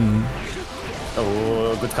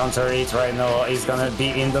 Oh, good counter it right now. He's gonna be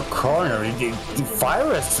in the corner. The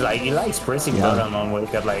Virus, like he likes pressing button on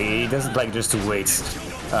wake up. Like he doesn't like just to wait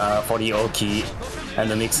for the Oki and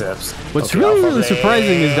the mix-ups. What's really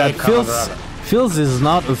surprising is that Phils is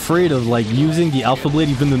not afraid of like using the Alpha Blade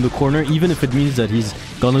even in the corner, even if it means that he's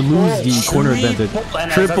gonna lose the corner advantage.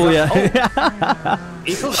 Triple, yeah.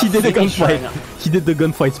 He did a gunfight. He did the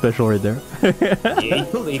gunfight special right there.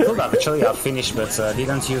 He could actually have finished, but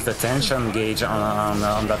didn't use the tension gauge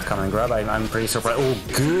on that command grab. I'm pretty surprised. Oh,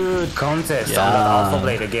 good contest on that Alpha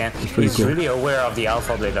Blade again. He's really aware of the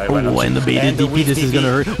Alpha Blade. Oh, and the baited DP, this is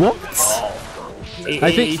gonna hurt. What?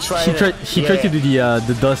 I think he tried to do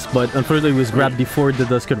the dust, but unfortunately it was grabbed before the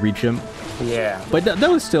dust could reach him. Yeah. But that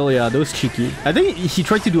was still, that was cheeky. I think he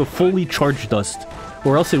tried to do a fully charged dust,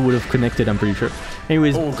 or else it would have connected, I'm pretty sure.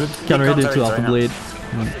 Anyways, counter hit into Alpha Blade.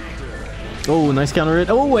 Oh, nice counter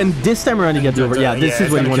hit. Oh, and this time around he gets over. Yeah, this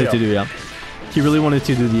is what he wanted to do, He really wanted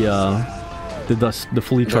to do the dust, the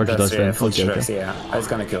fully charged dust. Yeah, it's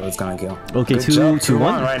gonna kill, Okay, good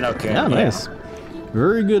 2-1. Right now, Kim. Yeah, nice.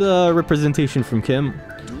 Very good representation from Kim.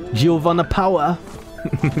 Giovanna Power.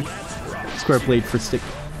 Square blade for stick.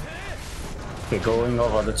 Okay, going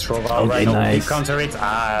over the Trova right now. Nice. He counter it.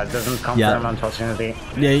 Doesn't confirm, unfortunately.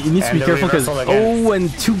 Yeah, he needs to be careful because... Oh, and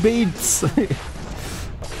two baits.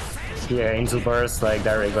 Yeah, into burst, like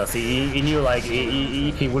direct burst. He knew, like,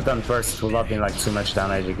 if he wouldn't burst, it would have been, like, too much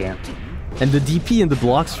damage again. And the DP and the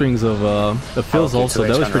block strings of Phil's also,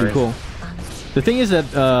 that was pretty cool. The thing is that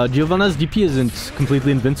Giovanna's DP isn't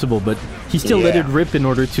completely invincible, but he still let it rip in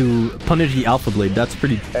order to punish the Alpha Blade. That's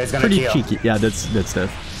pretty cheeky. Yeah, that's death.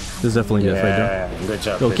 That's definitely death right there. Good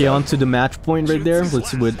job. Okay, on to the match point right there.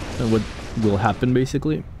 Let's see what will happen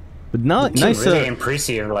basically. But not nice. Really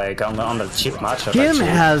impressive, like on the chip matchup. Kim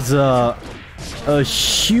has a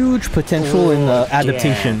huge potential in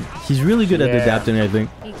adaptation. He's really good at adapting, I think.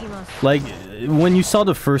 Like when you saw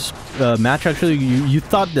the first match, actually, you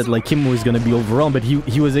thought that like Kim was gonna be overwhelmed, but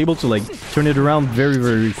he was able to like turn it around very,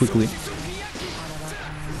 very quickly.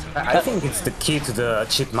 I think it's the key to the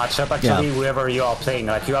chip matchup. Actually, whoever you are playing,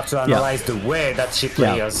 like you have to analyze the way that chip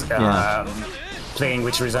players playing,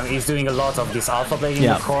 which reason he's doing a lot of this Alpha Blade in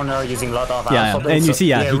the corner, using a lot of Alpha Blade. And you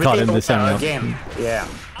see, he caught him this time. Again. Yeah.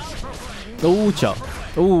 Oh, chow.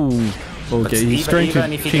 Oh, okay. He's trying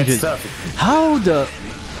to change it. How the?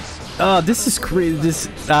 This is crazy. This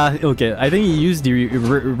okay. I think he used the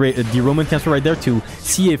Roman cancel right there to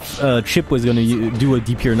see if Chip was gonna do a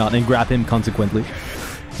DP or not, and grab him consequently.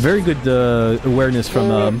 Very good awareness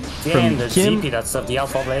from Kim. DP, that's the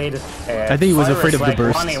Alpha Blade. I think he was afraid of the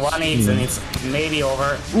burst. One hits and it's maybe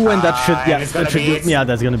over. Ooh, and that should that's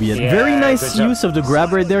gonna be it. Very nice use of the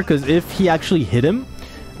grab right there, because if he actually hit him,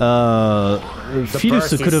 Fetus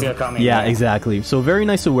could have. Yeah, exactly. So very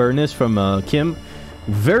nice awareness from Kim.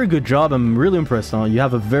 Very good job. I'm really impressed. You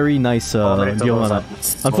have a very nice Giovanna.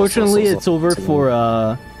 Unfortunately, it's over for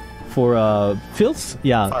Phils?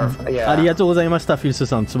 Yeah. ありがとうございました、フィルス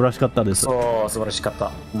さん。素晴らしかったです。そう、素晴らしかっ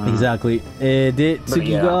た。Exactly. で、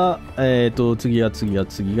次が、次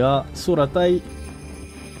が、空対、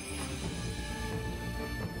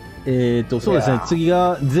そうですね、次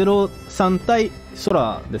が03対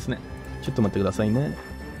空ですね。ちょっと待ってくださいね。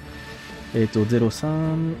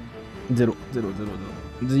03、0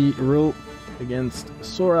 against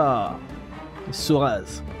Sora.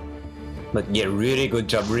 Soraz. But yeah, really good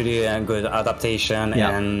job, really good adaptation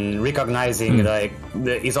and recognizing like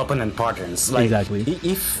his opponent patterns. Like, exactly.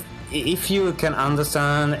 If you can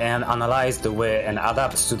understand and analyze the way and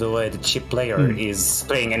adapt to the way the chip player is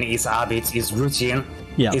playing and his habits, his routine,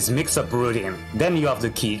 his mix-up routine, then you have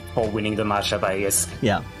the key for winning the matchup, I guess.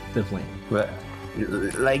 Yeah, definitely. But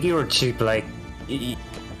like your chip, like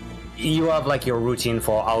you have like your routine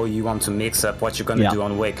for how you want to mix up, what you're gonna do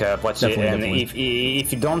on wake up,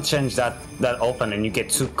 if you don't change that open and you get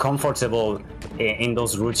too comfortable in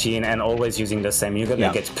those routine and always using the same, you're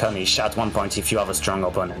gonna get punished at one point if you have a strong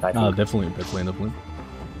opponent, I think. Definitely.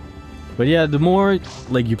 But yeah, the more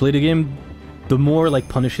like you play the game, the more like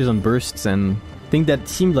punishes on bursts and things that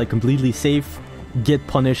seemed like completely safe get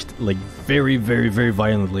punished like very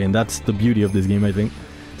violently, and that's the beauty of this game, I think.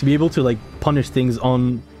 To be able to like punish things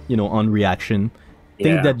on, you know, on reaction.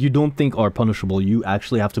 Things that you don't think are punishable, you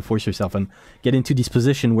actually have to force yourself and get into this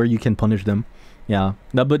position where you can punish them. Yeah.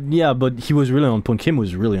 But he was really on point. Kim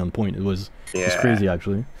was really on point. It was crazy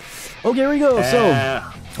actually. Okay, here we go. So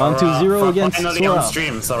on to 0 against finally Sora. On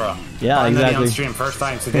stream, Sora. Yeah, finally exactly. On stream, first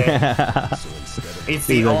time today. It's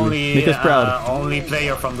the only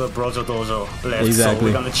player from the Brojo dojo left, so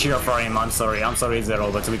we're gonna cheer for him. I'm sorry,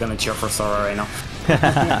 Zero, but we're gonna cheer for Sora right now.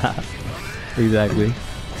 Exactly.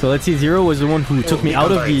 So let's see. 0 was the one who took me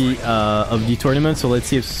out of the tournament. So let's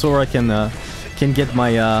see if Sora can get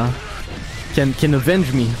my can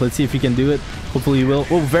avenge me. Let's see if he can do it. Hopefully he will.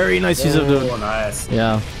 Oh, very nice use of the. Nice.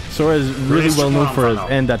 Yeah, Sora is really well known for it,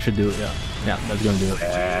 and that should do it. Yeah, that's gonna do it.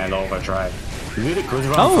 And overdrive. Really good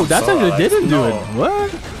run. Oh, that Sora, actually didn't do it.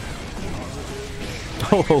 What?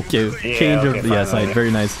 Oh, okay. Change of the side. Very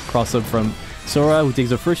nice cross up from Sora, who takes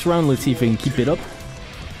the first round. Let's see if he can keep it up.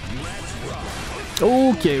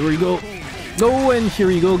 Okay, here we go. Oh, and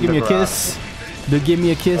here you go. Give me a kiss. Give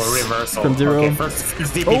me a kiss from 0. Okay, first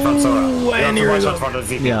it's DP from Sora. And here we go.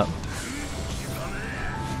 Yeah.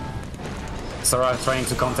 Sora trying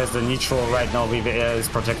to contest the neutral right now with his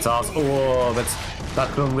projectiles. Oh, but that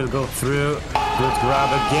clone will go through. Good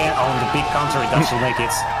grab again on the big counter. That should make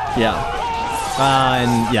it.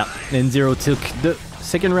 And 0 took the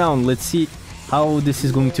second round. Let's see how this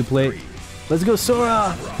is going to play. Let's go,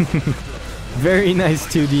 Sora! Very nice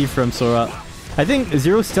 2D from Sora. I think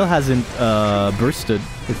 0 still hasn't bursted,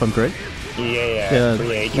 if I'm correct. Yeah.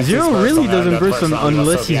 0 really doesn't burst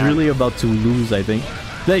unless he's really about to lose, I think.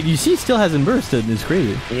 Like, you see, still hasn't bursted. It's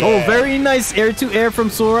crazy. Yeah. Oh, very nice air-to-air from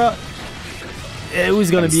Sora. It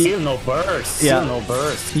was gonna be... Still no burst. Still no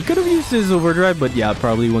burst. He could have used his overdrive, but yeah,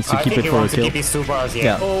 probably wants to keep it for a kill. Keep his 2 bars,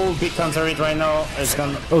 Oh, big counter it right now. It's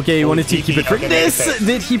gonna... Okay, he wanted to keep it for this.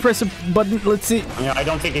 Did he press a button? Let's see. Yeah, I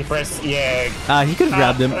don't think he pressed. Yeah. He could have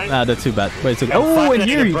grabbed him. That's too bad. But it's okay. Oh, and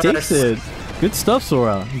here he takes it. Good stuff,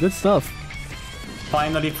 Sora. Good stuff.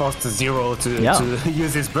 Finally forced 0 to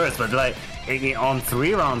use his burst, but like on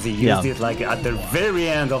 3 rounds he used it like at the very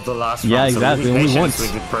end of the last round. Yeah, exactly. So only once.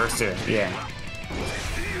 With the burst here. Yeah.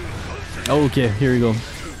 Okay, here we go.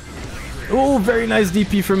 Oh, very nice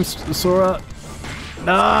DP from Sora.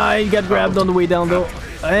 He got grabbed on the way down though.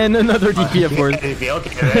 And another DP, of course. Okay,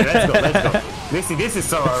 let's go. This is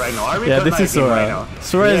Sora right now. This is Sora. Right now.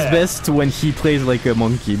 Sora is best when he plays like a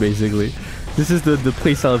monkey, basically. This is the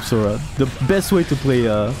playstyle of Sora. The best way to play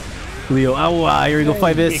Leo. Oh, here we go.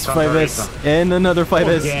 5S, 5S, and another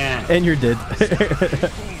 5S, and you're dead.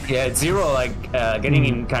 Yeah, 0 like getting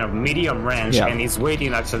in kind of medium range, and he's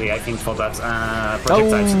waiting actually, I think, for that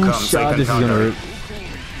projectile to come. So this is gonna hurt.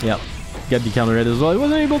 Yeah, get the counter red as well. He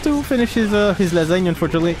wasn't able to finish his lasagne,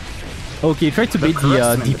 unfortunately. Okay, he tried to bait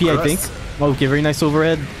the DP, I think. Okay, very nice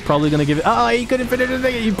overhead. Probably gonna give it. He couldn't finish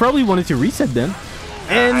it. He probably wanted to reset then.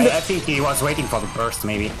 And I think he was waiting for the burst,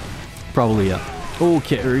 maybe. Probably, yeah.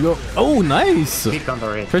 Okay, here we go. Oh, nice. Big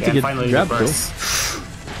counter hit. Tried to get grabbed though.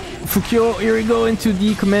 Fukyo, here we go into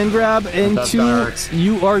the command grab, and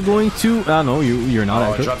you are going to... no, you're not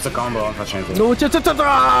actually. Drops the combo, unfortunately. No,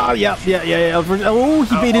 yeah. Oh,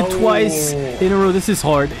 he baited twice in a row. This is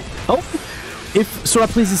hard. Oh, if Sora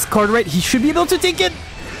plays his card right, he should be able to take it.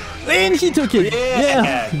 And he took it.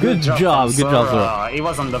 Yeah. Good job, Sora. He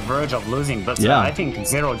was on the verge of losing, but I think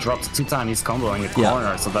 0 dropped 2 times his combo in the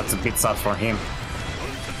corner, so that's a bit sad for him.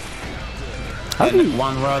 And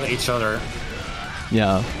one rod each other.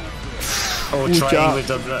 Yeah. Oh, trying with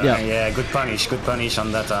the good punish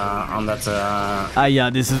on that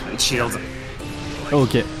this is shield.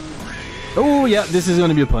 Okay. Oh yeah, this is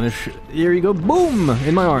gonna be a punish. Here you go, boom,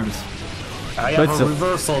 in my arms. I have a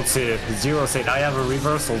reversal too. 0 said I have a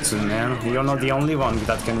reversal too, man. You're not the only one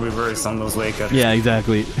that can reverse on those wake ups. Yeah,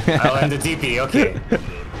 exactly. And the DP, okay.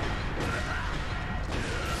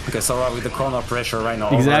 Okay, Sora with the corner pressure right now.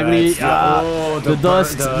 Exactly. The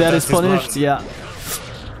dust that is punished. Yeah.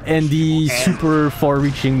 And the super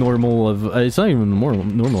far-reaching normal of it's not even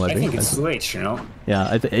normal. I think it's 2H, you know.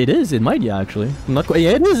 Yeah, it is. It might, actually. I'm not quite.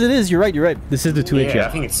 Yeah, it is. It is. You're right. This is the 2H. Yeah, I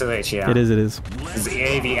think it's 2H. Yeah. It is. It's the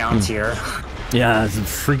AV out here. Yeah, it's a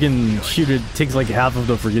freaking shoot. It takes like half of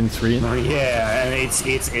the freaking screen. Yeah, and it's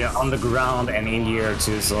on the ground and in here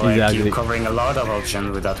too. So like you're covering a lot of options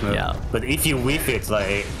with that move. Yeah. But if you whiff it,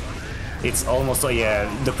 like it's almost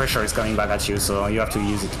the pressure is coming back at you. So you have to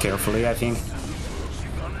use it carefully, I think.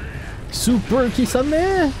 Super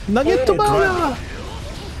Kisame! Nugget Bala!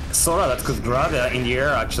 Sora that could grab in the air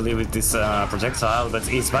actually with this projectile, but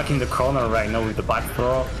he's back in the corner right now with the back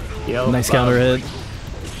throw. Nice counter hit.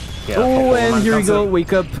 Yeah, oh, and here we go.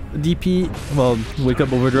 Wake up DP. Well, wake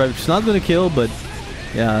up overdrive. It's not gonna kill, but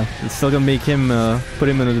yeah, it's still gonna make him put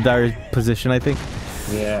him in a dire position, I think.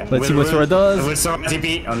 Yeah. Let's see what Sora does. Will Sora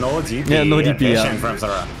DP? Oh, no DP. Yeah, no DP. Yeah. From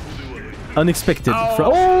Sora. Unexpected.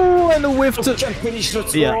 Oh, and a whiff to. Can't finish the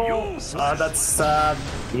throw. Yeah. That's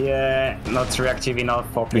yeah, not reactive enough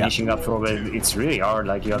for finishing that throw. But it's really hard.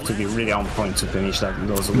 Like you have to be really on point to finish that.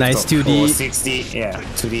 Those nice 2D. 60. Yeah,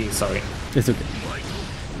 2D. Sorry. It's okay.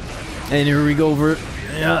 And here we go over.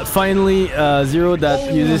 Yeah, finally, Zero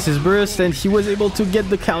that uses his burst, and he was able to get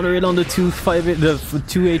the counter hit on the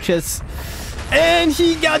 2 HS. And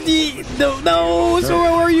he got the no. So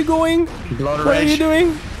where are you going? What are you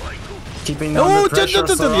doing? Keeping on the pressure.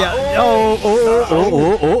 Yeah.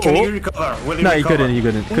 Oh. Can he recover? No, he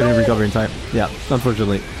couldn't recover in time. Yeah,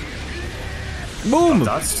 unfortunately. Boom!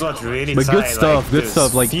 That's not really but tight. good stuff, like, good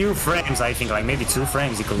stuff. Like few frames, I think, like maybe 2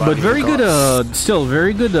 frames. He could. But very good. Still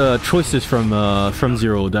very good choices from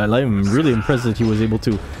Zero. That I'm really impressed that he was able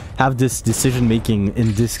to have this decision making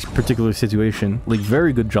in this particular situation. Like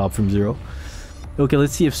very good job from Zero. Okay,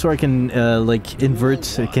 let's see if Sora can like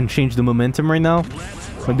invert, can change the momentum right now.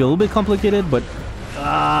 Might be a little bit complicated, but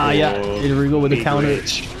yeah. Here we go with the counter.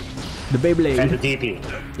 The Beyblade. And the DP.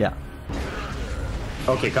 Yeah.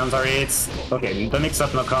 Okay, counter hits. Okay, the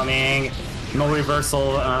mix-up not coming. No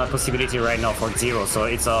reversal possibility right now for Zero. So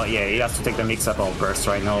it's yeah, he has to take the mix-up or burst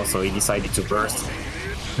right now. So he decided to burst.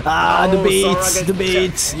 The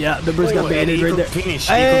baits. Yeah, the burst got baited right there.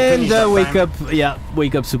 And wake up. Yeah,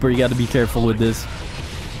 wake up, Super. You got to be careful with this.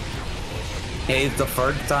 Yeah, it's the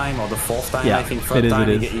 3rd time or the 4th time. Yeah, I think 3rd time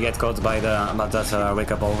you get caught by that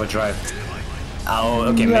wake up overdrive. Oh,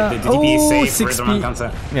 okay. Yeah. The DB is safe. Rhythm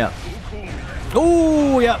counter. Yeah.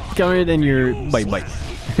 Oh yeah, counter it and you're bye.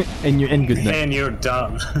 and good night. And you're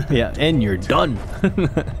done. Yeah, and you're done.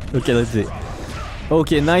 Okay, let's see.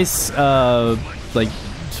 Okay, nice. Like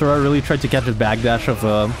Sora really tried to catch a backdash of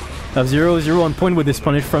Zero on point with this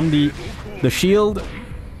punish from the shield.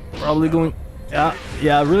 Probably going.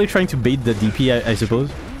 Yeah, really trying to bait the DP, I suppose.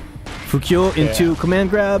 Fukyo into command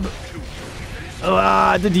grab.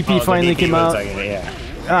 The DP finally came out.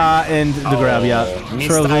 And the grab, yeah.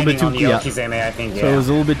 Sora was a little bit too, I think, So it was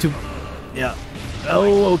a little bit too, yeah.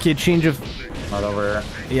 Oh, okay, change of. Not over.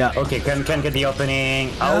 Yeah. Okay, can get the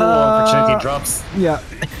opening. Opportunity drops. Yeah.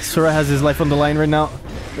 Sora has his life on the line right now.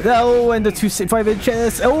 Oh, and the 2-5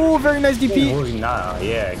 HS. Oh, very nice DP. Oh, nah,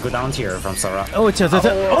 yeah, good anti-air from Sora. Oh,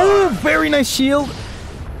 very nice shield.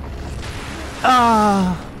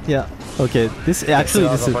 Yeah. Okay, this actually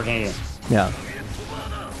this is. Yeah.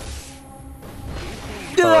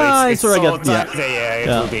 Sora got it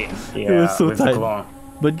will be. Yeah, it was so tight.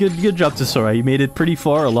 But good job to Sora. He made it pretty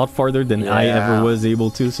far, a lot farther than I ever was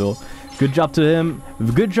able to. So, good job to him.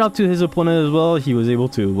 Good job to his opponent as well. He was able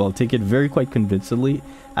to take it quite convincingly,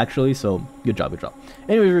 actually. So, good job.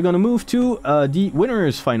 Anyway, we're gonna move to the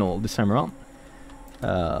winners final this time around.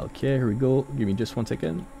 Okay, here we go. Give me just 1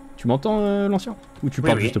 second. Tu m'entends, l'ancien? Ou tu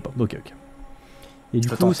parles juste pas? Ok. Et du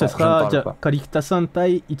coup, ça sera Karikita-san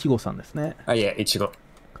tai Ichigo-san ですね。Yeah, Ichigo.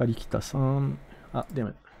 Karikita-san. Damn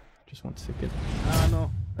it. Just 1 second. No.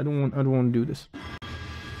 I don't want to do this.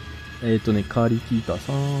 ね、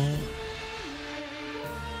Karikita-san.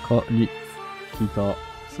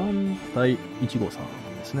 Karikita-san tai Ichigo-san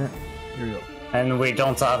ですね。Here we go. And we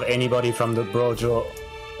don't have anybody from the Brojo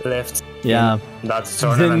left. Yeah. That's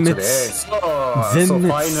tournament today. So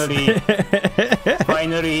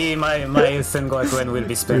finally, my Sengoku will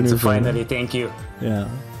be spent. So finally, thank you. Yeah.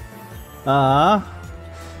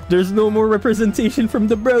 There's no more representation from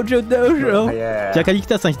the Brojo dojo. Yeah. じゃあ、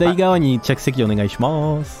Karikita-san、左側に着席お願いし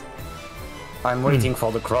ます。I'm waiting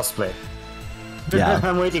for the crossplay. Yeah.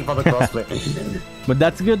 I'm waiting for the crossplay. But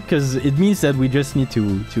that's good because it means that we just need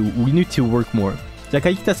to work more. じゃあ、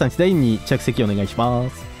Karikita-san、左に着席お願いしま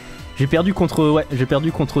す。J'ai perdu contre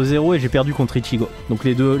Zero et j'ai perdu contre Ichigo. Donc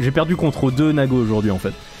les deux, j'ai perdu contre 2 Nago aujourd'hui en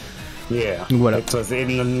fait. Yeah. Donc voilà. It was in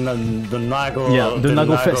the Nago, the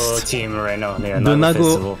Nago Fest team right now. Yeah, the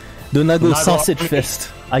Nago Sausage Fest.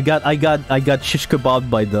 I got shish kebab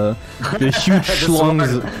by the huge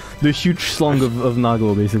slongs, the huge slong of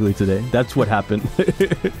Nago basically today. That's what happened.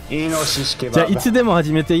 いいのshish kebab. じゃあいつでも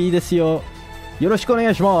始めていいですよ。よろしくお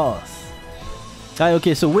願いします。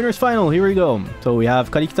Okay, so winners final, here we go. So we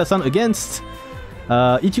have Karikita-san against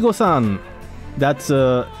Ichigo-san. That's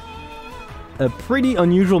a pretty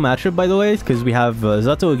unusual matchup, by the way, because we have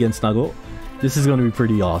Zato against Nago. This is going to be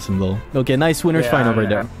pretty awesome, though. Okay, nice winners final right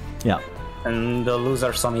there. Yeah. And the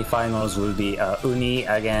loser semifinals will be Uni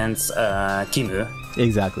against Kimu.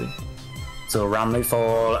 Exactly. So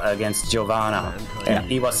Ramlifal against Giovanna and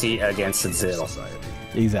Iwasi against Zero.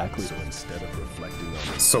 Exactly.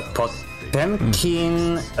 So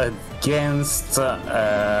Potemkin against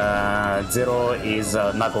Zero is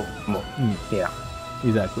Nagomo. Yeah.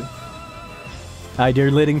 Exactly.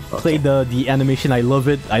 They're letting play the animation. I love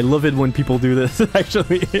it. I love it when people do this,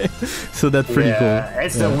 actually. So that's pretty cool.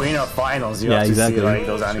 It's the winner finals. You have to see like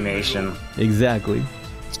those animation. Exactly.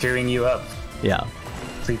 Cheering you up. Yeah.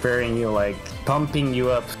 Preparing you, like pumping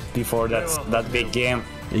you up before that big game.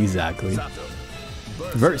 Exactly.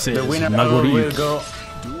 Versus the winner Nagori will go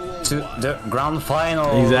to the grand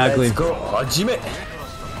final. Exactly. Let's go, Hajime.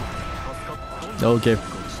 Okay.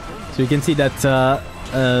 So you can see that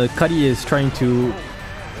Kari is trying to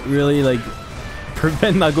really like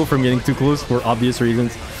prevent Nago from getting too close for obvious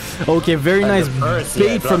reasons. Okay, very nice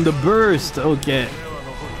bait from the burst. Okay.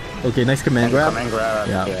 Okay, nice command grab. Command grab.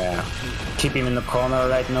 Yeah. Keep him in the corner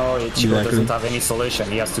right now. Ichigo doesn't have any solution.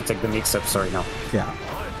 He has to take the mix-ups right now. Yeah.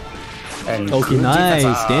 And okay, nice.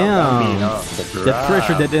 Damn. That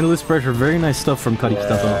pressure, that endless pressure. Very nice stuff from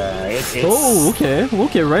Karikita-san. Oh, okay.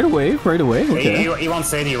 Okay, right away. Okay. He won't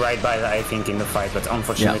say the right by, I think, in the fight, but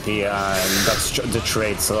unfortunately, that's the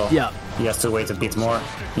trade, so he has to wait a bit more.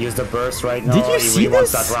 Use the burst right now. Did you see this?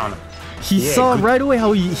 Wants that round. He saw right away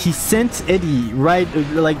how he sent Eddie right,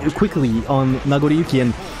 like, quickly on Nagoriyuki,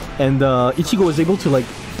 and Ichigo was able to like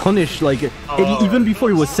punish like Eddie even before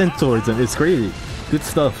he was sent towards him. It's crazy. Good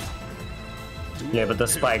stuff. Yeah, but the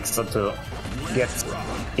spikes have to get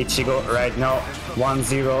Ichigo right now.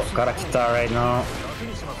 1-0 Karakita right now.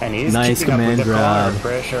 And he's nice keeping command up with the grab.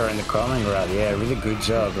 Pressure and the command grab. Yeah, really good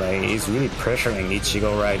job. Like he's really pressuring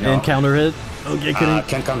Ichigo right now. And counter hit. Okay,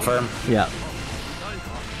 can confirm. Yeah.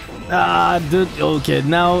 Dude, okay,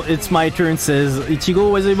 now it's my turn, says Ichigo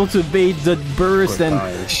was able to bait the burst, and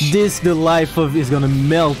this, the life of, is gonna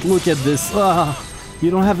melt. Look at this. You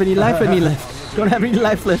don't have any life left. Don't have any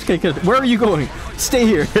life left. Where are you going? Stay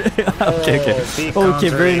here. Okay. Okay,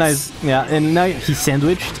 very nice. Yeah, and now he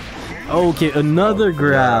sandwiched. Okay, another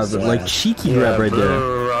grab, like cheeky grab right there.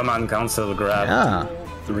 Roman cancel grab. Yeah.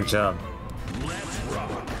 Good job.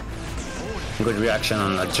 Good reaction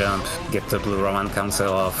on the jump. Get the blue Roman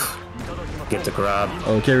cancel off. Get the grab.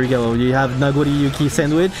 Okay, here we go. You have Nagoriyuki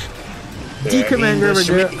sandwich. D-command grab right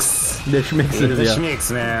there. The schmixes, the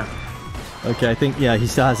schmix, man. Okay, I think, he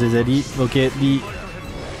still has his Eddie. Okay, the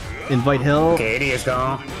invite hill. Okay, Eddie is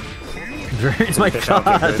gone. Very, my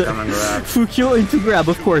god. Fukyo into grab,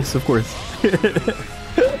 of course. It's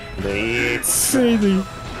crazy.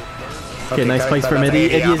 Okay, nice spikes from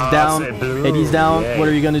Eddie. Eddie is down. Eddie's down. What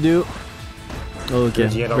are you gonna do? Okay,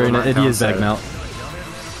 very nice. Eddie is back now.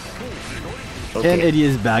 Okay. And Eddie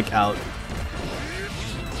is back out.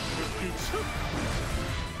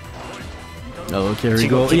 Okay, here we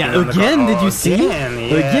go. Yeah, again, did you see?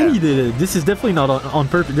 Again, he did it. This is definitely not on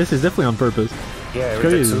purpose. This is definitely on purpose. Yeah,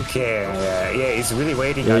 with the 2K. Yeah, he's really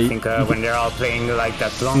waiting. I think when they're all playing like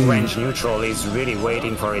that long range neutral, he's really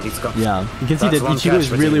waiting for it. Yeah, you can see that Ichigo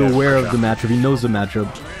is really aware of the matchup. He knows the matchup,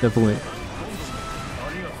 definitely.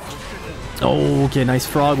 Oh, okay, nice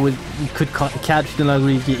frog. Could catch the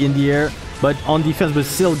Nagoriyuki in the air, but on defense, but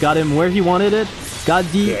still got him where he wanted it. Got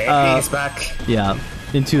the he's back. Yeah,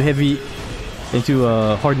 into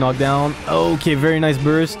a hard knockdown. Okay, very nice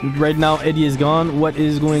burst. Right now, Eddie is gone. What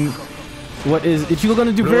is Ichigo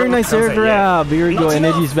gonna do? Very nice air grab. Here we go, and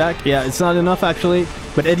Eddie's back. Yeah, it's not enough actually,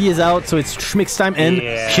 but Eddie is out, so it's schmix time and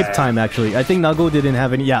chip time actually. I think Nago didn't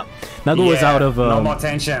have any. Yeah, Nago was out of. No more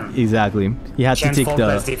tension. Exactly. He had to take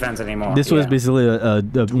the defense anymore. This was basically a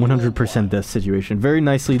 100% death situation. Very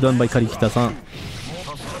nicely done by Karikita-san.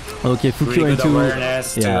 Okay, Fukyo into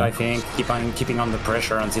awareness too, I think keeping on the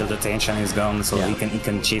pressure until the tension is gone, so he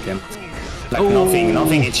can cheat him. Like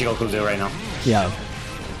nothing Ichigo could do right now. Yeah.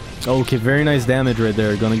 Okay, very nice damage right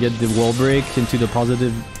there. Gonna get the wall break into the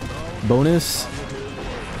positive bonus.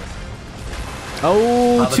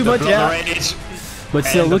 Oh, too much, But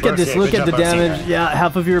still, look at this. Look at the damage. Yeah,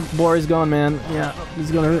 half of your bar is gone, man. Yeah,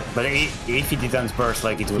 it's gonna hurt. But if he didn't burst,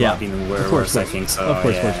 like, it would have been worse, I think. So, of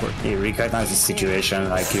course. He recognizes the situation.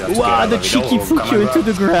 Like, you have to wow, the cheeky Fukyo into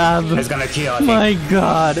the grab. It's gonna kill, I think. My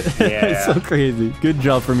god. It's so crazy. Good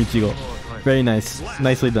job from Ichigo. Very nice.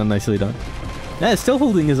 Nicely done, Yeah, it's still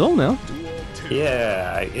holding his own now.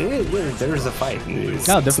 Yeah, there is a fight.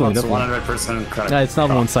 Definitely. 100% correct. Yeah, it's not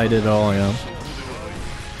one-sided at all,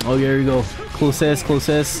 Oh, here you go. Closest.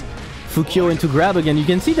 Fukyo into grab again. You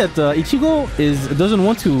can see that Ichigo doesn't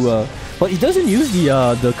want to. Well, he doesn't use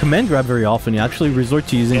the command grab very often. He actually resorts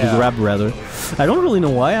to using the grab rather. I don't really know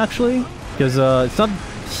why actually, because it's not.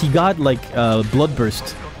 He got like blood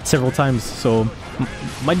burst several times, so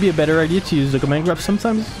might be a better idea to use the command grab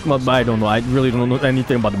sometimes. But I don't know. I really don't know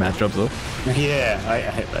anything about the matchup, though. Yeah,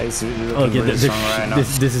 I see. Okay, this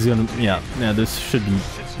is gonna this should be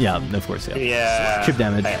of course chip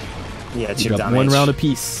damage. Yeah, chip damage. One round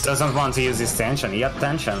apiece. Doesn't want to use his tension. He got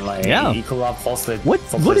tension, like equal up fausted. What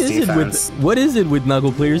is it with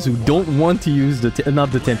Nago players who don't want to use the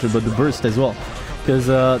not the tension but the burst as well? Because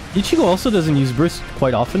Ichigo also doesn't use burst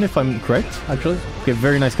quite often, if I'm correct. Actually, okay,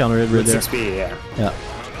 very nice counter hit right there. 6B,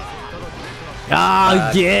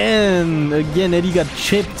 yeah. Again, Eddie got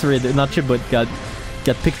chipped right there. Not chipped, but got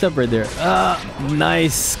picked up right there.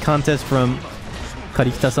 Nice contest from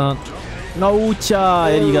Karikita-san. No,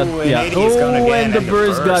 Eddie got and the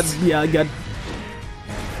burst got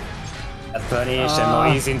punished,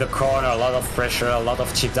 and he's in the corner. A lot of pressure, a lot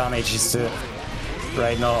of chip damages too.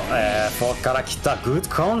 Right now, for Karakita, good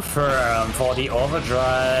confirm for the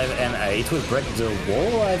overdrive, and it will break the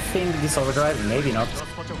wall, I think, this overdrive, maybe not.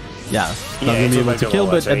 Yeah, not gonna be able to kill,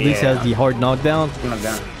 but at least has the hard knockdown.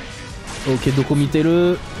 Okay,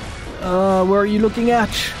 Dokomiteru. Where are you looking at?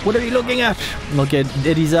 What are you looking at? Okay,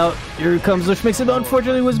 Eddie's out. Here comes the Schmixed.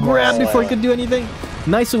 Unfortunately, was grabbed before he could do anything.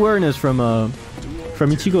 Nice awareness from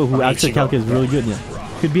Ichigo, who actually calculates really good. Yeah,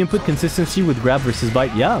 could be input consistency with grab versus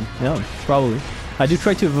bite. Yeah, probably. I do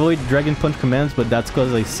try to avoid Dragon Punch commands, but that's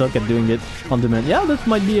because I suck at doing it on demand. Yeah, that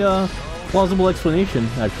might be a plausible explanation,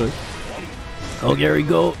 actually. Oh, there we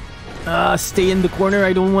go. Stay in the corner.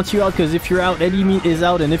 I don't want you out, because if you're out, Eddie is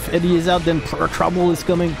out, and if Eddie is out, then trouble is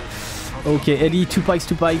coming. Okay, Eddie, two pikes.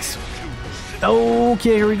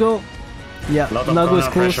 Okay, here we go. Yeah, Nago's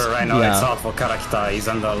close. Pressure right now. It's hard for Karakita. He's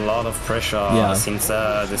under a lot of pressure since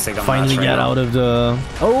the second finally match. Get out of the.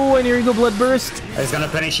 Oh, and here you go, blood burst. He's gonna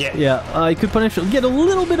punish it. Yeah, I could punish. Get a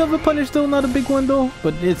little bit of a punish though, not a big one though,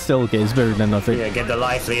 but it's still okay. It's better than nothing. Yeah, get the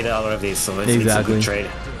life lead out of this, so it's a good trade.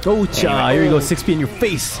 Oh, here you go, 6P in your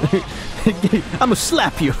face. I'ma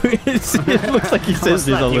slap you. It looks like he says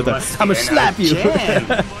this all the time. I'ma slap you.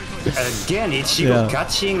 Again, Ichigo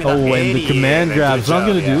catching the and the command grab's not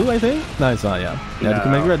gonna do, I think? No, it's not, yeah, the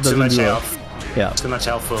command grab doesn't do it. Too much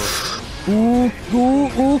helpful. Ooh,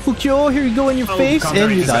 Fukyo, here you go in your face,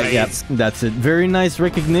 and you die. Yeah, that's it. Very nice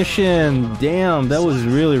recognition. Damn, that was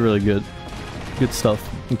really, really good. Good stuff.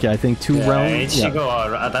 Okay, I think 2 rounds.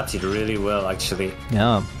 Ichigo adapted really well, actually.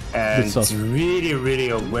 Yeah. And really, really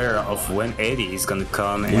aware of when Eddie is gonna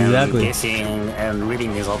come and guessing and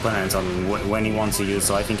reading his opponents on when he wants to use.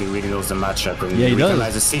 So I think he really knows the matchup and he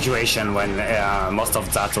recognize the situation when most of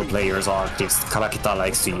Zato players are just Karakita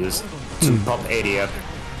likes to use to pop Eddie up.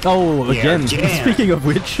 Oh, again. Speaking of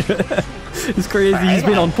which, it's crazy. He's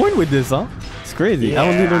been on point with this, huh? It's crazy. I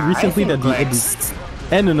only learned recently that the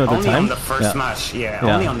and another only time. On the first match,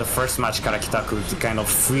 only on the first match, Karakita could kind of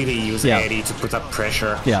freely use Eddie to put up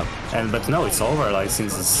pressure. Yeah. But no, it's over. Like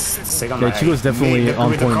since the second match, she was definitely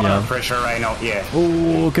on point. Pressure right now. Yeah.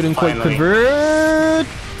 Oh, couldn't quite convert.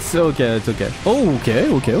 Okay, it's okay. Oh, okay.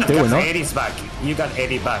 We're not. Eddie's back. You got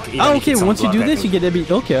Eddie back. Okay. Once you do this, you get Eddie.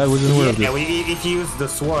 Okay, I wasn't aware of this. Yeah, if you use the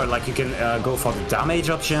sword, like you can go for the damage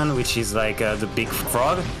option, which is like the big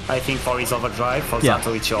frog. I think for his overdrive, for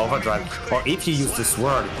Zato Ichi overdrive. Or if you use the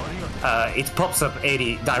sword, it pops up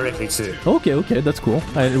Eddie directly too. Okay, that's cool.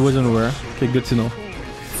 I wasn't aware. Okay, good to know.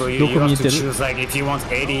 So you have to choose, like, if you want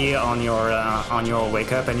 80 on your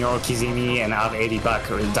wake up and your Kizimi and have 80 back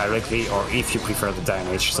directly, or if you prefer the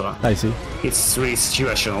damage. So I see. It's really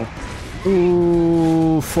situational.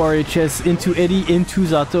 Ooh, 4HS into Eddie, into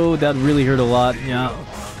Zato. That really hurt a lot. Yeah.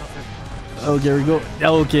 Oh, there we go.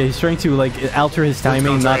 Okay, he's trying to like alter his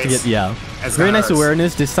timing, not to get. Yeah. Very nice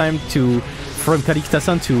awareness this time from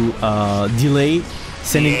Karikita-san to delay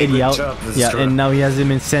sending Eddie out. Yeah, and now he has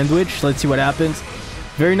him in sandwich. Let's see what happens.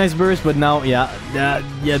 Very nice burst, but now,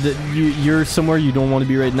 you're somewhere you don't want to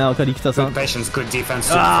be right now, Karikita-san. Good patience, good defense.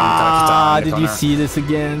 Did you see this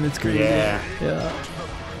again? It's crazy. Yeah.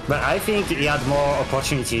 But I think he had more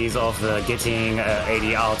opportunities of getting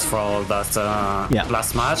 80 out for that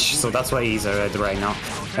last match, so that's why he's ahead right now.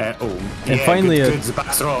 And finally, good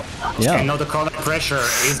back throw. And now the corner pressure.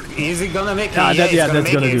 Is he gonna make it? That's gonna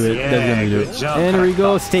do it. That's gonna do it. Job, and here we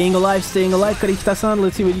go, staying alive, Karikita-san.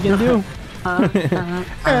 Let's see what you can do.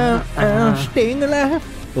 Staying alive.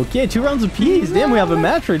 Okay, 2 rounds apiece. Damn, we have a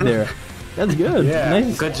match right there. That's good.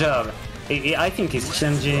 Nice. Good job. I think he's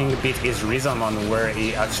changing a bit his rhythm on where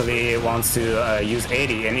he actually wants to use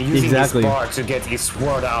 80 and using his bar to get his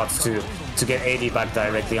sword out to get 80 back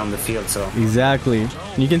directly on the field. So you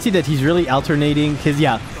can see that he's really alternating his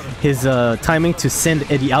his timing to send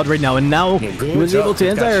Eddie out right now, and now he was able to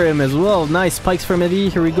anti-air him as well. Nice spikes from Eddie.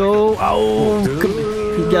 Here we go. Oh,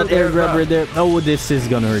 he got air grab right there. Oh, this is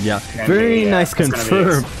gonna hurt. Yeah, very nice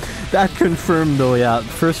confirm. That confirmed though. Yeah,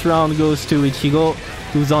 first round goes to Ichigo,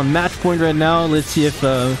 who's on match point right now. Let's see if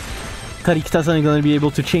Karikita-san is gonna be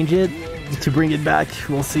able to change it, to bring it back.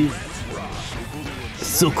 We'll see.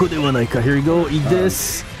 Soko de wa nai ka. Here we go. Eat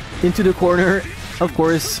this into the corner. Of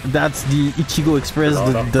course, that's the Ichigo Express,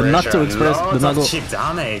 the Natto Express, the Nago. Chip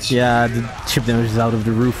damage. Yeah, the chip damage is out of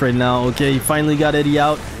the roof right now. Okay, he finally got Eddie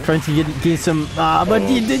out, trying to gain some. But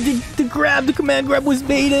the grab, the command grab was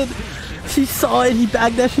baited. He saw it, he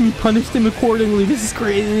backdashed, and he punished him accordingly. This is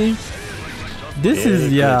crazy. This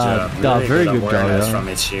is very good job from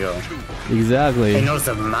Ichigo. Exactly. He knows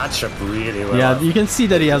the matchup really well. Yeah, you can see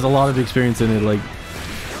that he has a lot of experience in it. Like.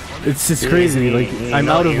 It's just crazy, like, I'm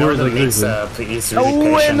out of words like this.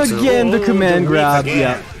 Oh, and again, the command grab,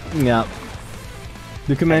 yeah.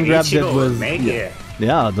 The command grab that was,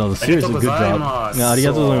 yeah, no, seriously, good job. Yeah, あり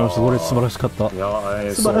がとうございます。これ素晴らしかった。素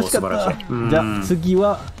晴らしかった。じゃあ、次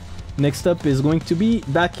は、next up is going to be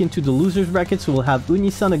back into the losers brackets. We'll have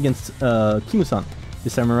Uni-san against Kimu-san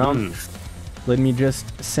this time around. Let me just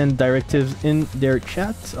send directives in their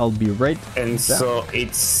chat. I'll be right and back. So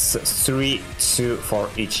it's 3-2 for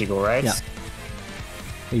Ichigo, right? Yeah.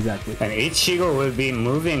 Exactly. And Ichigo will be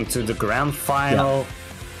moving to the grand final. Yeah.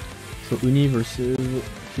 So Uni versus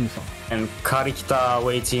Kim-san. And Karikita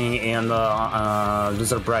waiting in the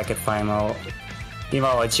loser bracket final. 今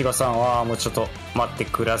はIchigoさんはもうちょっと待って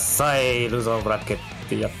ください。ルーザーブラケットっ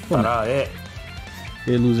てやったら、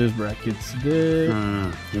losers brackets で、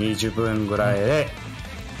20分ぐらいで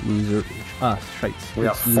loser strikes. We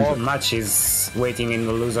have 4 matches waiting in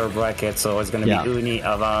the loser bracket, so it's gonna be Uni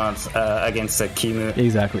against Kimu.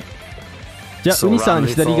 Exactly. じゃあ、ウニさん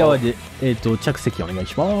左側で着席お願い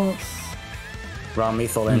します。Ram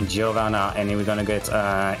Lethal and Giovanna, and we're gonna get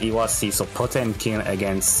Iwasi, so Potemkin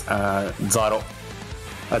against Zero.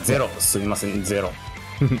 Zero, すみません、Zero.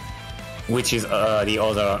 Which is the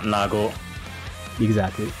other Nago.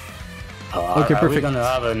 Exactly. Okay, perfect. Are we gonna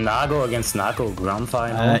have a Nago against Nago grand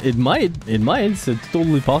final? It might. It's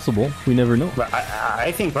totally possible. We never know. But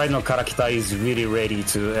I think right now Karikita is really ready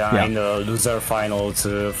to in the loser final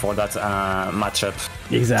for that matchup.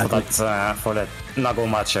 Exactly. For that Nago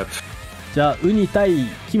matchup. じゃあ、ウニ対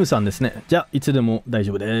キムさんですね。じゃあ、いつでも大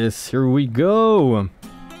丈夫です。Here we go.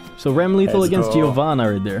 So Ram Lethal against Giovanna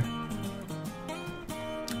right there.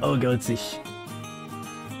 Oh, let's see.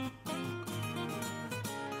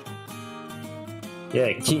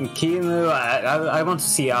 Yeah, Kimu, I want to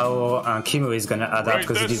see how Kimu is gonna adapt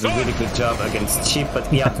because he did a really good job against Chip, but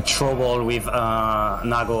he had trouble with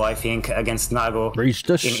Nago, I think, against Nago. In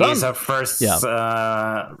his first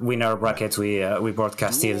winner bracket we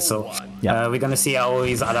broadcasted, so we're gonna see how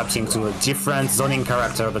he's adapting to a different zoning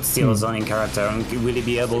character, but still a zoning character, and will he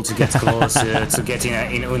be able to get close to get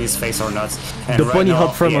in Uni's face or not? And the funny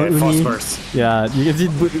hop from Uni, yeah, you can see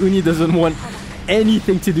Uni doesn't want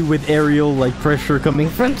anything to do with aerial like pressure coming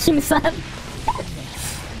from Kim-san.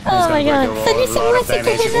 Oh my god. Salut, c'est moi, c'est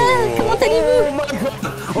Kevin. Comment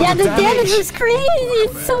allez-vous? Yeah, the damage was crazy.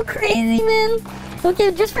 It's so crazy, man.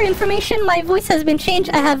 Okay, just for information, my voice has been changed.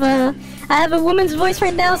 I have a woman's voice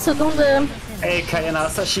right now, so don't Hey, Kayana,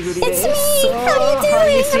 sashiburi desu. It's me. How are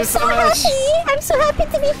you doing? I'm so happy. I'm so happy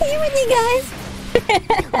to be here with you guys.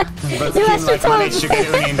 But Kim managed to get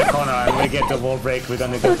Uni in the corner and we get the wall break. We're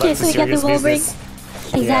gonna get back to serious business.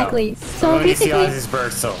 Exactly. So basically,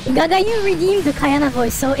 Gagayu redeemed the Kayana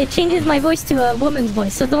voice, so it changes my voice to a woman's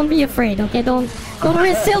voice. So don't be afraid, okay? Don't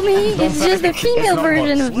resell me. It's just the female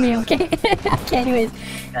version of me, okay? Okay. Anyways,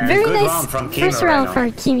 very nice first round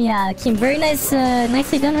for Kim. Yeah, Kim. Very nice,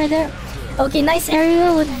 nicely done right there. Okay, nice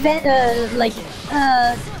aerial with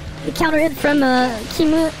counter hit from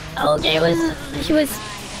Kimu. Okay, she was.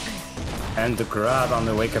 And the grab on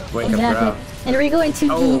the wake up grab. And we go into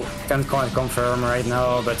the... Can't confirm right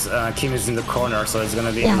now, but Kim is in the corner, so it's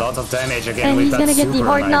gonna be a lot of damage again and with he's that gonna get the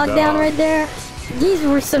hard knockdown right there. These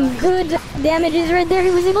were some good damages right there.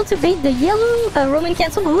 He was able to bait the yellow Roman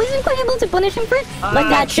cancel, but wasn't quite able to punish him for it. But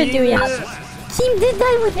that should do, Kim did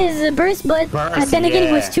die with his burst, but then again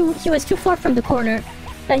he was too far from the corner.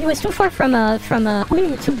 He was too far from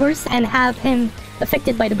Uni to burst and have him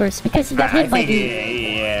affected by the burst because he got hit by the...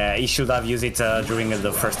 Yeah, he should have used it during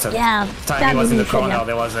the first time he was in the corner.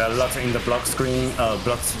 There was a lot in the block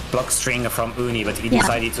string from Uni, but he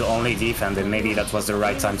decided to only defend, and maybe that was the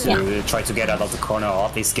right time to try to get out of the corner or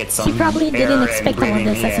at least get some. He probably didn't expect all of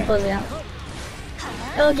this, I suppose.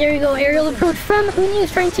 Oh, here we go. Aerial approach from Uni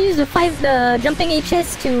is trying to use the jumping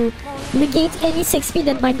HS to negate any 6-speed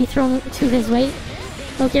that might be thrown to his way.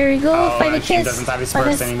 Okay, here we go. Oh, 5 Kim HS. doesn't have his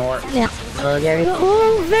burst anymore. Yeah. There we go.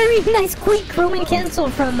 Oh, very nice quick Roman cancel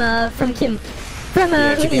from Kim. From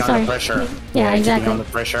keeping sorry. under pressure. Yeah, exactly. Keeping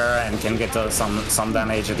under pressure and can get some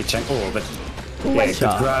damage at the chain. Oh, but yeah, good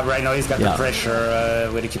shot. grab right now. He's got the pressure.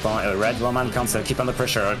 Where to keep on red Roman cancel. Keep under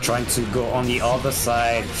pressure. Trying to go on the other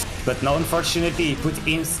side, but no. Unfortunately,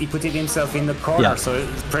 he put it himself in the corner. So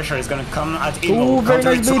pressure is gonna come at him. Oh, very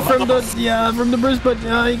nice bait from the burst, but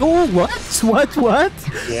oh, what?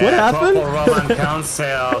 Yeah, What happened? Roman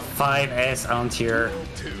cancel 5S on tier.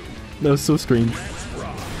 That was so strange.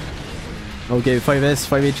 Okay, 5S,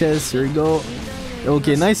 5HS, here we go.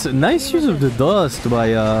 Okay, nice use of the dust by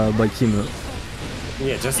Kim.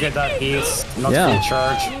 Yeah, just get that hit, not full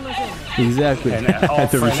charge. Exactly. And our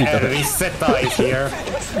friend Riseta is here.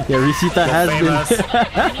 Yeah, Riseta has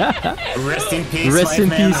been. Rest in peace, Rest in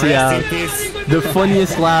peace, yeah. Rest in peace. The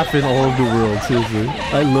funniest laugh in all of the world, seriously.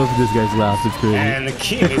 I love this guy's laugh, it's crazy. And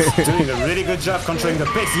Kim is doing a really good job controlling the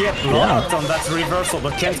pace. Yep, blocked on that reversal,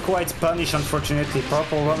 but can't quite punish, unfortunately.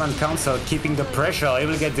 Purple Roman Council keeping the pressure. He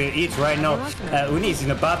will get the hit right now. Uni is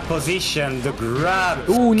in a bad position. The grab.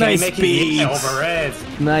 Ooh, nice bait. Overhead.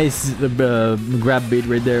 Nice grab bait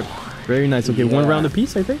right there. Very nice. Okay, one round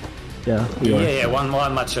apiece, I think. Yeah. Yeah. One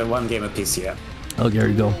match, one game apiece. Yeah. Okay, here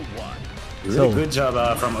we go. Really good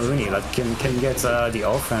job from Uni. That can get the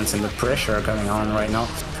offense and the pressure coming on right now.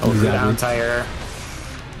 Oh, good anti-air.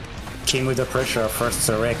 Kim with the pressure. First,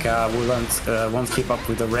 Reka won't keep up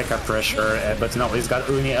with the Reka pressure, but no, he's got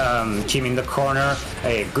Uni, Kim in the corner.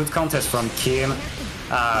 A good contest from Kim.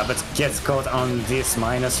 But gets caught on this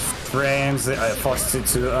minus frames, forced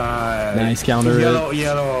to nice counter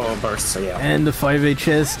yellow burst. So yeah. And the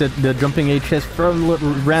 5HS, the jumping HS from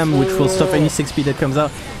Ram, which will stop any 6-speed that comes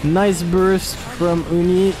out. Nice burst from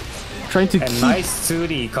Uni, trying to keep. Nice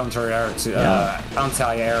 2D counter air to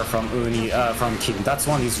anti-air from Uni from Kim. That's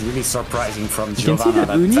one is really surprising from Giovanna. You can see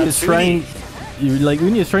that Uni is trying,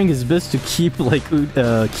 Uni is trying his best to keep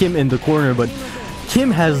Kim in the corner, but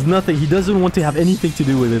Kim has nothing. He doesn't want to have anything to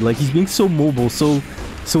do with it. Like, he's being so mobile, so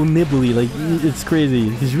nibbly. Like, it's crazy.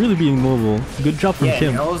 He's really being mobile. Good job from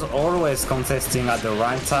Kim. He knows always contesting at the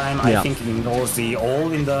right time. I think he knows the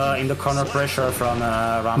all in the corner pressure from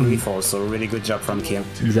Ram Lethal. So really good job from Kim.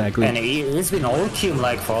 Exactly. And he's been all Kim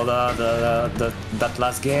like for that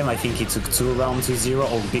last game. I think he took 2 rounds to 0.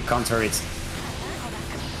 Oh, big counter it.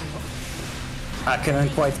 I couldn't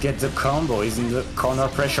quite get the combo. He's in the corner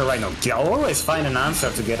pressure right now. He always find an answer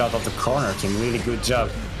to get out of the corner, Kim. Really good job.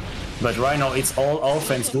 But right now it's all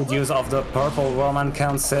offense. Good use of the purple Roman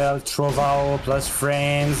cancel, Trovao plus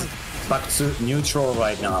frames. Back to neutral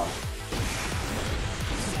right now.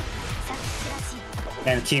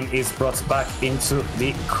 And Kim is brought back into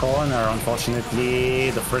the corner. Unfortunately,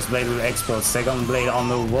 the first blade will explode. Second blade on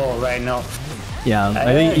the wall right now. Yeah, I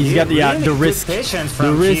think he's got the risk.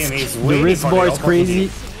 The risk bar is crazy.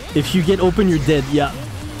 If you get open, you're dead. Yeah,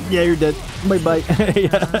 you're dead. Bye bye.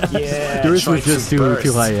 The risk was just too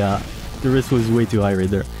high. Yeah, the risk was way too high right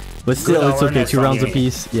there. But still, it's okay. 2 rounds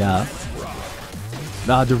apiece. Yeah.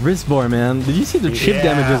 The wrist bar, man. Did you see the chip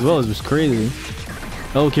damage as well? It was crazy.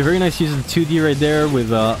 Okay, very nice use of the 2D right there with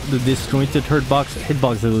the disjointed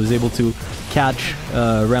hitbox that was able to catch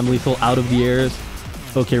Ram Lethal out of the airs.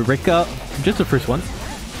 Okay, Reka, just the first one.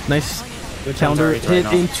 Nice counter hit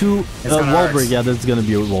into wall break. Yeah, that's gonna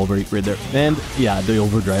be a wall break right there. And yeah, the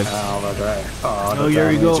overdrive. Oh, here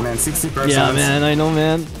we go. Man, 60%. Yeah, man, I know,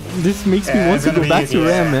 man. This makes me want to go back to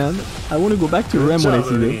Ram, man. I want to go back to Ram when I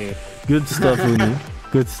see this. Good stuff, Uni.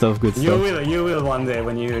 Good stuff. You will one day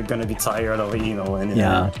when you're gonna be tired of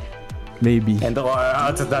and maybe. And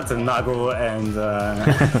after that, Nago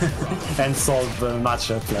and solve the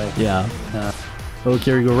matchup. Okay,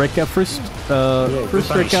 here we go. Reka first.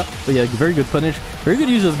 First Reka. Yeah, very good punish. Very good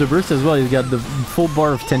use of the burst as well. He's got the full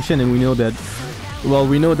bar of tension, and we know that. Well,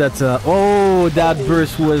 we know that. That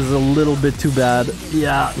burst was a little bit too bad.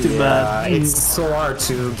 Yeah, too bad. It's so hard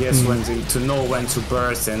to guess when to know when to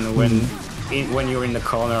burst and when you're in the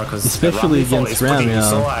corner, because especially against Ram.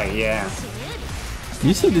 So high,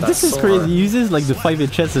 You see, this is crazy. He uses like the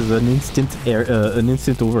 5HS as an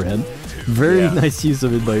instant overhead. Very nice use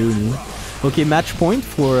of it by Uni. Okay, match point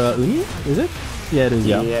for Uni, is it? Yeah, it is.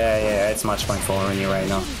 Yeah, it's match point for Uni right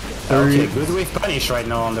now. Okay, good with punish right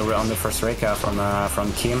now on the first Reka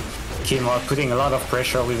from Kim. Kim are putting a lot of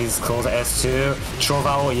pressure with his close S2.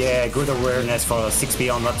 Trovao, good awareness for 6P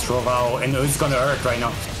on that Trovao, and it's gonna hurt right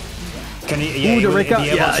now. Can he? The Reka.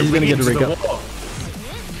 Yeah, he's gonna get the Reka.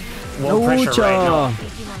 Wall pressure right now.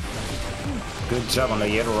 Good job on the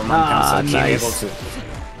yellow Roman cancel. Nice.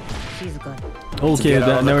 Okay,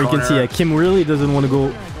 now you can see Kim really doesn't want to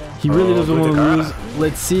go. He really doesn't want to lose.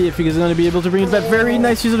 Let's see if he's going to be able to bring it back. Very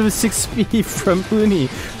nice use of his 6P from Uni,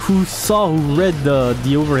 who read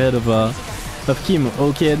the overhead of Kim.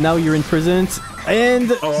 Okay, now you're in prison. And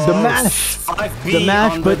the mash! The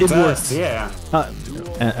mash, but it works. Yeah.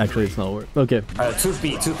 Actually, it's not work. Okay.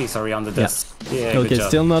 2P, sorry, on the desk. Yeah, okay,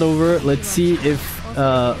 still not over. Let's see if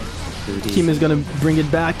Kim is gonna bring it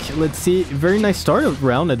back. Let's see. Very nice start of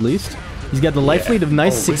round, at least. He's got the life lead of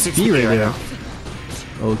nice 6P right there.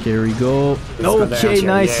 Okay, here we go. Okay,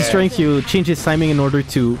 nice. He's trying to change his timing in order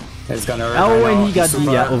to... Oh, and he got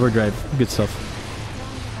the overdrive. Good stuff.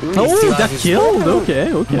 Oh, that killed!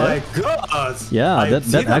 Okay. My god! Yeah,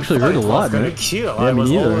 that actually hurt a lot, man. I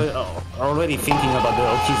was already thinking about the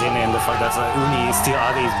Okizeme and the fact that Uni still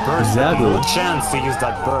had his burst. Exactly. No chance to use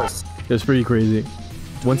that burst. It was pretty crazy.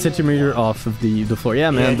 1 centimeter off of the floor. Yeah,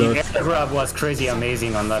 man. The air grab was crazy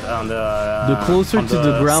amazing on that. The closer to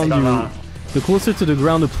the ground the closer to the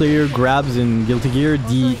ground the player grabs in Guilty Gear,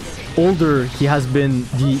 the older he has been.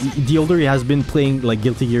 The older he has been playing like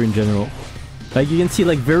Guilty Gear in general. Like you can see,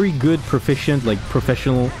 like very good, proficient, like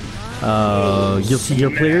professional Guilty Gear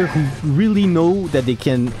player who really know that they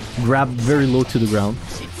can grab very low to the ground.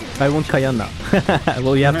 I want Kayana.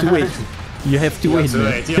 Well, you have to wait. You have to wait,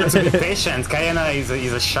 man. You have to be patient. Kayana is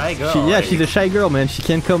a shy girl. She's a shy girl, man. She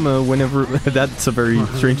can't come whenever. That's a very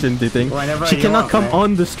strange thing to think. She cannot come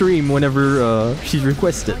on the stream whenever she's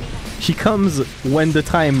requested. She comes when the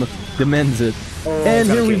time demands it. And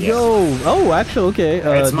here we go. Oh, actually, okay.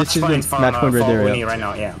 This is the match point right there. Right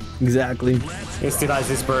now, yeah. Exactly. He still has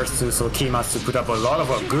this burst too, so Kim has to put up a lot of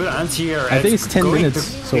good anti-air. I think it's 10 minutes.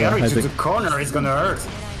 So I think the corner is gonna hurt.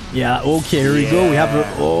 Yeah. Okay. Here we go. We have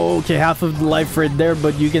half of the life right there,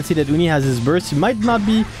 but you can see that Uni has his burst. He might not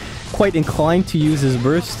be quite inclined to use his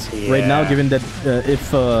burst right now, given that if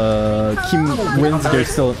Kim wins, there's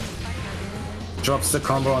still. Drops the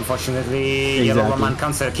combo, unfortunately. Yellow Roman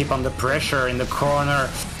cancer keep on the pressure in the corner,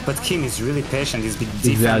 but Kim is really patient. He's been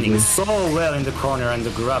defending so well in the corner, and the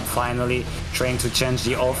grab finally trying to change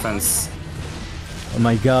the offense. Oh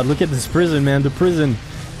my god, look at this prison, man. The prison.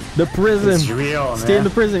 It's real, Stay in the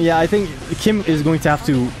prison. Yeah, I think Kim is going to have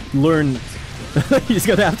to learn. He's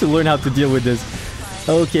going to have to learn how to deal with this.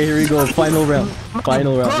 Okay, here we go. Final round.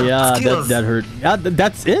 Yeah, that hurt. Yeah,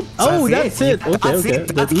 that's it. Oh, that's it. Okay.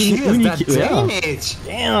 That Uni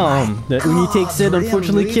Damn. That Uni takes it.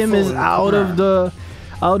 Unfortunately, Kim is out of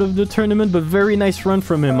the tournament, but very nice run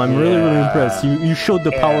from him. I'm really impressed. You showed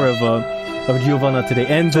the power of Giovanna today,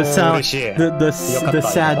 and the sound, the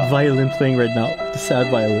sad violin playing right now. The sad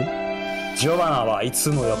violin. Giovanna はいつ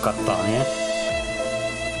も良かったね。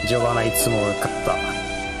Giovanna いつも良かった。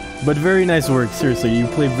But very nice work, seriously, you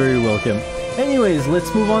played very well, Kim. Anyways,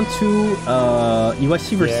 let's move on to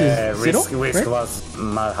Iwashi versus Zero. Risk was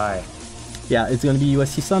mad high. Yeah, it's gonna be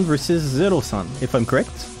Iwashi-san versus Zero-san, if I'm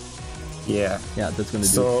correct. Yeah. Yeah, that's gonna do.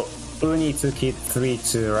 So Uni took it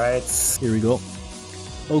 3-2, right? Here we go.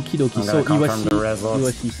 Okie dokie. So Iwashi-san.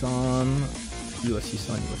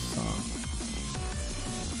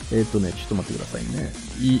 ちょっと待ってくださいね。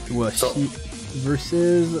Iwashi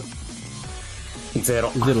versus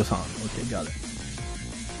Zero-san. Okay, got it.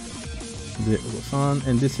 Zero-san,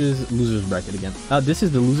 and this is loser's bracket again. This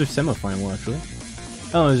is the loser semifinal actually.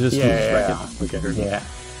 Oh, it's just loser's bracket. Okay. Yeah.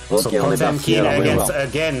 So Potemkin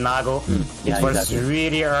again Nago. It was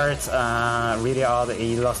really hurt, really hard.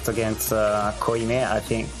 He lost against Koime, I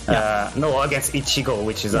think. No, against Ichigo,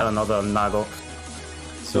 which is another Nago.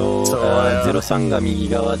 So, ゼロさんが右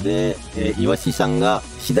側で、イワシさんが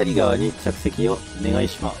左側に着席をお願い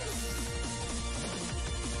します。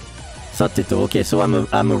さてと、OK, so I'm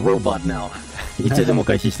a robot now. いつでも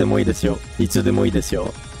開始してもいいですよ。いつでもいいです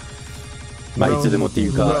よ。まあ、いつでもってい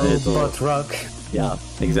うか、Yeah,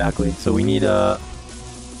 exactly. So we need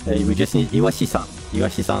we just need イワシさ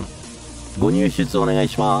ん。ご入出お願い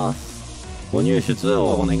します。ご入出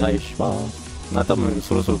をお願いします。まあ、多分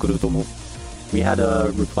そろそろ来ると思う。We had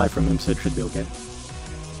a reply from him, so it should be okay.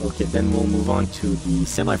 Okay, then we'll move on to the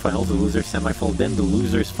semifinal, the loser's semifinal, then the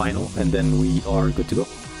loser's final, and then we are good to go.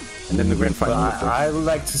 And then the grand final. I would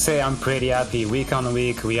like to say I'm pretty happy. Week on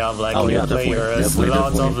week, we have like new players,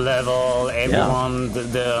 lots of level, everyone,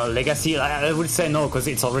 the legacy. I would say no, because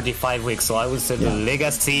it's already 5 weeks, so I would say the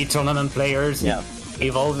legacy tournament players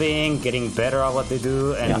evolving, getting better at what they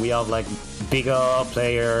do, and we have like bigger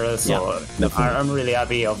players. So I'm really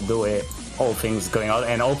happy of the way all things going on,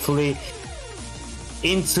 and hopefully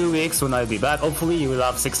in 2 weeks when I'll be back, hopefully you will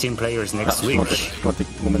have 16 players next week.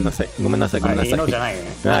 ごめんなさい。いいのじゃないね。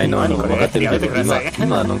分かってるけど、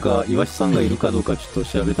今なんか岩下さんがいるかどうかちょっと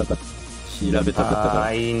調調べたかったか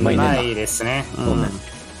ら。いまあないですね。そうね。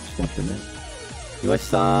ちょっと待ってね。岩橋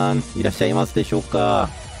さん、いらっしゃいますでしょうか。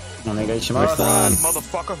お願いします。岩橋さん。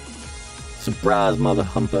サプライズマザー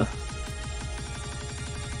ハンパー。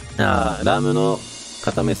ああ、ラムの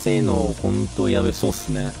固め性能、ほんとやべそうっす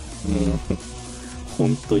ね。うん。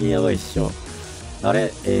本当にやばいっしょ。あ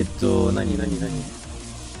れ何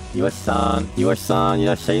岩橋さんい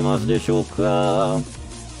らっしゃいますでしょうか。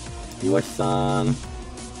岩橋さん。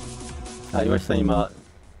あ、岩橋さん今、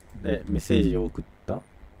メッセージを送っ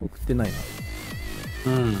てないな。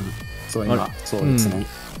うん。そうですね。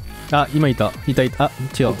あ、今いた。あ、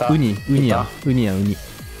違う。ウニや。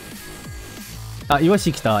あ、岩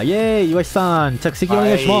橋来た。イエーイ岩橋さん、着席お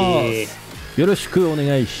願いします。よろしくお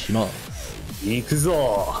願いします。行く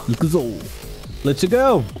ぞ Let's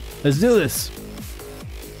go! Let's do this!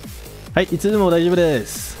 はい、いつでも大丈夫で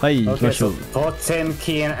す。はい、行きましょう。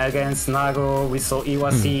Potemkin against Nago, we saw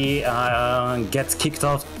Iwasi gets kicked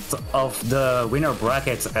off of the winner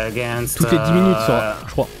bracket against... Toutes les 10 minutes, ça,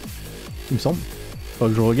 je crois. Il me semble. Enfin,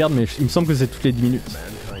 que je regarde, mais il me semble que c'est toutes les 10 minutes.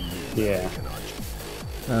 Yeah.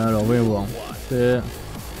 Alors, voyons voir. Où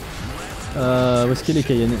est-ce qu'il est,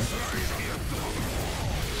 Cayenne?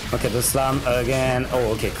 Okay, the slam again.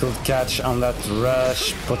 Oh, okay, good catch on that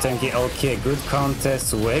rush. Potemkin, okay, good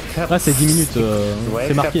contest. Wake up. Ah, c'est 10 minutes.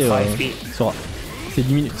 C'est marqué. C'est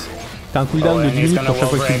 10 minutes. T'as un cooldown de 10 minutes pour chaque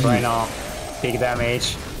fois que tu right now. Big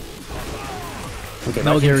damage. Okay,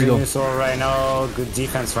 now here we go. Right now, good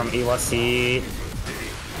defense from Iwasi.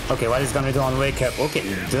 Okay, what is gonna do on wake up? Okay,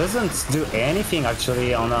 it doesn't do anything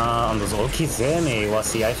actually on those Okizeme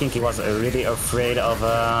Iwasi. I think he was really afraid of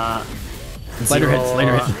Slider hit.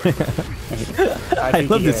 I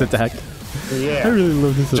love this attack. Yeah. I really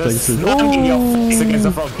love this attack. Just knocking your face against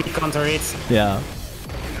the frog, counter it. Yeah.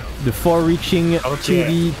 The far-reaching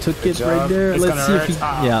 2D took it right there. Let's see if he...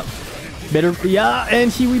 Yeah. Better... Yeah,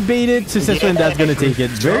 and he rebaited successful, and that's gonna take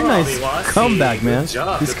it. Very nice comeback, man.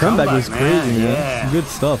 This comeback was crazy, man. Good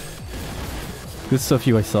stuff. Good stuff,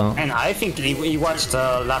 Yuel. And I think he watched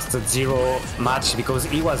the last Zero match because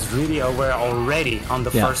he was really aware already on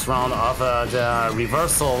the first round of the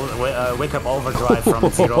reversal wake up overdrive from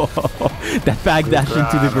Zero. That back dash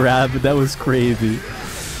into the grab, that was crazy.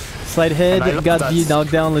 Slide head, got the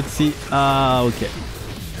knockdown, let's see. Okay.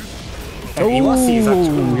 Oh,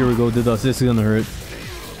 here we go, the dust, this is gonna hurt.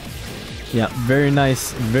 Yeah, very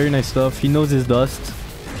nice stuff. He knows his dust.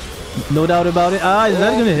 No doubt about it. Is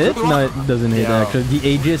that gonna hit? No, it doesn't hit actually. The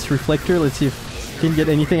Aegis Reflector, let's see if he can get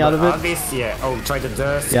anything out of it. Try the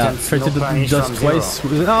dust. Yeah, try to dust twice.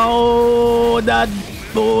 Oh, that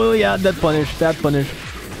punish. Oh yeah, that's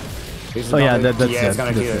it's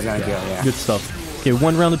gonna kill, yeah. Good stuff. Okay,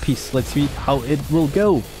 one round apiece. Let's see how it will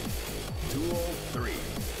go.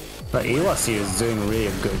 But Iwasi is doing really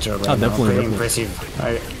a good job right now. Definitely. Impressive.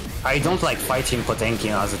 I don't like fighting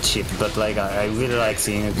Potemkin as a chip, but like I really like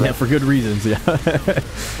seeing it. Yeah, for good reasons. Yeah,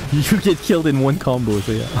 you get killed in one combo.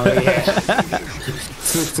 So yeah. Oh yeah.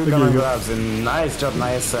 two common grabs and nice job,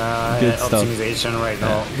 nice optimization right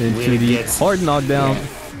now. Into the hard knockdown. Yeah.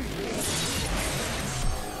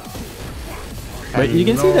 But you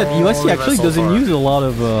can see that USC actually doesn't use a lot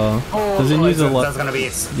of That's gonna be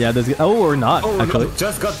it. Yeah, or not actually. No,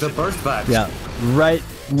 just got the burst back. Yeah, right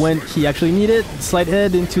when he actually needed. Slide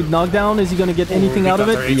head into knockdown. Is he gonna get anything out of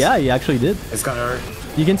it? Yeah, he actually did. It's gonna hurt.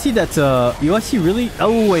 You can see that USC really.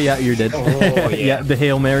 Oh yeah, you're dead. Yeah, the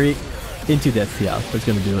Hail Mary into death. Yeah, that's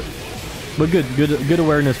gonna do it. But good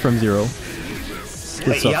awareness from Zero.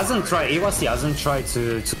 He hasn't tried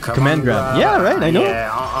to command grab. Yeah, right. I know. Yeah,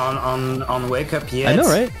 on wake up yet. I know,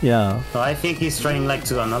 right? Yeah. So I think he's trying like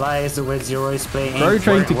to analyze the way Zero is playing. Probably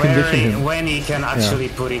trying to condition him when he can actually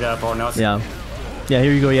put it up or not. Yeah. Yeah.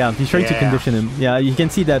 Here you go. Yeah, he's trying to condition him. Yeah, you can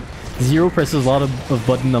see that Zero presses a lot of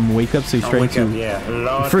button on wake up, so he's trying to.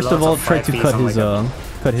 First of all, try to cut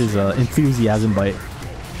his enthusiasm bite.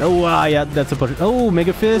 Oh wow, yeah, that's a push. Oh,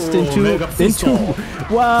 Mega Fist into.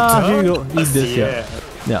 Wow, here you go. Eat this,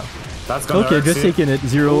 yeah. That's gonna okay, just taking it.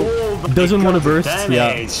 Zero doesn't want to burst. Damage.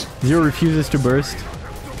 Yeah, Zero refuses to burst.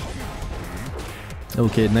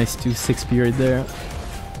 Okay, nice 2-6P right there.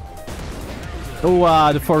 Oh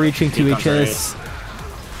wow, the far-reaching 2HS.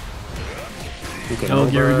 Oh,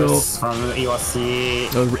 here we go. From EOC.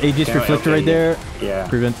 Oh, Aegis Reflector right there. Yeah.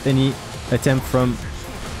 Prevent any attempt from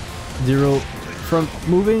Zero from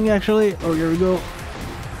moving actually. Oh, here we go.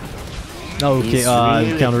 Oh, okay, he's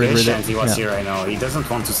really counter it patient, EOC right now. He doesn't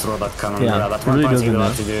want to throw that cannon. That one really point he will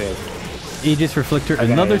have to do it. Aegis Reflector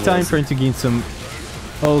another time trying to gain some.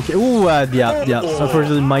 Okay. Oh, yeah.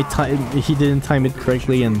 Unfortunately, he didn't time it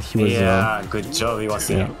correctly, and he was. Yeah, good job,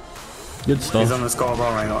 EOC. Yeah. Good stuff. He's on the scoreboard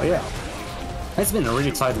right now. Yeah. It's been a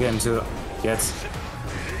really tight game to get.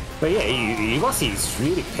 But yeah, Iwasi is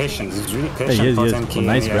really patient. He's really patient. He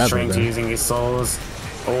nice grab trying right to there. using his souls.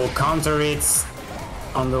 Or counter it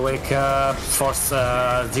on the wake up. Force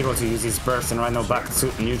Zero to use his burst, and right now back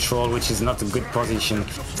to neutral, which is not a good position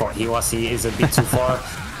for Iwasi. Is a bit too far.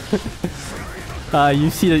 You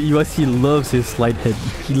see that USC loves his slide head.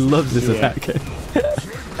 He loves this attack.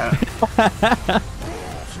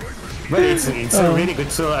 But it's a really good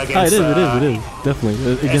tool against... it is,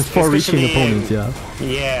 definitely. Against far-reaching opponents, yeah.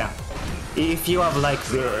 Yeah. If you have like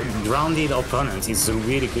the grounded opponents, it's a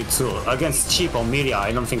really good tool. Against cheap or media,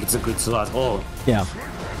 I don't think it's a good tool at all. Yeah.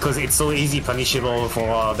 Because it's so easy punishable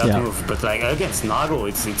for that move. But like against Nago,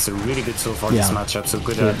 it's a really good tool for this matchup, so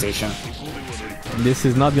good adaptation. This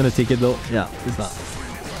is not gonna take it though. Yeah, it's not.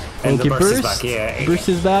 And okay, the burst is back, Burst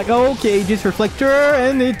is back. Oh, okay, Aegis Reflector,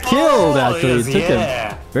 and it killed actually. It took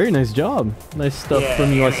him. Very nice job. Nice stuff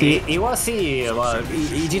from Iwasi. Iwasi, well,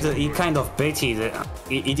 he kind of baited.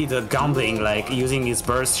 He did a gambling, like using his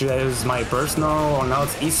burst. Should I use my burst now or not?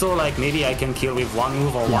 He saw like maybe I can kill with one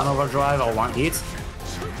move or one overdrive or one hit.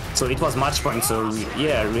 So it was match point. So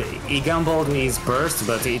yeah, he gambled with his burst,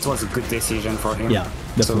 but it was a good decision for him. Yeah,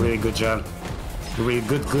 definitely. So really good job. Really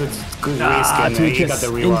good risk, and he got the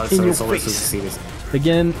reward, so it's always succeeded.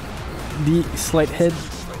 Again, the slight head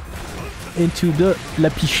into the La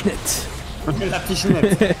Pichenette. La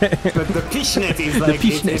Pichenette. But the Pichenette is like,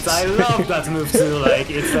 I love that move too, like,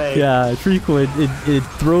 it's like... Yeah, it's pretty cool. It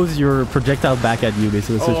throws your projectile back at you,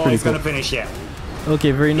 basically, so it's pretty cool. Gonna finish, yeah.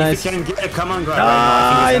 Okay, very nice. If you can get a command grab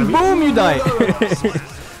right now, and boom, you die!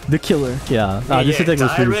 The killer, this attack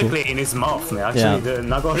was pretty cool. Directly in his mouth, man. Actually, the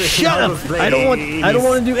Nago. Shut up! I don't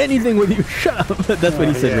want to do anything with you. Shut up! That's what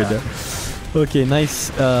he said right there. Okay, nice.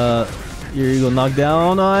 Here you go,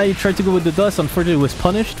 knockdown. He tried to go with the dust. Unfortunately, was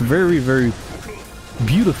punished very, very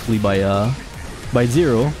beautifully by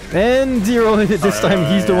Zero. And Zero this time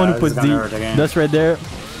he's the one who puts the dust right there.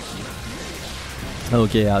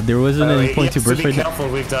 Okay, there wasn't any point to burst right now. Be careful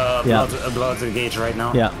with the blood gauge right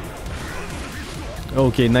now. Yeah.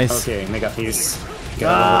 Okay, nice. Okay, Mega Fist.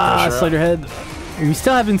 Slider head. We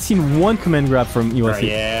still haven't seen one command grab from Iwasi.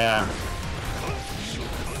 Yeah.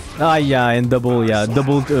 And double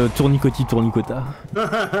tournicota.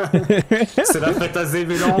 C'est la fête à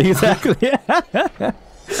Zébulon. Exactly.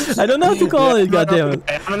 I don't know how to call it, goddamn.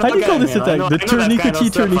 How do you call this attack? The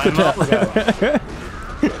tournicota.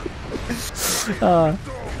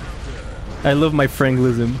 I love my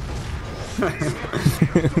Franglism.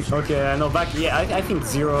 Okay, I know back. Yeah, I think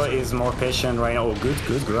Zero is more patient right now. Oh,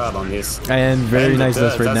 good grab on this. And very nice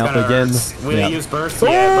dust right now again. Will he use burst?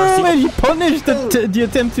 Yeah, and he punished the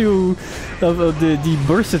attempt to the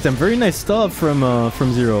burst attempt. Very nice stuff from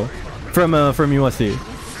Zero, from Iwasi.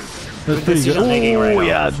 That's pretty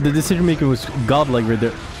good. The decision making was godlike right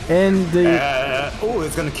there. And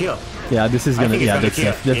it's gonna kill. Yeah, this is gonna.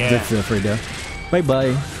 That's enough right there. Bye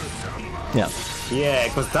bye. Yeah. Yeah,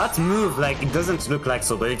 because that move, like, it doesn't look like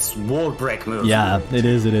so, but it's wall break move. Yeah, it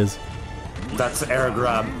is. That's air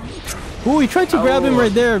grab. Oh, he tried to grab him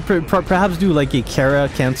right there. Perhaps do like a Kara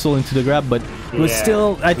cancel into the grab, but it was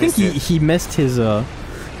still. I think he missed his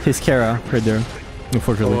Kara right there.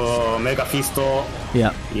 Unfortunately. Oh, Mega Fisto.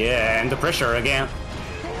 Yeah. Yeah, and the pressure again.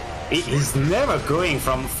 He's never going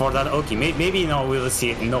for that Oki. Maybe we'll see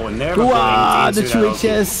it. No, never going into the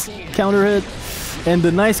 2HS counter hit. And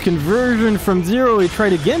the nice conversion from Zero. He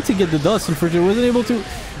tried again to get the dust. Unfortunately, wasn't able to.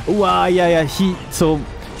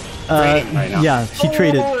 He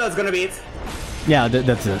traded. Oh, that's gonna be it. Yeah,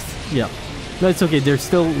 that's it. Yeah, that's okay. There's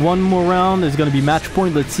still one more round. There's gonna be match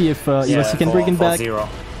point. Let's see if USC can bring it back. Zero.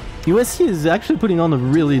 USC is actually putting on a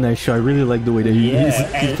really nice show. I really like the way that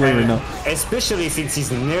he's playing right now. Especially since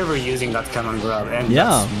he's never using that command grab, and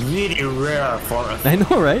that's really rare for a. I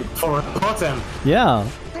know, right? For a bottom. Yeah.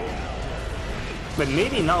 But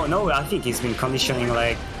maybe no, I think he's been conditioning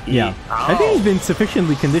like... I think he's been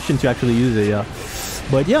sufficiently conditioned to actually use it,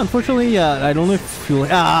 But yeah, unfortunately, I don't know if you...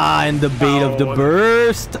 and the bait of the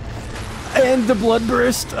burst! And the blood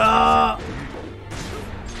burst!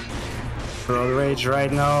 Road rage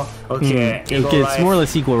right now. Okay, it's more or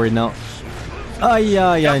less equal right now. And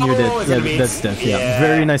you're dead. Yeah, that's death,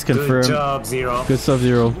 Very nice confirm. Good job, Zero. Good stuff,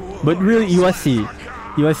 Zero. But really,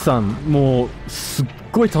 Iwasi-san, もうすっ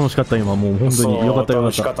ごい楽しかった今もう本当によかったよか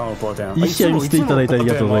った。いい試合見せていただいてあり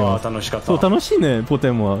がとうございます。そう楽しいねポテ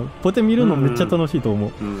ンは。ポテン見るのめっちゃ楽しいと思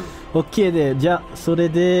う。OK でじゃあそれ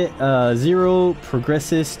でZero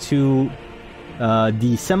progresses to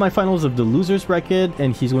the semifinals of the losers bracket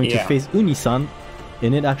and he's going to face Uni-san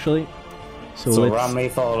in it actually. So Ram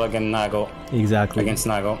Lethal against Nago. Exactly. Against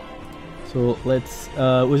Nago. So let's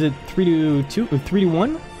was it 3-2 or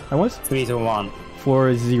 3-1? I was 3-1.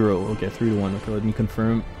 4-0. Okay, 3-1. Okay, let me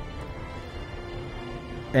confirm.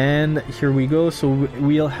 And here we go. So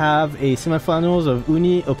we'll have a semifinals of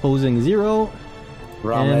Uni opposing Zero.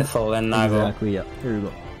 Ramethal and Nago. Exactly, yeah. Here we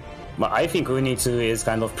go. But I think Uni too is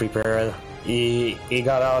kind of prepared. He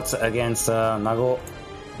got out against Nago.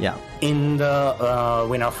 Yeah. In the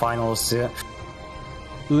winner finals.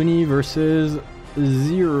 Uni versus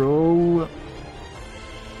Zero.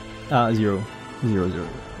 0. 0-0.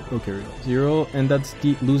 Okay, here we go. 0, and that's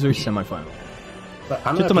the loser semifinal. But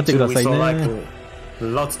I'm happy too. We saw like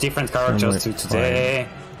lots of different characters too today.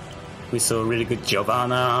 We saw a really good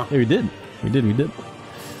Giovanna. Yeah, we did.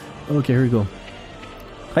 Okay, here we go.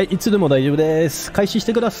 はい、いつでも大丈夫です。開始し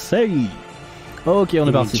てください。Okay, on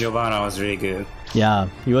the bounce. Giovanna was really good. Yeah,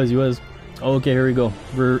 he was. Okay, here we go.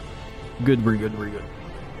 We're good.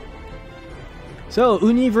 So,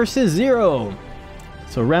 Uni versus Zero.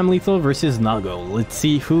 So, Ram Lethal versus Nago. Let's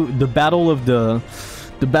see who the battle of the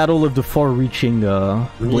far-reaching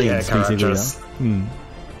blades, basically. Yeah.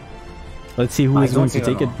 Let's see who is going to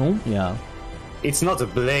take it home. Yeah. It's not a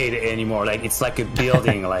blade anymore. Like it's like a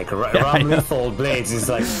building. Like Ram Lethal blades is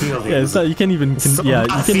like buildings. Yeah, it's not, you can't even. You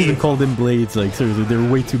can't even call them blades. Like seriously, they're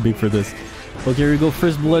way too big for this. Okay, here we go.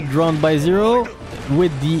 First blood drawn by Zero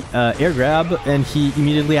with the air grab, and he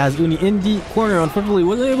immediately has Uni in the corner. Unfortunately,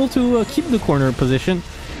 wasn't able to keep the corner position.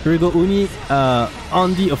 Here we go. Uni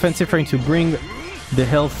on the offensive, trying to bring the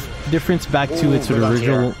health difference back to its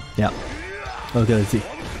original. Yeah. Okay, let's see.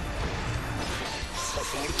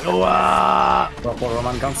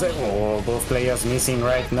 Roman cancel. Both players missing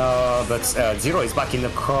right now, but Zero is back in the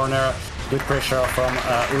corner. Good pressure from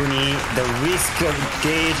Uni. The risk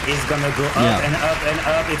gauge is gonna go up and up and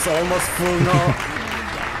up. It's almost full now.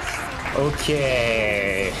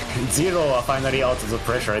 Okay, Zero finally out of the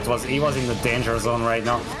pressure. He was in the danger zone right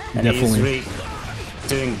now, and he's really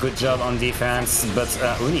doing good job on defense. But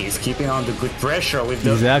Uni is keeping on the good pressure with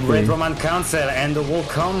the red Roman cancel and the wall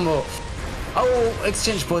combo. Oh,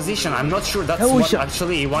 exchange position. I'm not sure that's what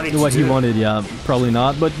actually he wanted to do. What he wanted, yeah. Probably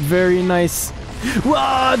not, but very nice.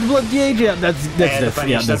 Wow, the blood gauge. Yeah, that's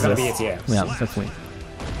gonna be it, yeah, definitely.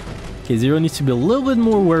 Okay, Zero needs to be a little bit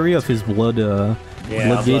more wary of his blood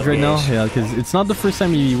gauge right now. Yeah, because it's not the first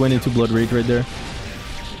time he went into blood rage right there.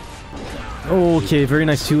 Okay, very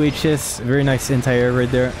nice 2 HS. Very nice anti-air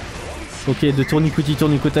right there. Okay, the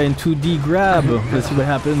tourniqueta into the grab. Let's see what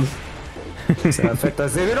happens.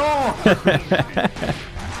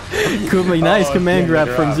 Nice command grab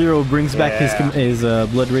from Zero, brings back his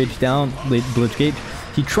blood rage down, blood gauge.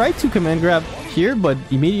 He tried to command grab here, but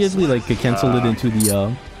immediately canceled it into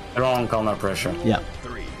the wrong counter pressure. Yeah.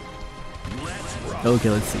 Okay,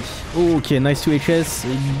 let's see. Okay, nice 2 HS.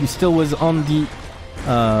 He still was on the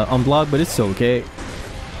on block, but it's still okay.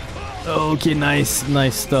 Okay, nice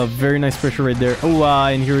stuff. Very nice pressure right there. Oh,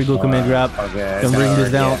 and here we go, command grab. Can bring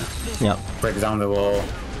this down. Yeah. Break down the wall.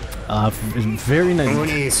 Very nice.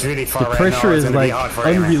 Uni is really far the pressure right now. is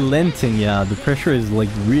unrelenting. Yeah, the pressure is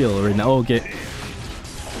real right now. Okay.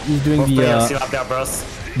 He's doing the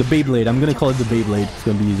Beyblade. I'm gonna call it the Beyblade. It's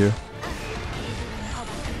gonna be easier.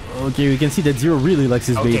 Okay, we can see that Zero really likes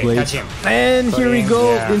his Beyblade. And here we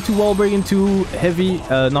go into wall break, into heavy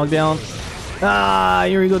knockdown.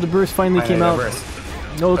 Here we go. The burst finally came out.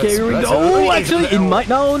 Okay, here we go. Oh, actually, it might.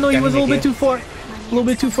 No, he was a little bit too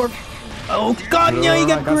far. Oh god, yeah, he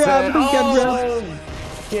got grabbed.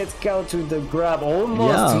 Gets out to the grab.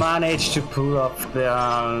 Almost managed to pull up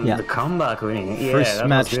the comeback winning. Yeah, first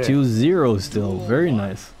match 2-0 still. Very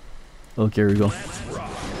nice. Okay, here we go.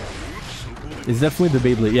 It's definitely the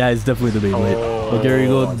Beyblade. Yeah, it's definitely the Beyblade. Okay, here we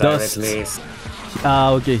go. Dust.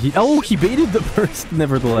 Okay. He baited the burst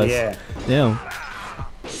nevertheless. Yeah.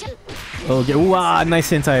 Okay. Wow,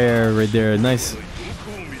 nice anti-air right there. Nice.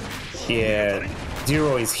 Yeah.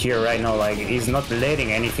 Zero is here right now, he's not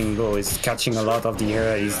letting anything go. He's catching a lot of the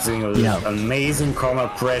air. He's doing amazing corner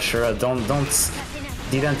pressure.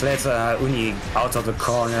 Didn't let Uni out of the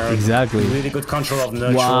corner. Exactly. Really good control of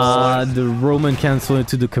neutral. Wow, the Roman cancel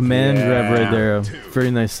into the command grab right there.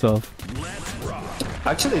 Very nice stuff.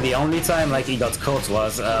 Actually, the only time he got caught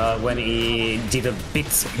was when he did a bit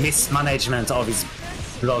mismanagement of his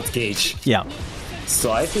blood gauge. Yeah.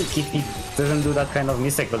 So I think if he doesn't do that kind of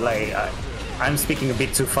mistake, but I'm speaking a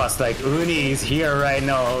bit too fast. Uni is here right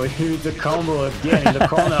now with the combo again in the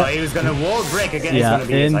corner. He was gonna wall break again. Yeah,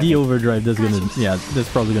 and the overdrive. That's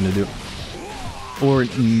probably gonna do. Or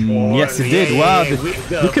yes, it did. Wow,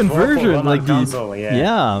 the conversion,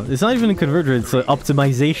 it's not even a conversion. It's an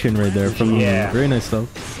optimization right there from very nice stuff.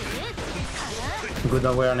 good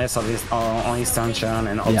awareness of his on his tension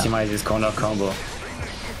and optimize his corner combo.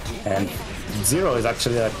 And Zero is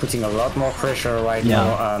actually putting a lot more pressure right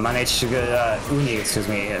now. Managed to get Uni, excuse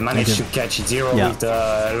me, managed to catch Zero with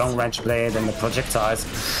the long range blade and the projectiles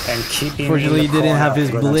and keeping. Fortunately, he didn't have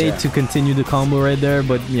his blade to continue the combo right there,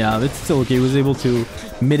 but yeah, it's still okay. He was able to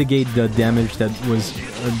mitigate the damage that was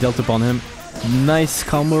dealt upon him. Nice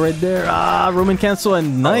combo right there. Roman cancel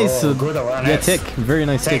and nice tick. Very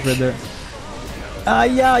nice tick right there.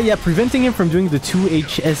 Yeah, preventing him from doing the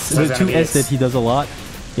 2HS, the 2S that he does a lot.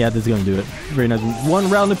 Yeah, that's gonna do it. Very nice. One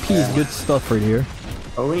round apiece. Good stuff right here.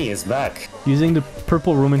 Oni is back. Using the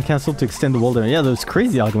purple Roman cancel to extend the wall there. Yeah, that was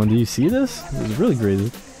crazy, Alcon. Did you see this? It was really crazy.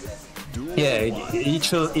 Yeah, he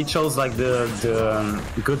chose like the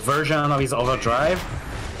good version of his overdrive,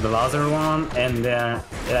 the laser one, and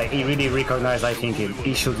like he really recognized. I think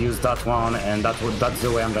he should use that one, and that's the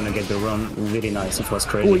way I'm gonna get the run. Really nice. It was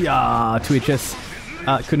crazy. Oh yeah, 2HS.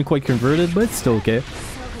 Couldn't quite convert it, but it's still okay.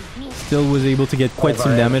 Still was able to get quite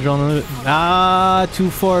some damage on it. Too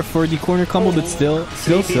far for the corner combo, but still.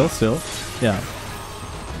 Yeah.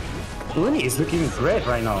 Uni is looking great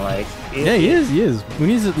right now. Like yeah, he is.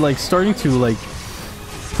 Uni's like starting to like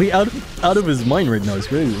play out of his mind right now. It's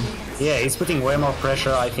crazy. Yeah, he's putting way more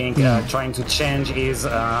pressure. I think trying to change his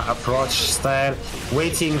approach style,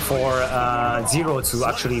 waiting for Zero to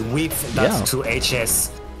actually whip that to HS,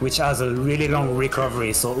 which has a really long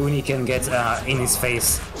recovery, so Uni can get in his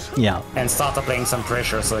face and start applying some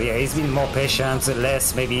pressure. So yeah, he's been more patient,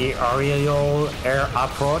 less maybe aerial air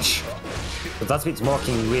approach. But that's been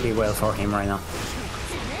working really well for him right now.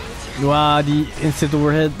 Wow, the instant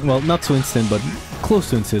overhead, well, not so instant, but close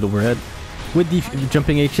to instant overhead. With the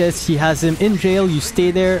jumping HS, he has him in jail, you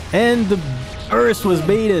stay there, and the burst was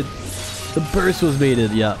baited. The burst was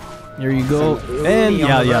baited, yeah. There you go. And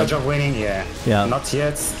verge of winning, not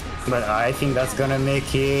yet, but I think that's gonna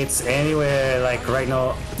make it anyway. Like right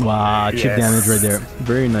now. Wow, chip damage right there.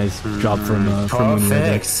 Very nice job from Uni.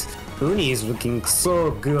 Perfect. Uni is looking so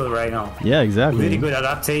good right now. Yeah, exactly. Really good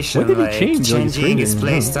adaptation. What did he change? Changing his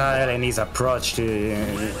playstyle and his approach to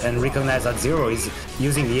and recognize that Zero is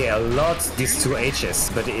using a lot these 2HS,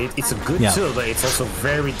 but it's a good tool, but it's also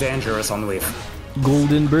very dangerous on whiff.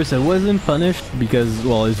 Golden burst. I wasn't punished because,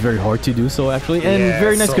 well, it's very hard to do so actually, and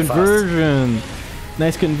very nice conversion. Fast.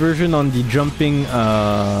 Nice conversion on the jumping.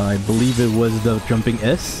 I believe it was the jumping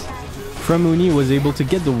S. From Uni was able to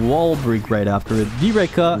get the wall break right after it. The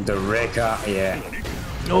Rekka. The Rekka, yeah.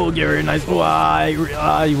 Oh, very nice.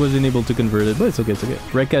 Oh, he wasn't able to convert it, but it's okay. It's okay.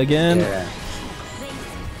 Rekka again. Yeah.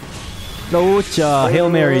 Oh, Hail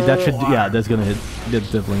Mary. That should. Yeah, that's gonna hit.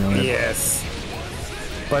 That's definitely gonna hit. Yes.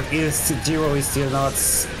 But Zero is still not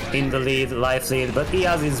in the lead, life lead, but he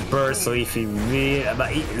has his burst, so if he really...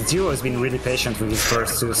 Zero has been really patient with his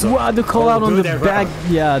burst too, so... Wow, the call out on the back...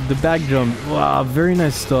 Yeah, the back jump. Wow, very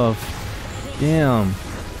nice stuff. Damn.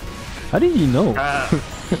 How did he know?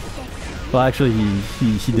 Well, actually,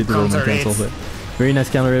 he did the Roman cancel, but... Very nice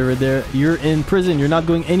counter right there. You're in prison, you're not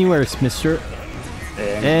going anywhere, mister.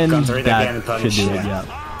 And that should do it, yeah.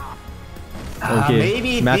 Okay,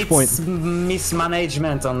 maybe match point.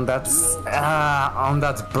 Mismanagement on that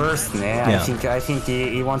burst. I think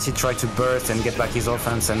he wants to try to burst and get back his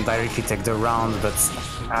offense and directly take the round, but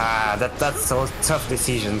that's a tough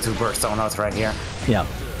decision to burst or not right here. Yeah.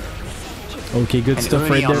 Okay, good stuff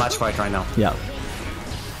right there. Match fight right now. Yeah.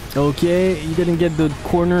 Okay, he didn't get the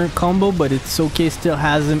corner combo, but it's okay. Still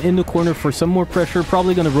has him in the corner for some more pressure.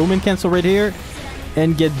 Probably gonna Roman cancel right here.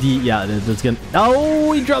 And get the, that's gonna,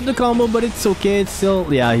 oh, he dropped the combo, but it's okay, it's still,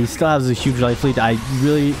 he still has a huge life lead. I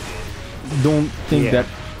really don't think that,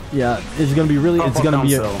 it's gonna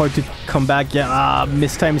be hard to come back.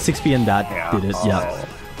 Missed time 6P and that did it,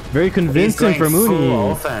 Very convincing from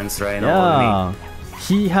Uni. Offense right now.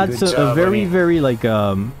 He had a very, very, like,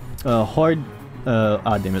 hard,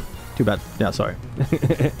 damn it, too bad. Yeah, sorry.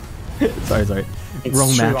 sorry. It's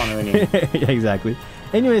wrong match. Yeah, exactly.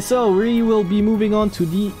 Anyway, so we will be moving on to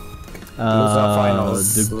the loser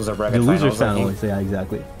finals, loser bracket finals. Finals, yeah,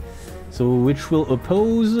 exactly. So which will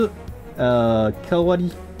oppose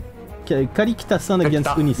Karikita-san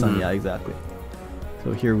against Uni-san, yeah, exactly.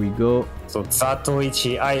 So here we go. So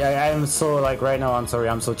Zatoichi, I am so like right now. I'm sorry,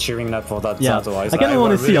 I'm so cheering up for that Zato. I kind of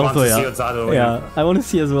want to see also, I want to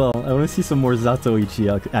see as well. I want to see some more Zatoichi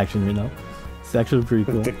action right now. It's actually pretty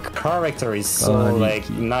cool. The character is so like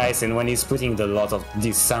nice, and when he's putting a lot of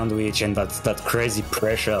this sandwich and that crazy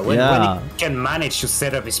pressure, when he can manage to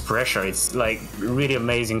set up his pressure, it's like really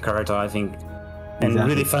amazing character, I think, and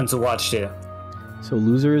really fun to watch there. So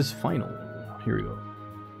losers final. Here we go.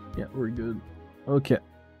 Yeah, we're good. Okay.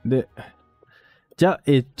 The じゃあ、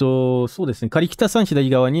そうですね。カリキタさん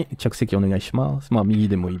左側に着席お願いします。まあ、右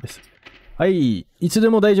でもいいです。はい。いつで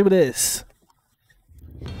も大丈夫です。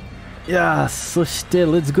いやー、そして、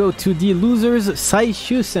let's go to the losers 最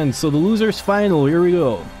終戦。So the losers final, here we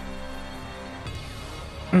go.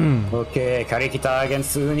 OK、カリキタ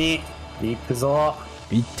against ウニ。行くぞ。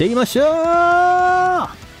行ってみましょう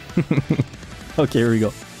Okay, here we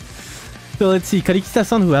go. So let's see,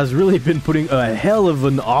 Karikita-san, who has really been putting a hell of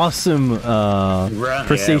an awesome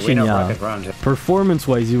prestation,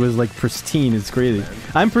 Performance-wise, he was like pristine. It's crazy.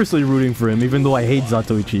 I'm personally rooting for him, even though I hate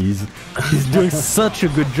Zatoichi. He's doing such a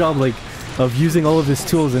good job, like, of using all of his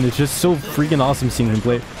tools, and it's just so freaking awesome seeing him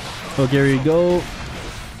play. Okay, here you go.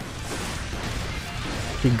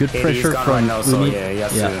 Okay, good pressure from now, so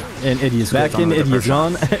and Eddie is back in. Eddie is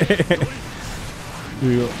gone.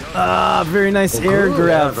 Very nice air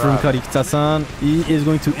grab from Karikita-san. He is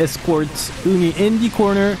going to escort Uni in the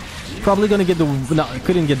corner. Probably gonna get the... No,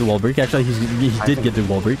 couldn't get the wall break. Actually, he did get the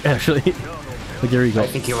wall break, actually. But there you go. I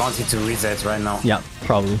think he wanted to reset right now. Yeah,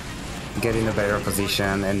 probably. Get in a better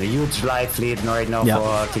position. And a huge life lead right now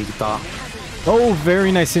for Karikita. Oh,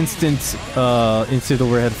 very nice instant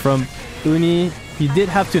overhead from Uni. He did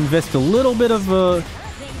have to invest a little bit of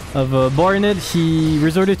bar in it. He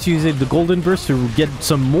resorted to using the golden burst to get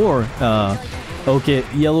some more. Okay,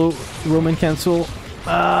 yellow Roman cancel.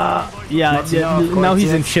 Now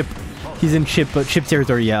he's in chip. He's in chip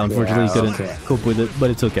territory. Yeah, unfortunately he couldn't cope with it,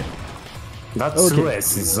 but it's okay. That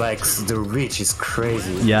Suez is like, the reach is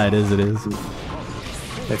crazy. Yeah, it is.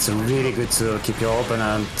 It's really good to keep your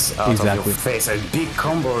opponent out of your face. A big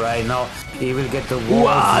combo right now. He will get the wall.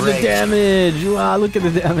 Wow, the damage! Wow, look at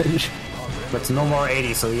the damage. But no more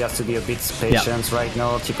 80, so he has to be a bit patient right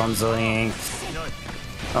now. Keep on zoning.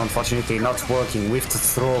 Unfortunately, not working with the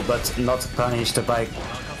throw, but not punished by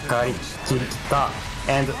Karikita.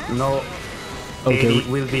 And no 80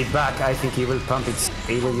 will be back. I think he will pump it.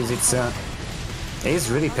 He will use it. He's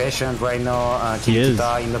really patient right now.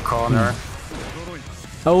 Karikita in the corner.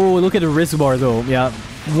 Oh, look at the wrist bar though. Yeah,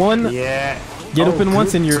 one. Yeah. Get open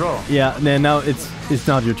once and you're... Yeah, now it's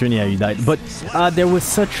not your turn. Yeah, you died. But there was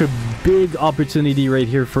such a big opportunity right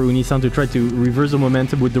here for Uni-san to try to reverse the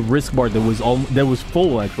momentum with the wrist bar that was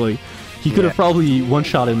full, actually. He could have probably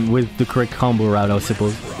one-shot him with the correct combo route, I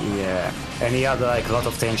suppose. Yeah, and he had like a lot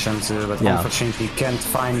of tension too, but unfortunately can't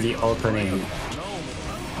find the opening.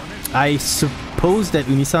 I suppose that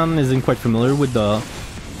Uni-san isn't quite familiar with the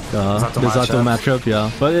Zato matchup,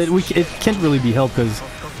 but it can't really be helped because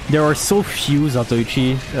there are so few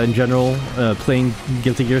Zatoichi in general playing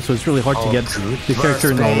Guilty Gear, so it's really hard to get the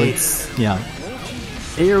character knowledge. Yeah.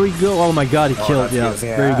 Here we go. Oh my god, he killed.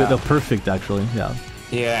 Very good. Perfect, actually.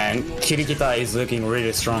 Yeah, and Kirikita is looking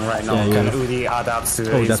really strong right now. Can Udi adapt to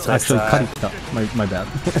his that's actually Karikita. My bad.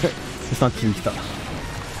 It's not Kirikita.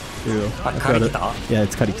 Here we go. Karikita? Yeah,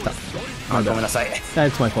 it's Karikita.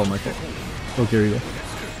 It's my fault. Okay, here we go.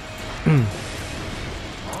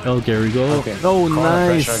 Okay, here we go. Okay. Oh,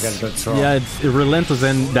 nice. Yeah, it's relentless,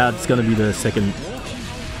 and that's gonna be the second.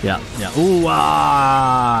 Yeah. Ooh,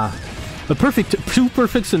 a perfect, 2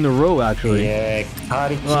 perfects in a row, actually. Yeah,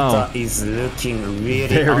 Karikita is looking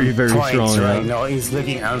really very strong right now. He's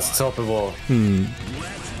looking unstoppable. And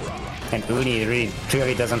Uni really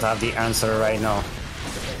clearly doesn't have the answer right now.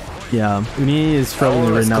 Yeah, Uni is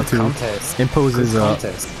struggling right now to impose his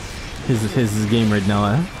game right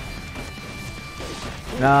now.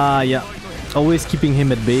 Yeah. Always keeping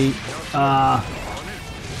him at bay.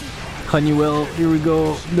 Honeywell, here we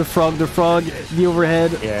go. The frog, the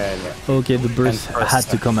overhead. Yeah. Okay, the burst had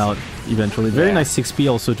to come out eventually. Very nice 6P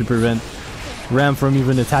also to prevent Ram from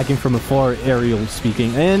even attacking from afar, aerial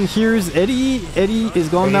speaking. And here's Eddie. Eddie is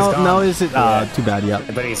gone now. Now is it? Too bad,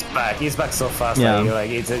 But he's back. He's back so fast. Yeah.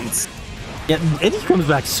 Like it's... Yeah, Eddie comes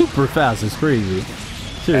back super fast. It's crazy.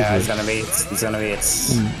 Seriously. Yeah, it's gonna be it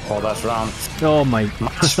for that round. Oh my...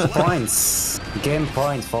 Match points. Game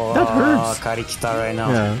point for Karikita right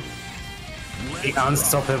now. Yeah.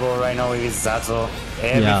 Unstoppable right now with Zato.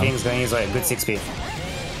 Everything's going his way. Good 6P.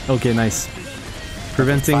 Okay, nice.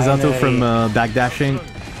 Preventing Zato from backdashing.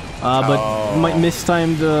 But might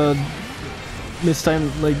mistimed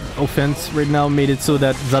like offense right now made it so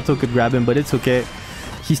that Zato could grab him, but it's okay.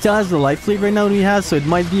 He still has the life lead right now that he has, so it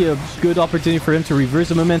might be a good opportunity for him to reverse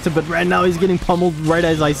the momentum, but right now he's getting pummeled right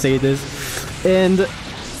as I say this. And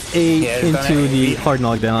into the hard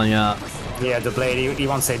knockdown, Yeah, the blade, he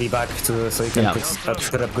wants Eddie back too, so he can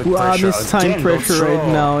put up good pressure. This time pressure right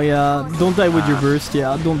now, Don't die with your burst,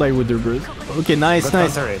 don't die with your burst. Okay, nice.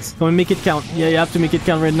 Come on, make it count. Yeah, you have to make it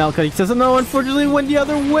count right now. Karikita says, no, unfortunately went the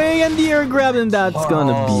other way, and the air grab, and that's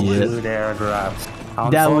gonna be it. Good air grab.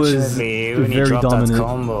 That was Unfortunately, when he very dropped dominant. that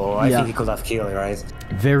combo, I Yeah. think he could have killed, right?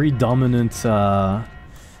 Very dominant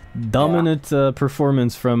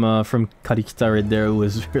performance from Karikita right there. It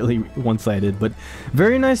was really one-sided, but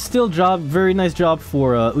very nice job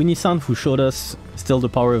for Unisan, who showed us still the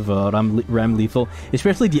power of Ram Lethal,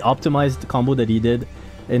 especially the optimized combo that he did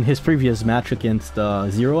in his previous match against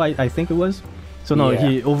Zero, I think it was. So no, Yeah.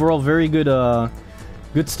 he overall very good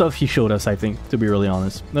good stuff he showed us, I think, to be really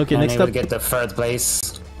honest. Okay, And next he up, will get the third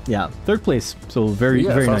place. yeah, third place. So very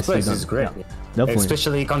Yeah, very first nicely place done. is great. Yeah, definitely.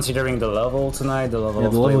 Especially considering the level tonight, the level Yeah,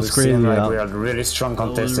 of the play level's we've crazy, seen, like, yeah. we are really strong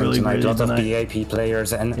contestants really tonight. A crazy lot of tonight. BAP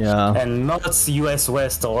players and Yeah. not US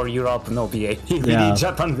West or Europe, no BAP. Really Yeah.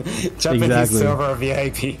 Japanese Exactly. server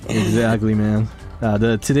VIP. Exactly, man.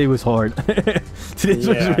 Today was hard. Today was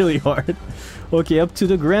Yeah. really hard. Okay, up to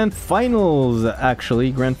the grand finals,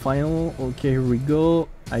 actually. Grand final. Okay, here we go.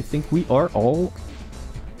 I think we are all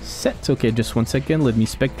set. Okay, just 1 second. Let me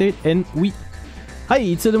spectate. And we... Hi,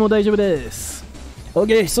 itsude daijoubu desu.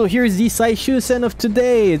 Okay, so here's the Saishu-sen of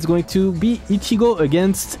today. It's going to be Ichigo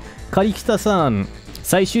against Karikita-san.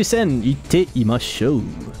 Saishu-sen, itte imashou.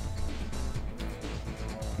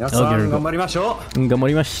 皆さん、 Okay, 頑張りましょう。頑張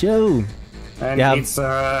りましょう. And Yeah. it's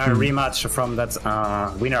a rematch from that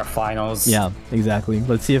winner finals. Yeah, exactly.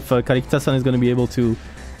 Let's see if Karikita-san is going to be able to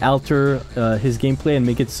alter his gameplay and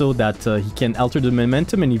make it so that he can alter the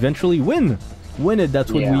momentum and eventually win it.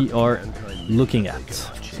 That's what Yeah. we are looking at.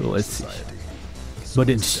 So let's see. But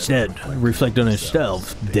instead, reflect on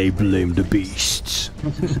itself, they blame the beasts.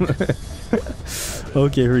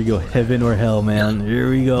 Okay, here we go. Heaven or hell, man. Here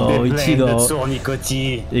we go. They blame the Ichigo. tourniquet.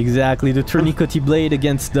 Exactly, the tourniquet blade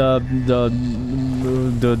against the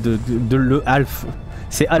Alf.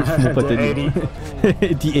 C'est Alf, mon pote.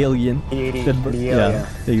 The alien. The Yeah, alien.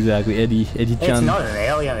 exactly. Eddie It's Chan. not an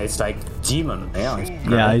alien, it's like demon. Yeah,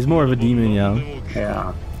 Yeah, he's more of a demon, yeah.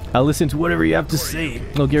 yeah. I'll listen to whatever you have to say.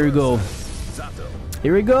 Okay, here we go.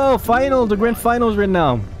 Here we go, the grand finals right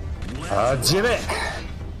now. Jimmy.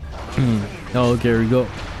 Okay, here we go.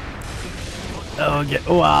 Okay,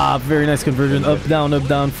 wow, very nice conversion. Up,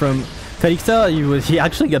 down from Karikita. He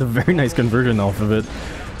actually got a very nice conversion off of it.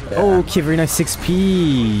 Yeah. Okay, very nice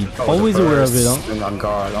 6P. Always aware of it, huh? On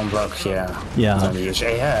guard, on block, yeah. Yeah.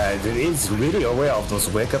 Yeah, it's really aware of those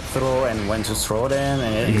wake up throw and when to throw them.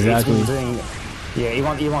 And Exactly. He's been doing, yeah,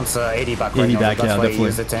 he wants Eddie back right Eddie now. back, That's yeah, why he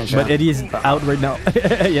used definitely. attention. But Eddie is out right now.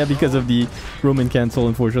 Yeah, because of the Roman cancel,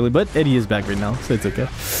 unfortunately. But Eddie is back right now, so it's okay.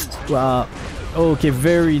 Wow. Okay,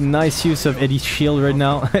 very nice use of Eddie's shield right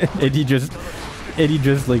now. Eddie just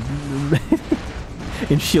like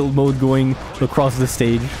in shield mode going across the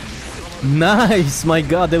stage. Nice! My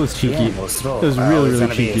god, that was cheeky. Yeah, That was really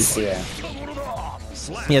cheeky. Yeah.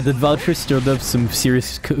 Yeah, that voucher stirred up some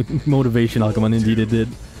serious motivation, Akaman, indeed it did.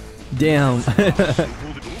 Damn.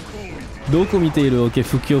 どこ見ている? Okay,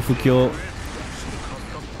 Fukyo.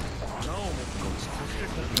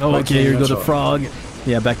 Oh, okay, here we go, the frog.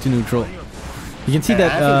 Yeah, back to neutral. You can see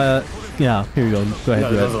that, yeah, here we go. Go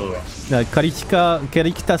ahead.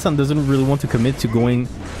 Karikita-san doesn't really want to commit to going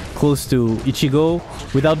close to Ichigo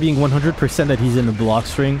without being 100% that he's in the block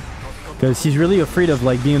string. Because he's really afraid of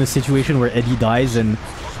like being in a situation where Eddie dies and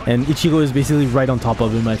Ichigo is basically right on top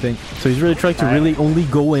of him, I think. So he's really trying to really only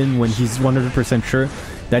go in when he's 100% sure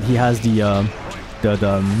that he has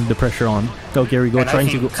the pressure on. Okay, here we go, And trying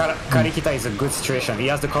I to go. think Karikita is a good situation. He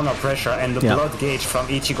has the corner pressure and the blood gauge from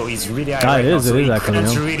Ichigo is really high Ah, right it now, is, so it is he actually,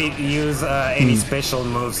 couldn't yeah. really use any special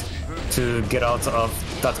moves to get out of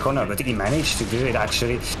that corner, but he managed to do it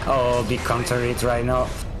actually. Oh, big counter it right now.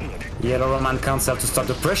 Yellow Roman cancel to stop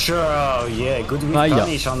the pressure. Oh, yeah, good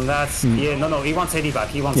punish on that. Yeah, no, he wants Eddie back.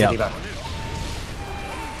 Eddie back.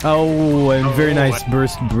 Oh, and very nice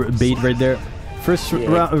burst bait right there. First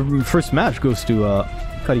match goes to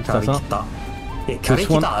Karikita-san. Yeah,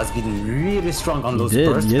 Karikita has been really strong on those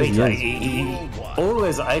burst baits. Like, he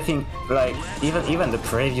always, I think, like even the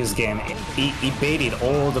previous game, he baited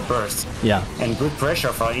all the bursts. Yeah. And good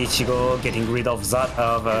pressure for Ichigo getting rid of that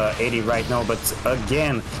of Eddie right now. But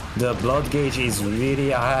again, the blood gauge is really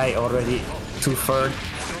high already, 2/3,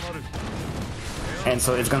 and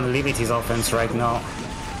so it's gonna limit his offense right now.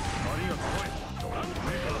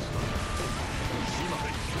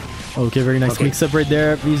 Okay, very nice mix-up right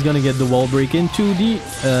there. He's gonna get the wall break into the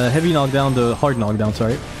heavy knockdown, the hard knockdown,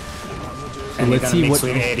 sorry. And let's see mix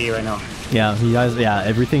what... with Eddie right now. Yeah, he has... Yeah,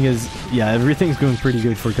 everything's going pretty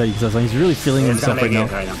good for Karikita-san. He's really feeling himself right now.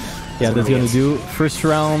 Yeah, that's gonna do. First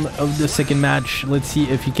round of the second match. Let's see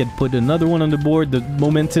if he can put another one on the board. The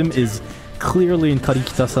momentum is clearly in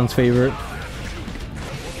Karikita-san's favor.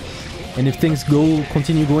 And if things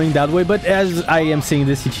continue going that way, but as I am saying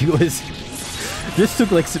this, Ichigo is Just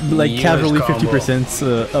took like Huge casually combo.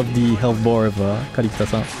 50% of the health bar of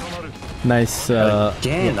Karikita-san. Nice.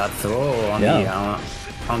 Again, that throw on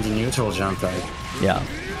the neutral jump, like. Yeah.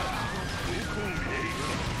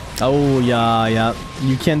 Oh yeah.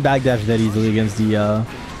 You can't backdash that easily against the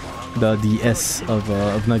S of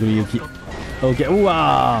Nagoriyuki. Okay. Ooh,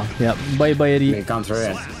 yeah. Bye Eddie. They counter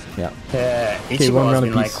it. Yeah. Ichigo one has round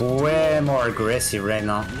been apiece. like way more aggressive right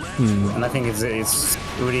now, and I think it's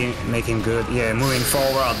really making good. Yeah, moving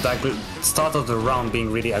forward, that start of the round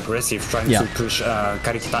being really aggressive, trying to push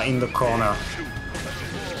Karikita in the corner.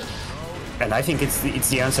 And I think it's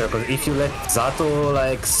the answer, because if you let Zato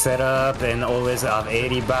like set up and always have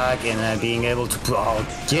 80 back and being able to put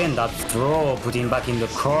again that throw, put him back in the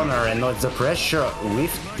corner and not the pressure with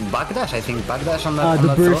backdash. I think backdash on that.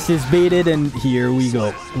 The burst is baited, and here we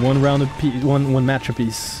go. One match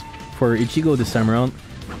apiece for Ichigo this time around.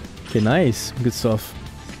 Okay, nice, good stuff.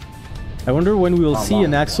 I wonder when we will see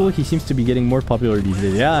an Axel. He seems to be getting more popular these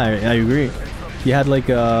days. Yeah, I agree. He had like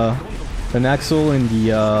an Axel in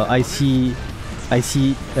the how do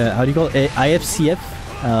you call it? IFCF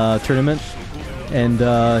tournament, and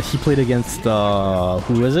he played against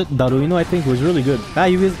who was it? Daruino, I think. It was really good.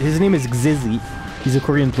 His name is Xizzy. He's a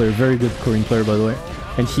Korean player, very good Korean player, by the way,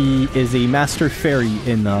 and he is a master fairy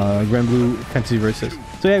in Grand Blue Fantasy Versus.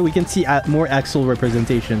 So yeah, we can see more Axel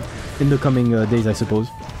representation in the coming days, I suppose.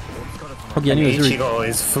 Okay, anyways, Ichigo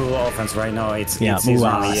is full offense right now. It's his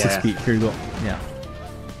 6 feet. Here you go. Yeah.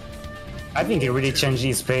 I think he really changed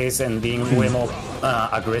his pace and being way more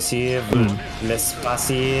aggressive, less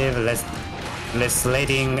passive, less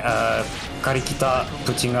letting Karikita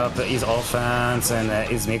putting up his offense and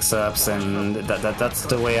his mix-ups, and that's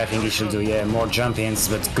the way I think he should do. Yeah, more jump-ins,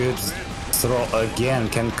 but good throw again.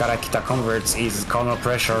 Can Karikita convert his corner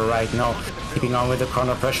pressure right now? Keeping on with the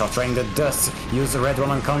corner pressure, trying the dust, use the red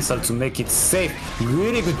Roman console to make it safe.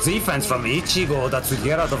 Really good defense from Ichigo that to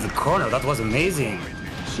get out of the corner. That was amazing.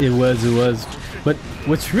 It was. But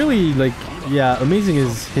what's really like, amazing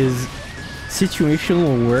is his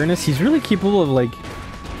situational awareness. He's really capable of like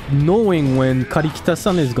knowing when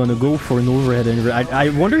Karikita-san is gonna go for an overhead. And I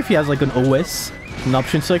wonder if he has like an OS, an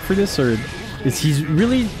option select for this, or is he's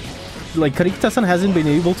really like Karikita-san hasn't been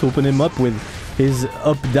able to open him up with his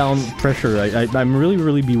up-down pressure. I'm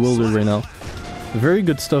really bewildered right now. Very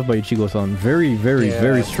good stuff by Ichigo-san. Very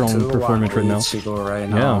strong performance right now. Ichigo right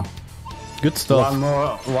now. Yeah. Good stuff.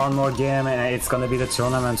 One more game and it's gonna be the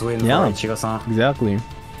tournament win for Ichigo-san. Exactly.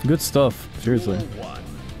 Good stuff. Seriously.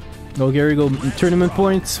 Okay, here we go. Tournament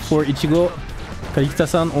points for Ichigo.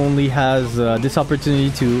 Karikita-san only has this opportunity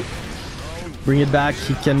to bring it back.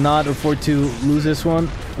 He cannot afford to lose this one,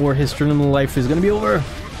 or his tournament life is gonna be over.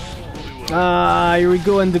 Here we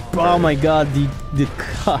go, and oh my god, the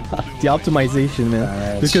optimization,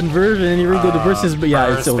 man. The conversion, here we go, the burst is,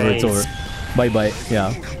 it's over. Bye.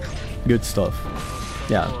 Yeah. Good stuff.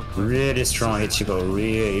 Yeah. Really strong Ichigo.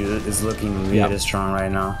 Really is looking really strong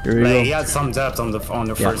right now. Like, he had some depth on the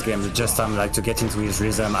first game, just like to get into his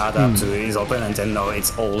rhythm, adapt to his opponent, and now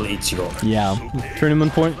it's all Ichigo. Yeah.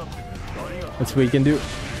 Tournament point. That's what he can do.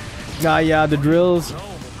 The drills.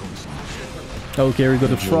 Okay, here we go,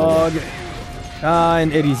 the frog.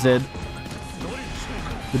 And Eddie's dead.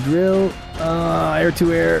 The drill. Air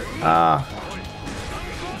to air.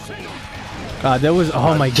 That was,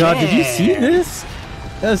 oh my god, did you see this?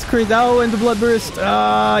 That's crazy. Oh, and the blood burst.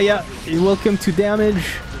 Yeah. Welcome to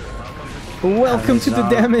damage. Welcome to the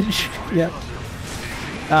damage. Yeah.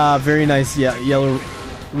 Very nice. Yeah, yellow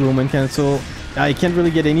Roman cancel. I can't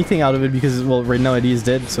really get anything out of it because, well, right now Eddie is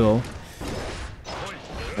dead, so.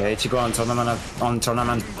 Yeah, Ichigo on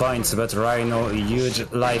tournament points, but right now huge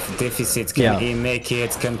life deficit. Can he make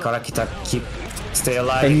it? Can Karikita stay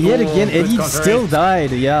alive? And yet again, Eddie still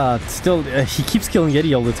died. Yeah, still he keeps killing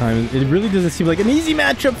Eddie all the time. It really doesn't seem like an easy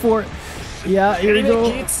matchup for. Yeah, here we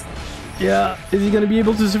go. Yeah, is he gonna be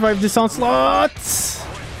able to survive this onslaught?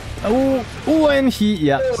 Oh, and he,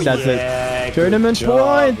 that's it. Tournament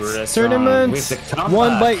points. Tournament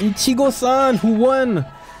won by Ichigo-san, who won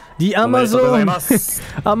the Amazon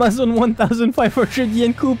 1,500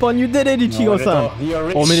 yen coupon. You did it, Ichigo-san.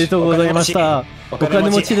 おめでとうございました。お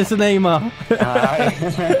金持ちですね、今。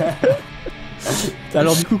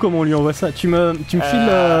Alors du coup, comment on lui envoie ça? Tu me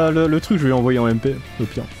files le truc, je vais lui envoyer en MP, au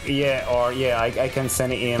pire. Yeah, I can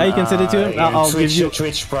send it in. You can send it to him? I'll give you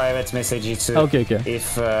Twitch private message too. Okay.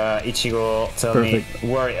 If Ichigo tell me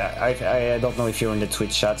where, I don't know if you're in the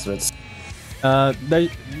Twitch chats, but.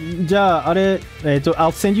 じゃああれ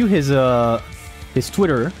I'll send you his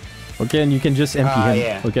Twitter, okay, and you can just MP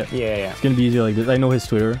him. Okay. Yeah. It's gonna be easier like this. I know his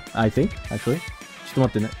Twitter, I think, actually. ちょっ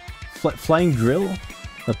と待ってね。Flying drill?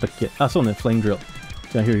 だったっけあ、そうね、Flame Drill.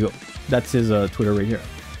 Tiens, here you go. That's his Twitter right here.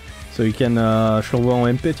 So you can... je l'envoie en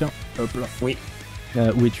MP, tiens. Hop là. Oui.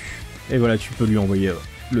 Où es-tu? Et voilà, tu peux lui envoyer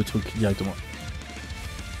le truc directement.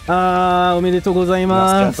 Ah, おめでとうござい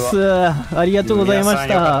ます。ありがとうございまし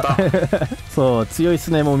た。そう、強いっ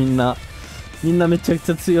すね、もうみんな。みんなめちゃく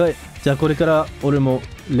ちゃ強い。じゃあこれから俺も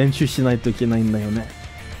練習しないといけないんだよね。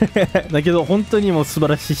だけど本当にもう素晴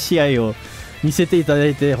らしい試合を見せていただ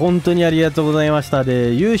いて本当にありがとうございました。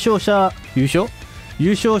で、優勝者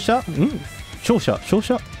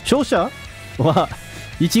は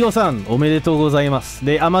いちごさんおめでとうございます。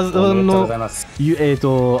で、Amazon の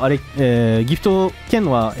あれ、ギフト券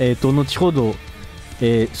は後ほど、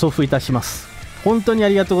送付いたします。本当にあ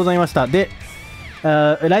りがとうございました。で、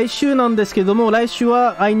来週なんですけども、来週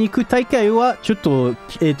はあいにく大会はちょっと、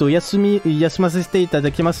休ませていた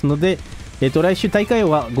だきますので、来週大会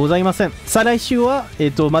はございません。再来週は、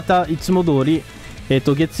またいつも通り、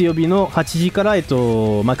月曜日の8時から、開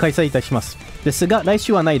催いたします。ですが、来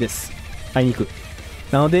週はないです。あいにく。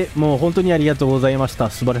なので、もう本当にありがとうございました。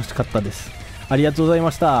素晴らしかったです。ありがとうござい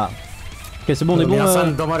ました。Okay, c'est bon, on est bon. 皆さ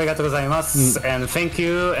んどうもありがとうございます。And thank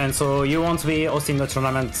you. And so you won't be hosting the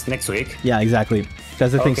tournament next week? Yeah, exactly.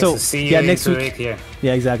 That's the thing. Okay, so see yeah, you next in 2 week. weeks,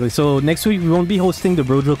 Yeah, exactly. So next week we won't be hosting the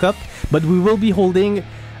Brojo Cup, but we will be holding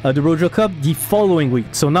the Brojo Cup the following week.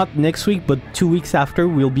 So not next week, but 2 weeks after.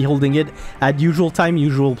 We'll be holding it at usual time,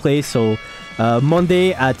 usual place. So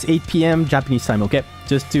Monday at 8 p.m. Japanese time. Okay,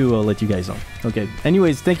 just to let you guys know. Okay.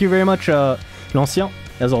 Anyways, thank you very much, l'ancien.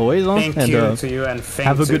 As always, thank you to you and thank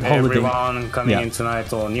have a to good holiday. everyone coming in tonight.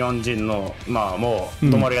 日本人のもう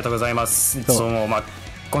どうもありがとうございます。いつも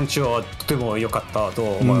今週はとても良かったと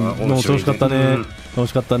思う。楽しかったね。楽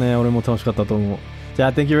しかったね。俺も楽しかったと思う。じゃ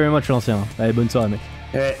あ thank you very much, l'ancien. Allez, bonne soirée, mec.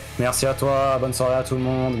 Merci à toi, bonne soirée à tout le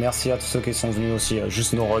monde. Merci à tous ceux qui sont venus aussi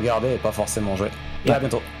juste nous regarder et pas forcément jouer. Et à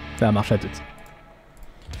bientôt. Ça marche à toutes.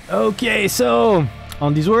 Okay, so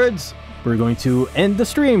on these words, we're going to end the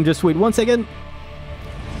stream. Just wait 1 second.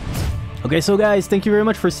 Okay, so guys, thank you very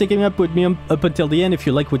much for sticking up with me up until the end. If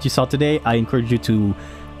you like what you saw today, I encourage you to,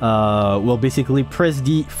 well, basically press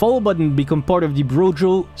the follow button, become part of the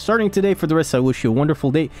Brojo starting today. For the rest, I wish you a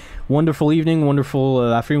wonderful day, wonderful evening,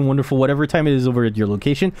 wonderful afternoon, wonderful whatever time it is over at your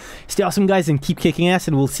location. Stay awesome, guys, and keep kicking ass,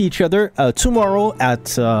 and we'll see each other tomorrow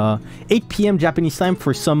at 8 p.m. Japanese time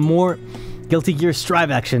for some more Guilty Gear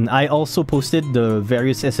Strive action. I also posted the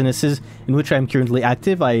various SNSs in which I'm currently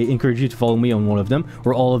active. I encourage you to follow me on one of them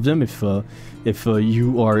or all of them if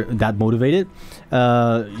you are that motivated.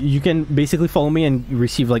 You can basically follow me and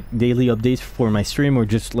receive like daily updates for my stream or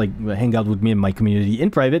just like hang out with me in my community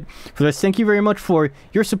in private. For this, thank you very much for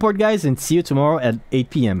your support, guys, and see you tomorrow at 8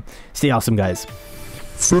 p.m. Stay awesome, guys.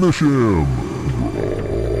 Finish him!